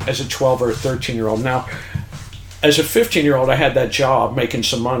as a 12 or a 13-year-old. Now, as a 15-year-old, I had that job making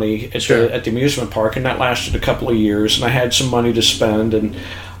some money at the amusement park, and that lasted a couple of years, and I had some money to spend, and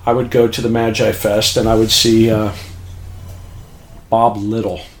I would go to the Magi Fest, and I would see Bob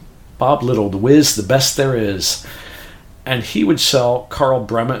Little, the whiz, the best there is. And he would sell Carl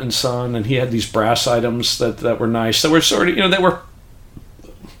Bremet and Son, and he had these brass items that were nice. That were sort of, they were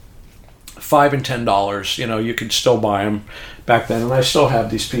 $5 and $10. You could still buy them back then. And I still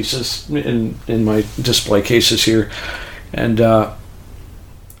have these pieces in my display cases here. And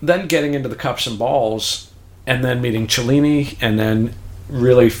then getting into the cups and balls, and then meeting Cellini, and then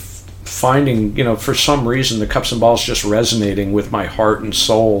really finding, for some reason, the cups and balls just resonating with my heart and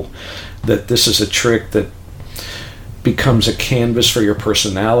soul, that this is a trick that becomes a canvas for your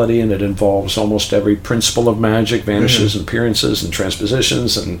personality, and it involves almost every principle of magic, vanishes and appearances and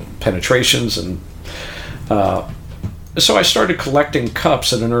transpositions and penetrations. And so I started collecting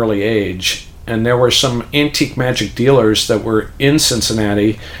cups at an early age, and there were some antique magic dealers that were in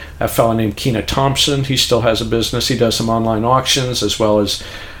Cincinnati. A fellow named Keena Thompson, he still has a business. He does some online auctions, as well as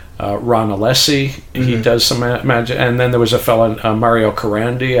Ron Alessi. He does some magic. And then there was a fellow, Mario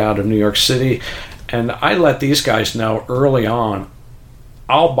Carandi, out of New York City. And I let these guys know early on,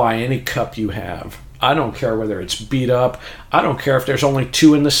 I'll buy any cup you have. I don't care whether it's beat up. I don't care if there's only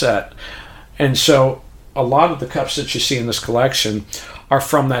 2 in the set. And so a lot of the cups that you see in this collection are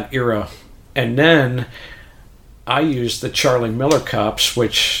from that era. And then I used the Charlie Miller cups,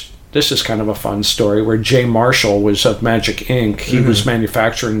 which this is kind of a fun story, where Jay Marshall was of Magic Inc. He was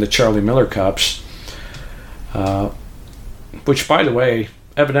manufacturing the Charlie Miller cups, which, by the way,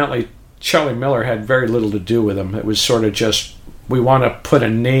 evidently Charlie Miller had very little to do with them. It was sort of just, we want to put a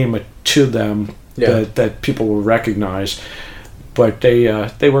name to them that people will recognize. But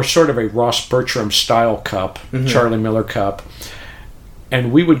they were sort of a Ross Bertram style cup, Charlie Miller cup.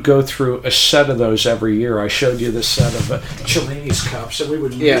 And we would go through a set of those every year. I showed you this set of Cellini's cups, and we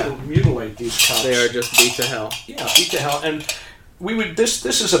would mutilate these cups. They are just beat to hell. Yeah, beat to hell. And we would. This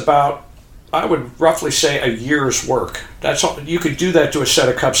is about, I would roughly say, a year's work. That's all. You could do that to a set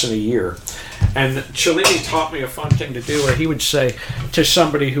of cups in a year. And Cellini taught me a fun thing to do, where he would say to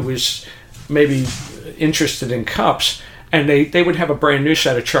somebody who was maybe interested in cups, and they would have a brand new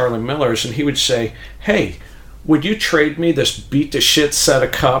set of Charlie Millers, and he would say, "Hey, would you trade me this beat-to-shit set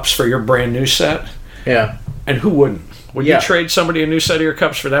of cups for your brand new set?" Yeah. And who wouldn't? Would you trade somebody a new set of your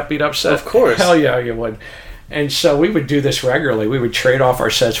cups for that beat-up set? Of course. Hell yeah, you would. And so we would do this regularly. We would trade off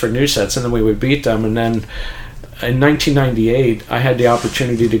our sets for new sets, and then we would beat them. And then in 1998, I had the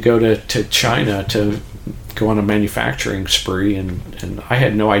opportunity to go to China to go on a manufacturing spree, and I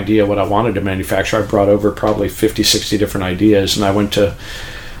had no idea what I wanted to manufacture. I brought over probably 50, 60 different ideas, and I went to,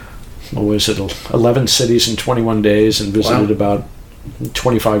 11 cities in 21 days and visited about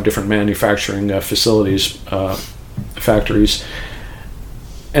 25 different manufacturing facilities, factories,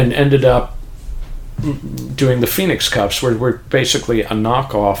 and ended up doing the Phoenix cups, where we're basically a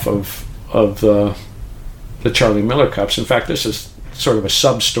knockoff of the Charlie Miller cups. In fact, this is sort of a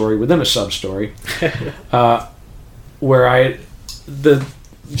sub-story within a sub-story, where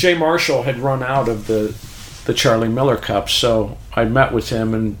Jay Marshall had run out of the Charlie Miller cups, so I met with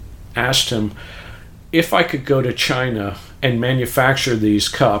him and asked him if I could go to China and manufacture these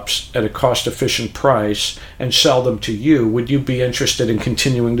cups at a cost-efficient price and sell them to you. Would you be interested in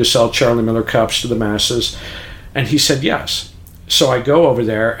continuing to sell Charlie Miller cups to the masses? And he said yes. So I go over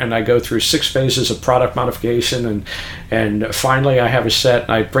there and I go through 6 phases of product modification, and finally I have a set,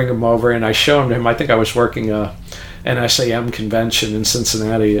 and I bring him over and I show him to him. I think I was working an SAM convention in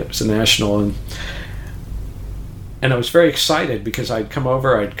Cincinnati. It was a national, and I was very excited because I'd come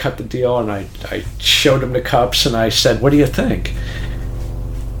over, I'd cut the deal, and I showed him the cups, and I said, "What do you think?"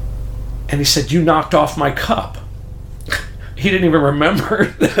 And he said, "You knocked off my cup." He didn't even remember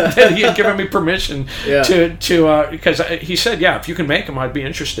that he had given me permission to because he said, "Yeah, if you can make them, I'd be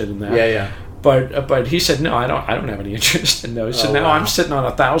interested in that." Yeah. But he said, "No, I don't have any interest in those." So now I'm sitting on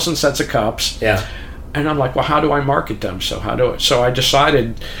 1,000 sets of cups. Yeah. And I'm like, well, how do I market them? So I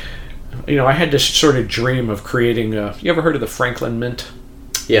decided, I had this sort of dream of creating you ever heard of the Franklin Mint?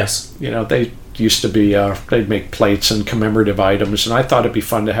 Yes. They used to be, they'd make plates and commemorative items, and I thought it'd be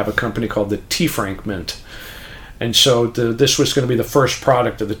fun to have a company called the T. Frank Mint. And so this was going to be the first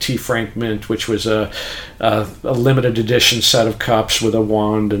product of the T. Frank Mint, which was a limited edition set of cups with a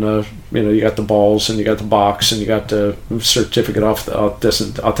wand and you got the balls and you got the box and you got the certificate of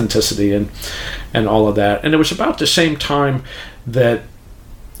authenticity and all of that. And it was about the same time that,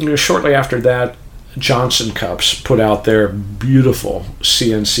 shortly after that, Johnson Cups put out their beautiful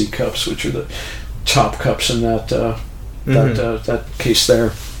CNC cups, which are the top cups in that case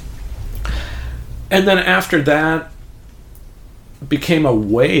there. And then after that became a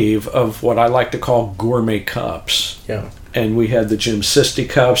wave of what I like to call gourmet cups. Yeah. And we had the Jim Sisti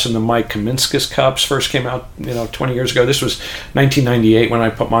cups and the Mike Kaminskis cups first came out, 20 years ago. This was 1998 when I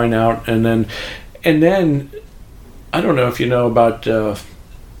put mine out. And then I don't know if you know about,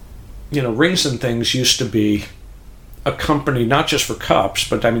 Rings and Things used to be a company not just for cups,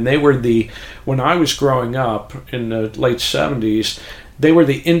 but they were when I was growing up in the late 70s, they were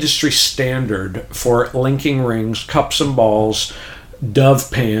the industry standard for linking rings, cups and balls, Dove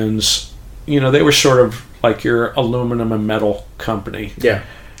pans. They were sort of like your aluminum and metal company. Yeah.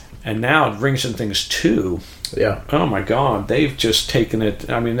 And now Rings and Things too. Yeah. Oh my God, they've just taken it.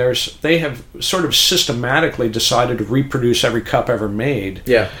 They have sort of systematically decided to reproduce every cup ever made.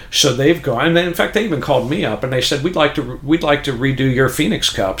 Yeah. So they've gone, and then in fact they even called me up and they said, we'd like to redo your Phoenix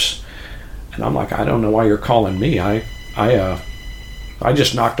cups. And I'm like, I don't know why you're calling me. I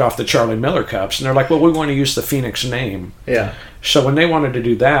just knocked off the Charlie Miller cups. And they're like, well, we want to use the Phoenix name. Yeah. So when they wanted to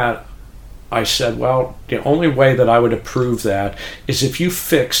do that, I said, well, the only way that I would approve that is if you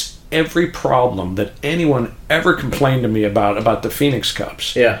fixed every problem that anyone ever complained to me about the Phoenix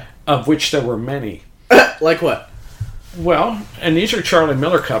cups. Yeah. of which there were many. Like what? Well, and these are Charlie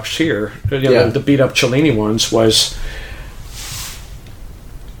Miller cups here. Yeah. The beat up Cellini ones was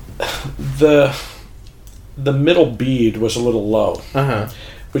the middle bead was a little low,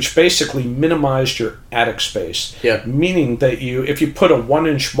 which basically minimized your attic space. Yeah. Meaning that if you put a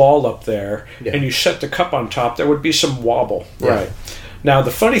 1-inch ball up there Yeah. and you set the cup on top, there would be some wobble. Yeah. Right. Now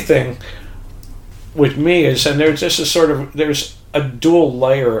the funny thing with me is, and there's a dual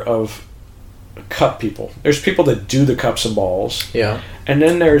layer of cup people. There's people that do the cups and balls. Yeah. And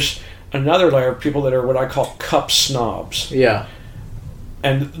then there's another layer of people that are what I call cup snobs. Yeah.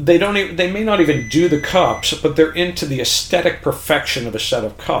 And they may not even do the cups, but they're into the aesthetic perfection of a set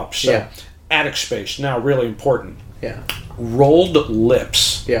of cups. So Yeah. attic space, now really important. Yeah. Rolled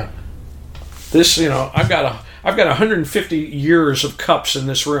lips. Yeah. This, I've got 150 years of cups in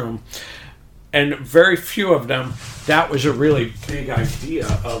this room, and very few of them, that was a really big idea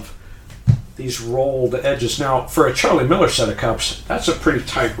of these rolled edges. Now, for a Charlie Miller set of cups, that's a pretty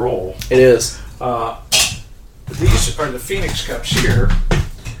tight roll. It is. These are the Phoenix cups here,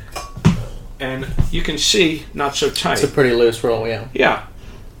 and you can see, not so tight. It's a pretty loose roll, yeah. Yeah.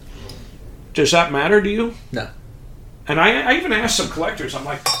 Does that matter to you? No. And I even asked some collectors, I'm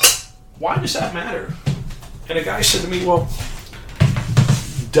like, why does that matter? And a guy said to me, well,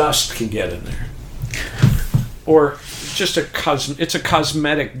 dust can get in there. Or just it's a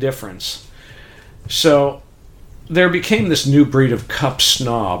cosmetic difference. So there became this new breed of cup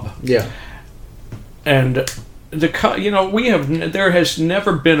snob. Yeah. And there has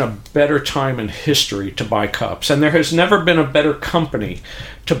never been a better time in history to buy cups, and there has never been a better company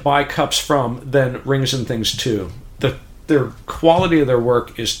to buy cups from than Rings and Things 2. Their quality of their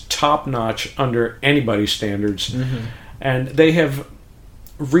work is top notch under anybody's standards, and they have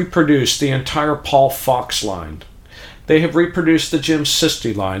reproduced the entire Paul Fox line. They have reproduced the Jim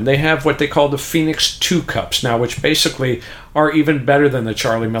Sisti line. They have what they call the Phoenix 2 cups now, which basically are even better than the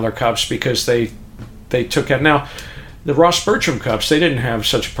Charlie Miller cups because they took out. Now, the Ross Bertram cups, they didn't have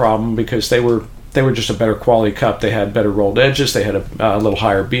such a problem because they were just a better quality cup. They had better rolled edges. They had a little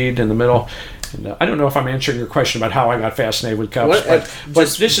higher bead in the middle. And, I don't know if I'm answering your question about how I got fascinated with cups, but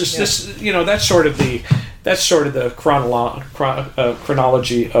that's sort of the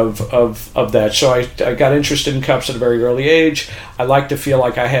chronology of that. So I got interested in cups at a very early age. I like to feel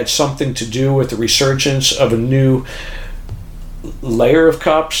like I had something to do with the resurgence of a new layer of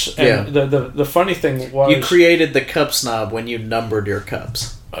cups. And the funny thing was, you created the cup snob when you numbered your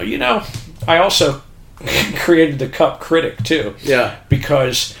cups. I also created the cup critic too. Yeah.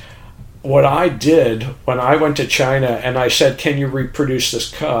 Because what I did when I went to China and I said, can you reproduce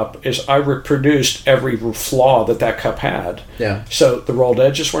this cup, is I reproduced every flaw that cup had. Yeah. So the rolled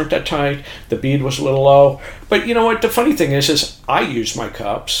edges weren't that tight, the bead was a little low. But you know what, the funny thing is I use my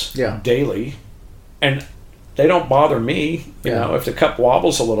cups daily, and they don't bother me. You know, if the cup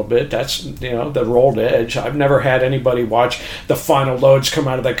wobbles a little bit, that's, the rolled edge. I've never had anybody watch the final loads come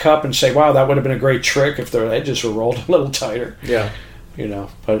out of the cup and say, wow, that would have been a great trick if their edges were rolled a little tighter. Yeah.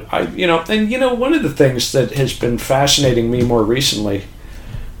 But one of the things that has been fascinating me more recently,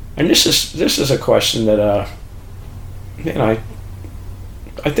 and this is a question that, I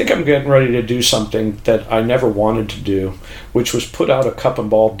think I'm getting ready to do something that I never wanted to do, which was put out a cup and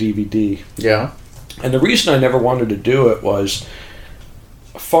ball DVD. Yeah. And the reason I never wanted to do it was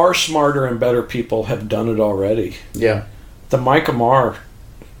far smarter and better people have done it already. Yeah. The Mike Amar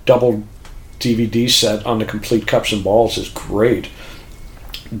double DVD set on the complete cups and balls is great.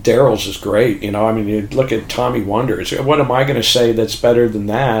 Daryl's is great, you look at Tommy Wonder. What am I going to say that's better than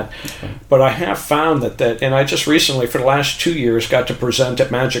that? But I have found that and I just recently, for the last 2 years, got to present at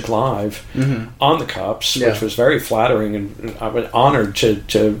Magic Live on the cups, which was very flattering, and I was honored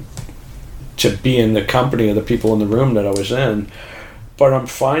to be in the company of the people in the room that I was in. But I'm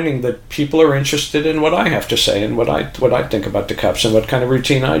finding that people are interested in what I have to say and what I think about the cups and what kind of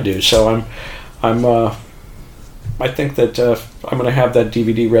routine I do. So I think that I'm going to have that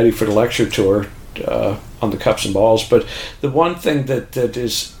DVD ready for the lecture tour on the cups and balls. But the one thing that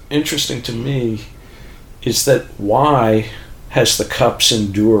is interesting to me is that why has the cups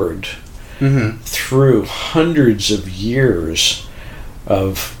endured through hundreds of years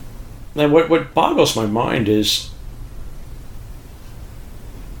of... And what boggles my mind is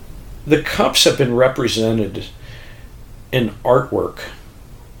the cups have been represented in artwork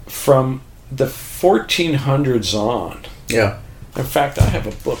from the 1400s on. Yeah. In fact, I have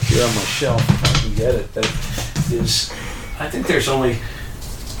a book here on my shelf, if I can get it, that is, I think there's only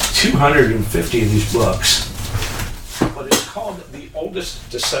 250 of these books. But it's called The Oldest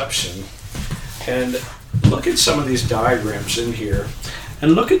Deception. And look at some of these diagrams in here.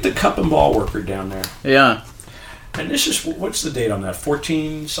 And look at the cup and ball worker down there. Yeah. And this is, what's the date on that?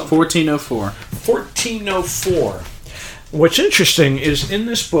 14 something? 1404. 1404. What's interesting is in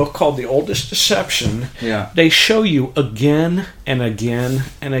this book called The Oldest Deception, they show you again and again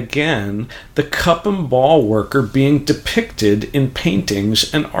and again the cup and ball worker being depicted in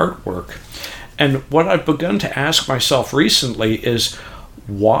paintings and artwork. And what I've begun to ask myself recently is,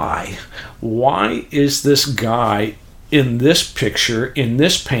 why? Why is this guy in this picture, in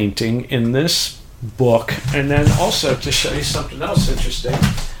this painting, in this book? And then also to show you something else interesting,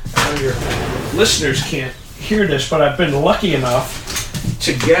 I know your listeners can't hear this, but I've been lucky enough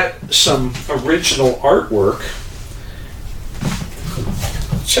to get some original artwork.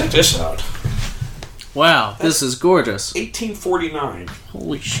 Check this out. Wow, this is gorgeous. 1849.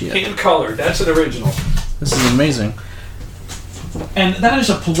 Holy shit. Hand colored. That's an original. This is amazing. And that is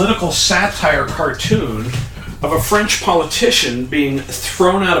a political satire cartoon of a French politician being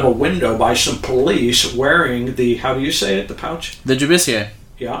thrown out of a window by some police wearing the, how do you say it, the pouch? The Jubissier.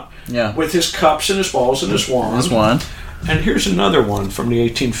 Yeah. Yeah. With his cups and his balls and his wand. His wand. And here's another one from the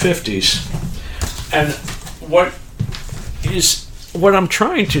 1850s. And what I'm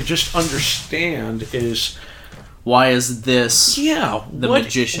trying to just understand is, why is this the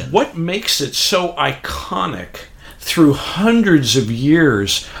magician? What makes it so iconic through hundreds of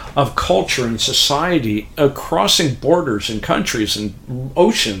years of culture and society, crossing borders and countries and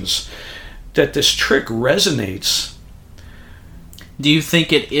oceans, that this trick resonates? Do you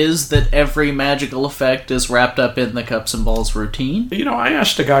think it is that every magical effect is wrapped up in the cups and balls routine? You know, I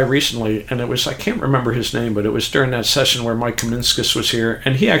asked a guy recently, and I can't remember his name, but it was during that session where Mike Kaminskis was here,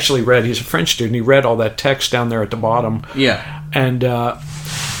 and he actually read, he's a French dude, and he read all that text down there at the bottom. Yeah. And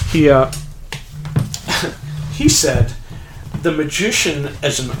he said the magician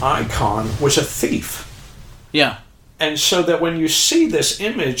as an icon was a thief. Yeah. And so that when you see this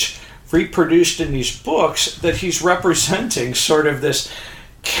image reproduced in these books, that he's representing sort of this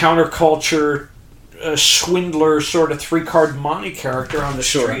counterculture swindler sort of three-card Monte character on the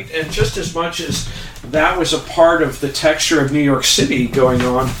street. And just as much as that was a part of the texture of New York City going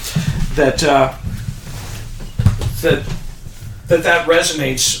on, that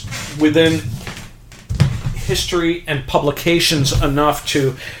resonates within history and publications enough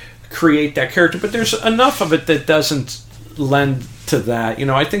to create that character. But there's enough of it that doesn't lend to that. You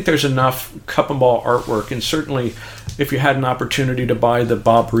know, I think there's enough cup and ball artwork, and certainly if you had an opportunity to buy the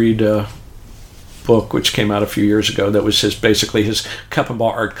Bob Reed book, which came out a few years ago, that was basically his cup and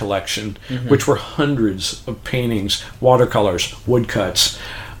ball art collection, which were hundreds of paintings, watercolors, woodcuts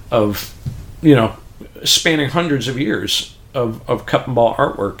of, you know, spanning hundreds of years of cup and ball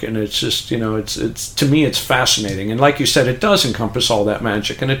artwork. And it's just, you know, it's to me it's fascinating. And like you said, it does encompass all that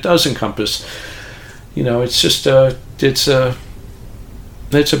magic, and it does encompass, you know, it's just it's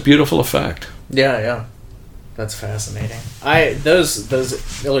a beautiful effect. Yeah. That's fascinating.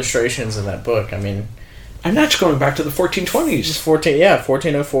 Those illustrations in that book, I mean, and that's going back to the 1420s.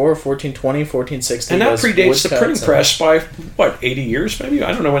 1404, 1420, 1460. And that predates the printing press by 80 years maybe?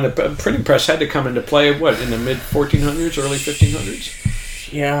 I don't know when the printing press had to come into play, in the mid 1400s, early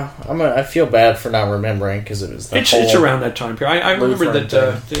 1500s? Yeah, I feel bad for not remembering, because it was it's around that time period. I remember that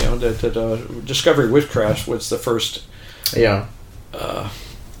that Discovery Witchcraft was the first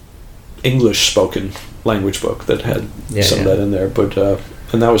English spoken language book that had some of that in there, but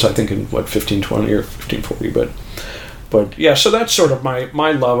and that was, I think, in 1520 or 1540. But yeah, so that's sort of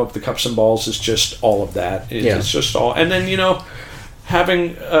my love of the cups and balls is just all of that. It's just all, and then, you know,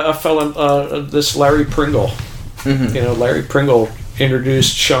 having a fellow, this Larry Pringle, you know, Larry Pringle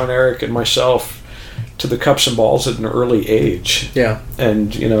introduced Sean Eric and myself to the cups and balls at an early age. Yeah,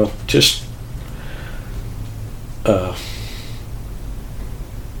 and you know, just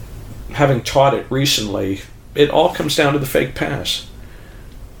having taught it recently, it all comes down to the fake pass.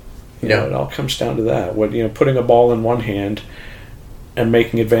 You know, it all comes down to that. Putting a ball in one hand and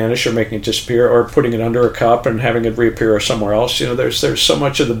making it vanish or making it disappear, or putting it under a cup and having it reappear somewhere else. You know, there's so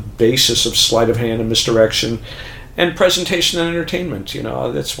much of the basis of sleight of hand and misdirection and presentation and entertainment. You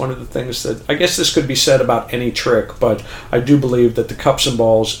know, that's one of the things that, I guess this could be said about any trick, but I do believe that the cups and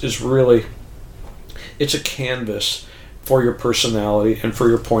balls is really, it's a canvas for your personality and for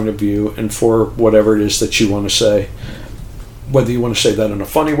your point of view and for whatever it is that you want to say. Whether you want to say that in a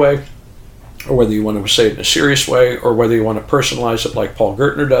funny way, or whether you want to say it in a serious way, or whether you want to personalize it like Paul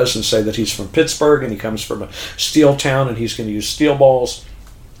Gertner does and say that he's from Pittsburgh and he comes from a steel town and he's going to use steel balls,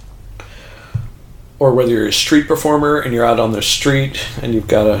 or whether you're a street performer and you're out on the street and you've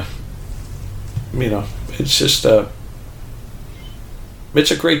got a, you know, it's just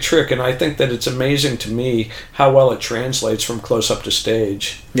It's a great trick, and I think that it's amazing to me how well it translates from close up to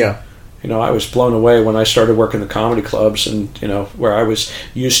stage. Yeah. You know, I was blown away when I started working the comedy clubs, and, you know, where I was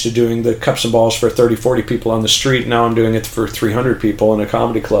used to doing the cups and balls for 30, 40 people on the street. Now I'm doing it for 300 people in a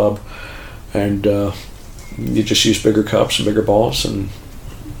comedy club. And you just use bigger cups and bigger balls, and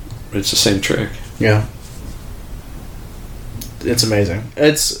it's the same trick. Yeah. It's amazing.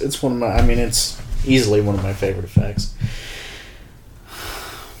 It's one of my, I mean, it's easily one of my favorite effects.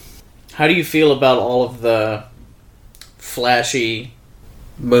 How do you feel about all of the flashy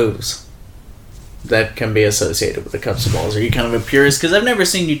moves that can be associated with the cups and balls? Are you kind of a purist? Because I've never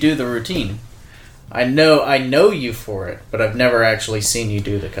seen you do the routine. I know you for it, but I've never actually seen you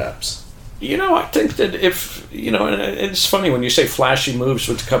do the cups. You know, I think that if, you know, and it's funny when you say flashy moves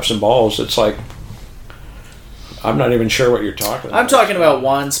with the cups and balls, it's like, I'm not even sure what you're talking about. I'm talking about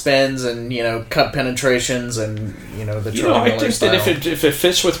wand spins and, you know, cup penetrations and, you know, the Charlie Miller I think style. that if it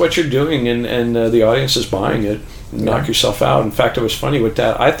fits with what you're doing and the audience is buying it, knock yourself out. In fact, it was funny with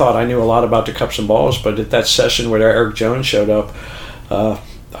that. I thought I knew a lot about the cups and balls, but at that session where Eric Jones showed up,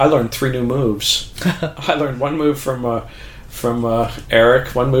 I learned 3 new moves. I learned one move from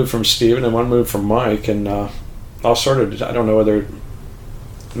Eric, one move from Steven, and one move from Mike, and I'll sort of, I don't know whether it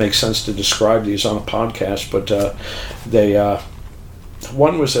makes sense to describe these on a podcast, but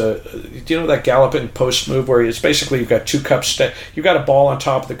one was do you know that galloping post move where it's basically you've got 2 cups, you've got a ball on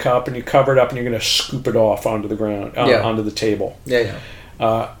top of the cup and you cover it up and you're going to scoop it off onto the ground, onto the table.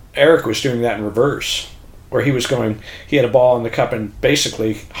 Eric was doing that in reverse, where he had a ball in the cup and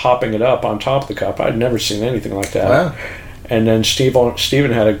basically hopping it up on top of the cup. I'd never seen anything like that. Wow. And then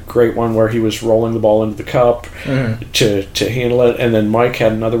Steven had a great one where he was rolling the ball into the cup to handle it. And then Mike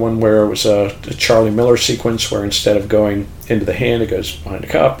had another one where it was a Charlie Miller sequence where instead of going into the hand, it goes behind the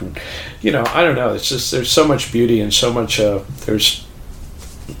cup. And, you know, I don't know. It's just, there's so much beauty and so much, there's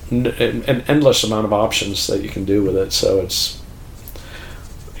an endless amount of options that you can do with it. So it's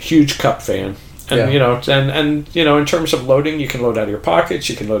a huge cup fan. And, you know, and you know, in terms of loading, you can load out of your pockets,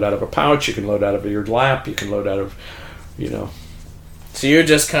 you can load out of a pouch, you can load out of your lap, you can load out of, you know. So you're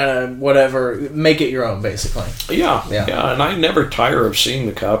just kind of whatever, make it your own, basically. Yeah. And I never tire of seeing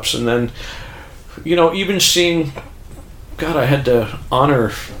the cups. And then, you know, even seeing, God, I had the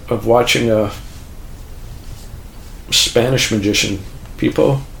honor of watching a Spanish magician,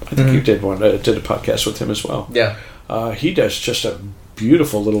 Pipo. I think you did did a podcast with him as well. Yeah. He does just a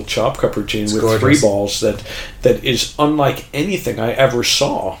beautiful little chop cup routine with gorgeous. 3 balls that is unlike anything I ever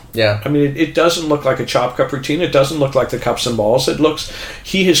saw. Yeah. I mean, it doesn't look like a chop cup routine. It doesn't look like the cups and balls.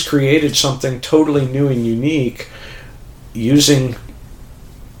 He has created something totally new and unique using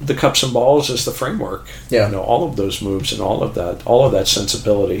the cups and balls as the framework. Yeah. You know, all of those moves and all of that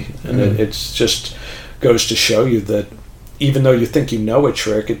sensibility. And it's just goes to show you that even though you think you know a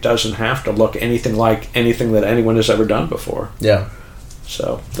trick, it doesn't have to look anything like anything that anyone has ever done before. Yeah.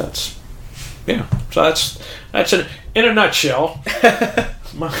 So that's it in a nutshell.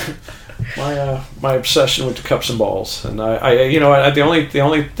 my obsession with the cups and balls, and I you know, the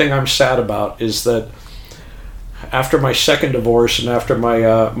only thing I'm sad about is that after my second divorce and after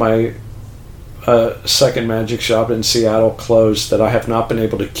my second magic shop in Seattle closed, that I have not been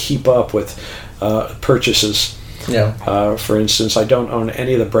able to keep up with purchases. Yeah. For instance, I don't own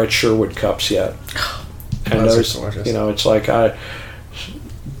any of the Brett Sherwood cups yet, and those, you know, it's like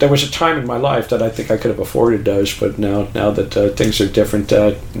there was a time in my life that I think I could have afforded those, but now that things are different,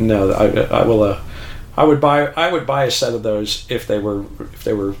 no, I would buy a set of those if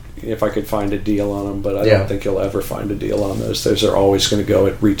I could find a deal on them, but I don't think you'll ever find a deal on those. Those are always going to go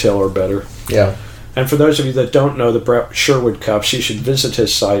at retail or better. Yeah. And for those of you that don't know the Brett Sherwood cups, you should visit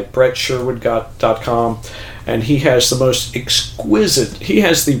his site, brettsherwood.com, and he has the most exquisite. He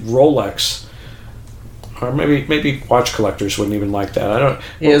has the Rolex. Or maybe watch collectors wouldn't even like that. I don't.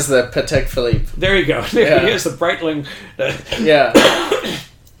 He has the Patek Philippe. There you go. He has the Breitling. Yeah.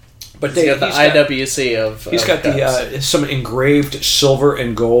 But he's got the IWC of. He's got the some engraved silver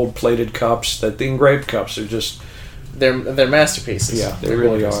and gold plated cups. That the engraved cups are just. They're masterpieces. Yeah, they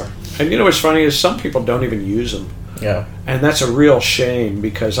really are. And you know what's funny is some people don't even use them. Yeah. And that's a real shame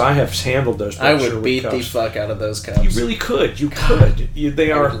because I have handled those. I would beat the fuck out of those cups. You really could. You could.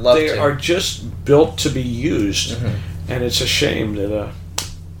 They are just built to be used, and it's a shame that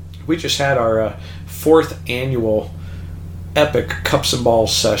we just had our 4th annual epic cups and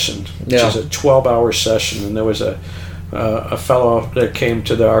balls session, which is a 12-hour session, and there was a fellow that came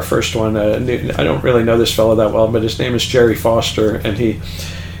to our first one. I don't really know this fellow that well, but his name is Jerry Foster, and he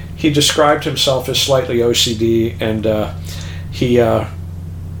described himself as slightly OCD, and he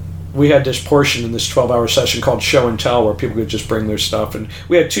we had this portion in this 12-hour session called Show and Tell, where people could just bring their stuff. And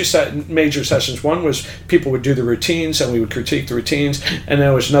we had two major sessions. One was people would do the routines, and we would critique the routines. And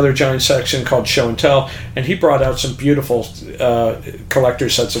there was another giant section called Show and Tell. And he brought out some beautiful collector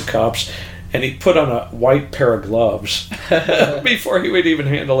sets of cups. And he put on a white pair of gloves before he would even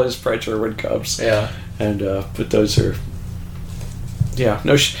handle his Predator Wood cups. Yeah. And but those are... Yeah,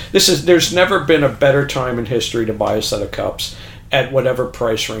 no. There's never been a better time in history to buy a set of cups at whatever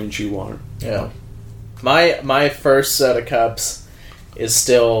price range you want. Yeah. My first set of cups is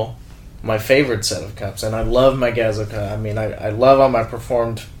still my favorite set of cups, and I love my Gazzo cup. I mean, I love them. I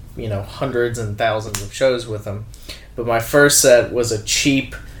performed, hundreds and thousands of shows with them. But my first set was a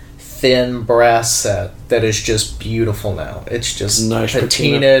cheap, thin brass set that is just beautiful now. It's just nice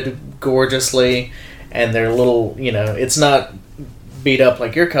patinaed gorgeously, and they're little, it's not beat up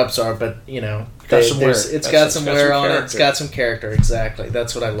like your cups are, but, it's got some wear on it. It's got some character. Exactly.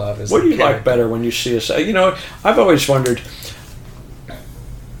 That's what I love. What do you like better when you see a set? I've always wondered,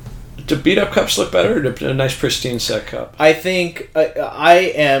 do beat up cups look better, or do a nice pristine set cup? I think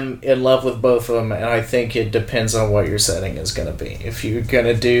I am in love with both of them, and I think it depends on what your setting is going to be. If you're going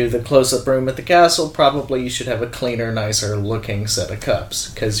to do the close-up room at the castle, probably you should have a cleaner, nicer looking set of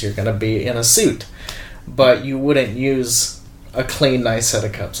cups, because you're going to be in a suit. But you wouldn't use a clean, nice set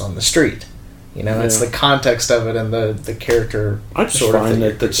of cups on the street. It's the context of it and the character. I just find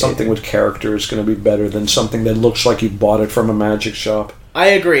that something with character is going to be better than something that looks like you bought it from a magic shop. I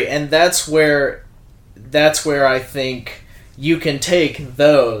agree, and that's where I think you can take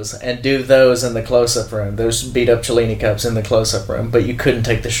those and do those in the close-up room. Those beat-up Cellini cups in the close-up room, but you couldn't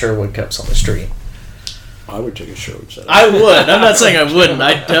take the Sherwood cups on the street. I would take a Sherwood set. I would. I'm not saying I wouldn't.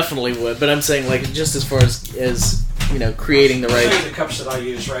 I definitely would, but I'm saying just as far as creating the right These are the cups that I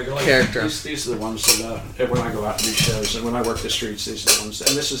use regularly. Character. These are the ones that when I go out to these shows and when I work the streets, these are the ones.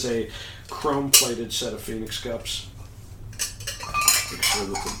 And this is a chrome-plated set of Phoenix cups. Make sure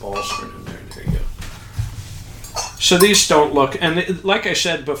that the balls are in there. There you go. So these don't look, and like I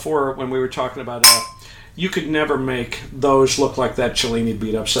said before when we were talking about you could never make those look like that Cellini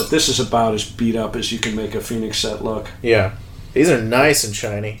beat-up set. This is about as beat up as you can make a Phoenix set look. Yeah. These are nice and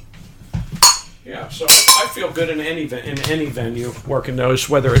shiny. Yeah, so I feel good in any venue working those,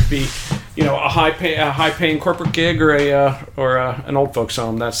 whether it be, a high paying corporate gig or an old folks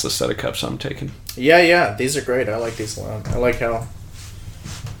home. That's the set of cups I'm taking. Yeah, these are great. I like these a lot. I like how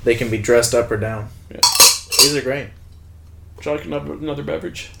they can be dressed up or down. Yeah, these are great. Would you like another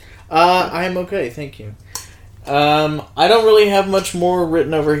beverage? I'm okay, thank you. I don't really have much more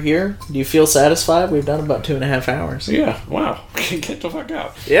written over here. Do you feel satisfied? We've done about 2.5 hours. Yeah. Wow. Get the fuck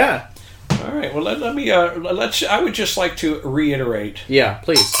out. Yeah. All right. Well, let me. I would just like to reiterate. Yeah,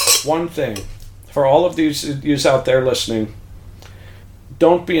 please. One thing for all of these out there listening: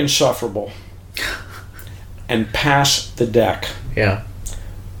 don't be insufferable, and pass the deck. Yeah.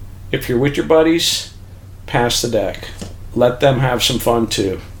 If you're with your buddies, pass the deck. Let them have some fun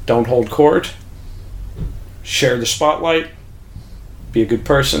too. Don't hold court. Share the spotlight. Be a good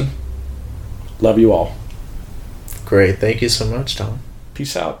person. Love you all. Great. Thank you so much, Tom.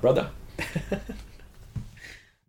 Peace out, brother.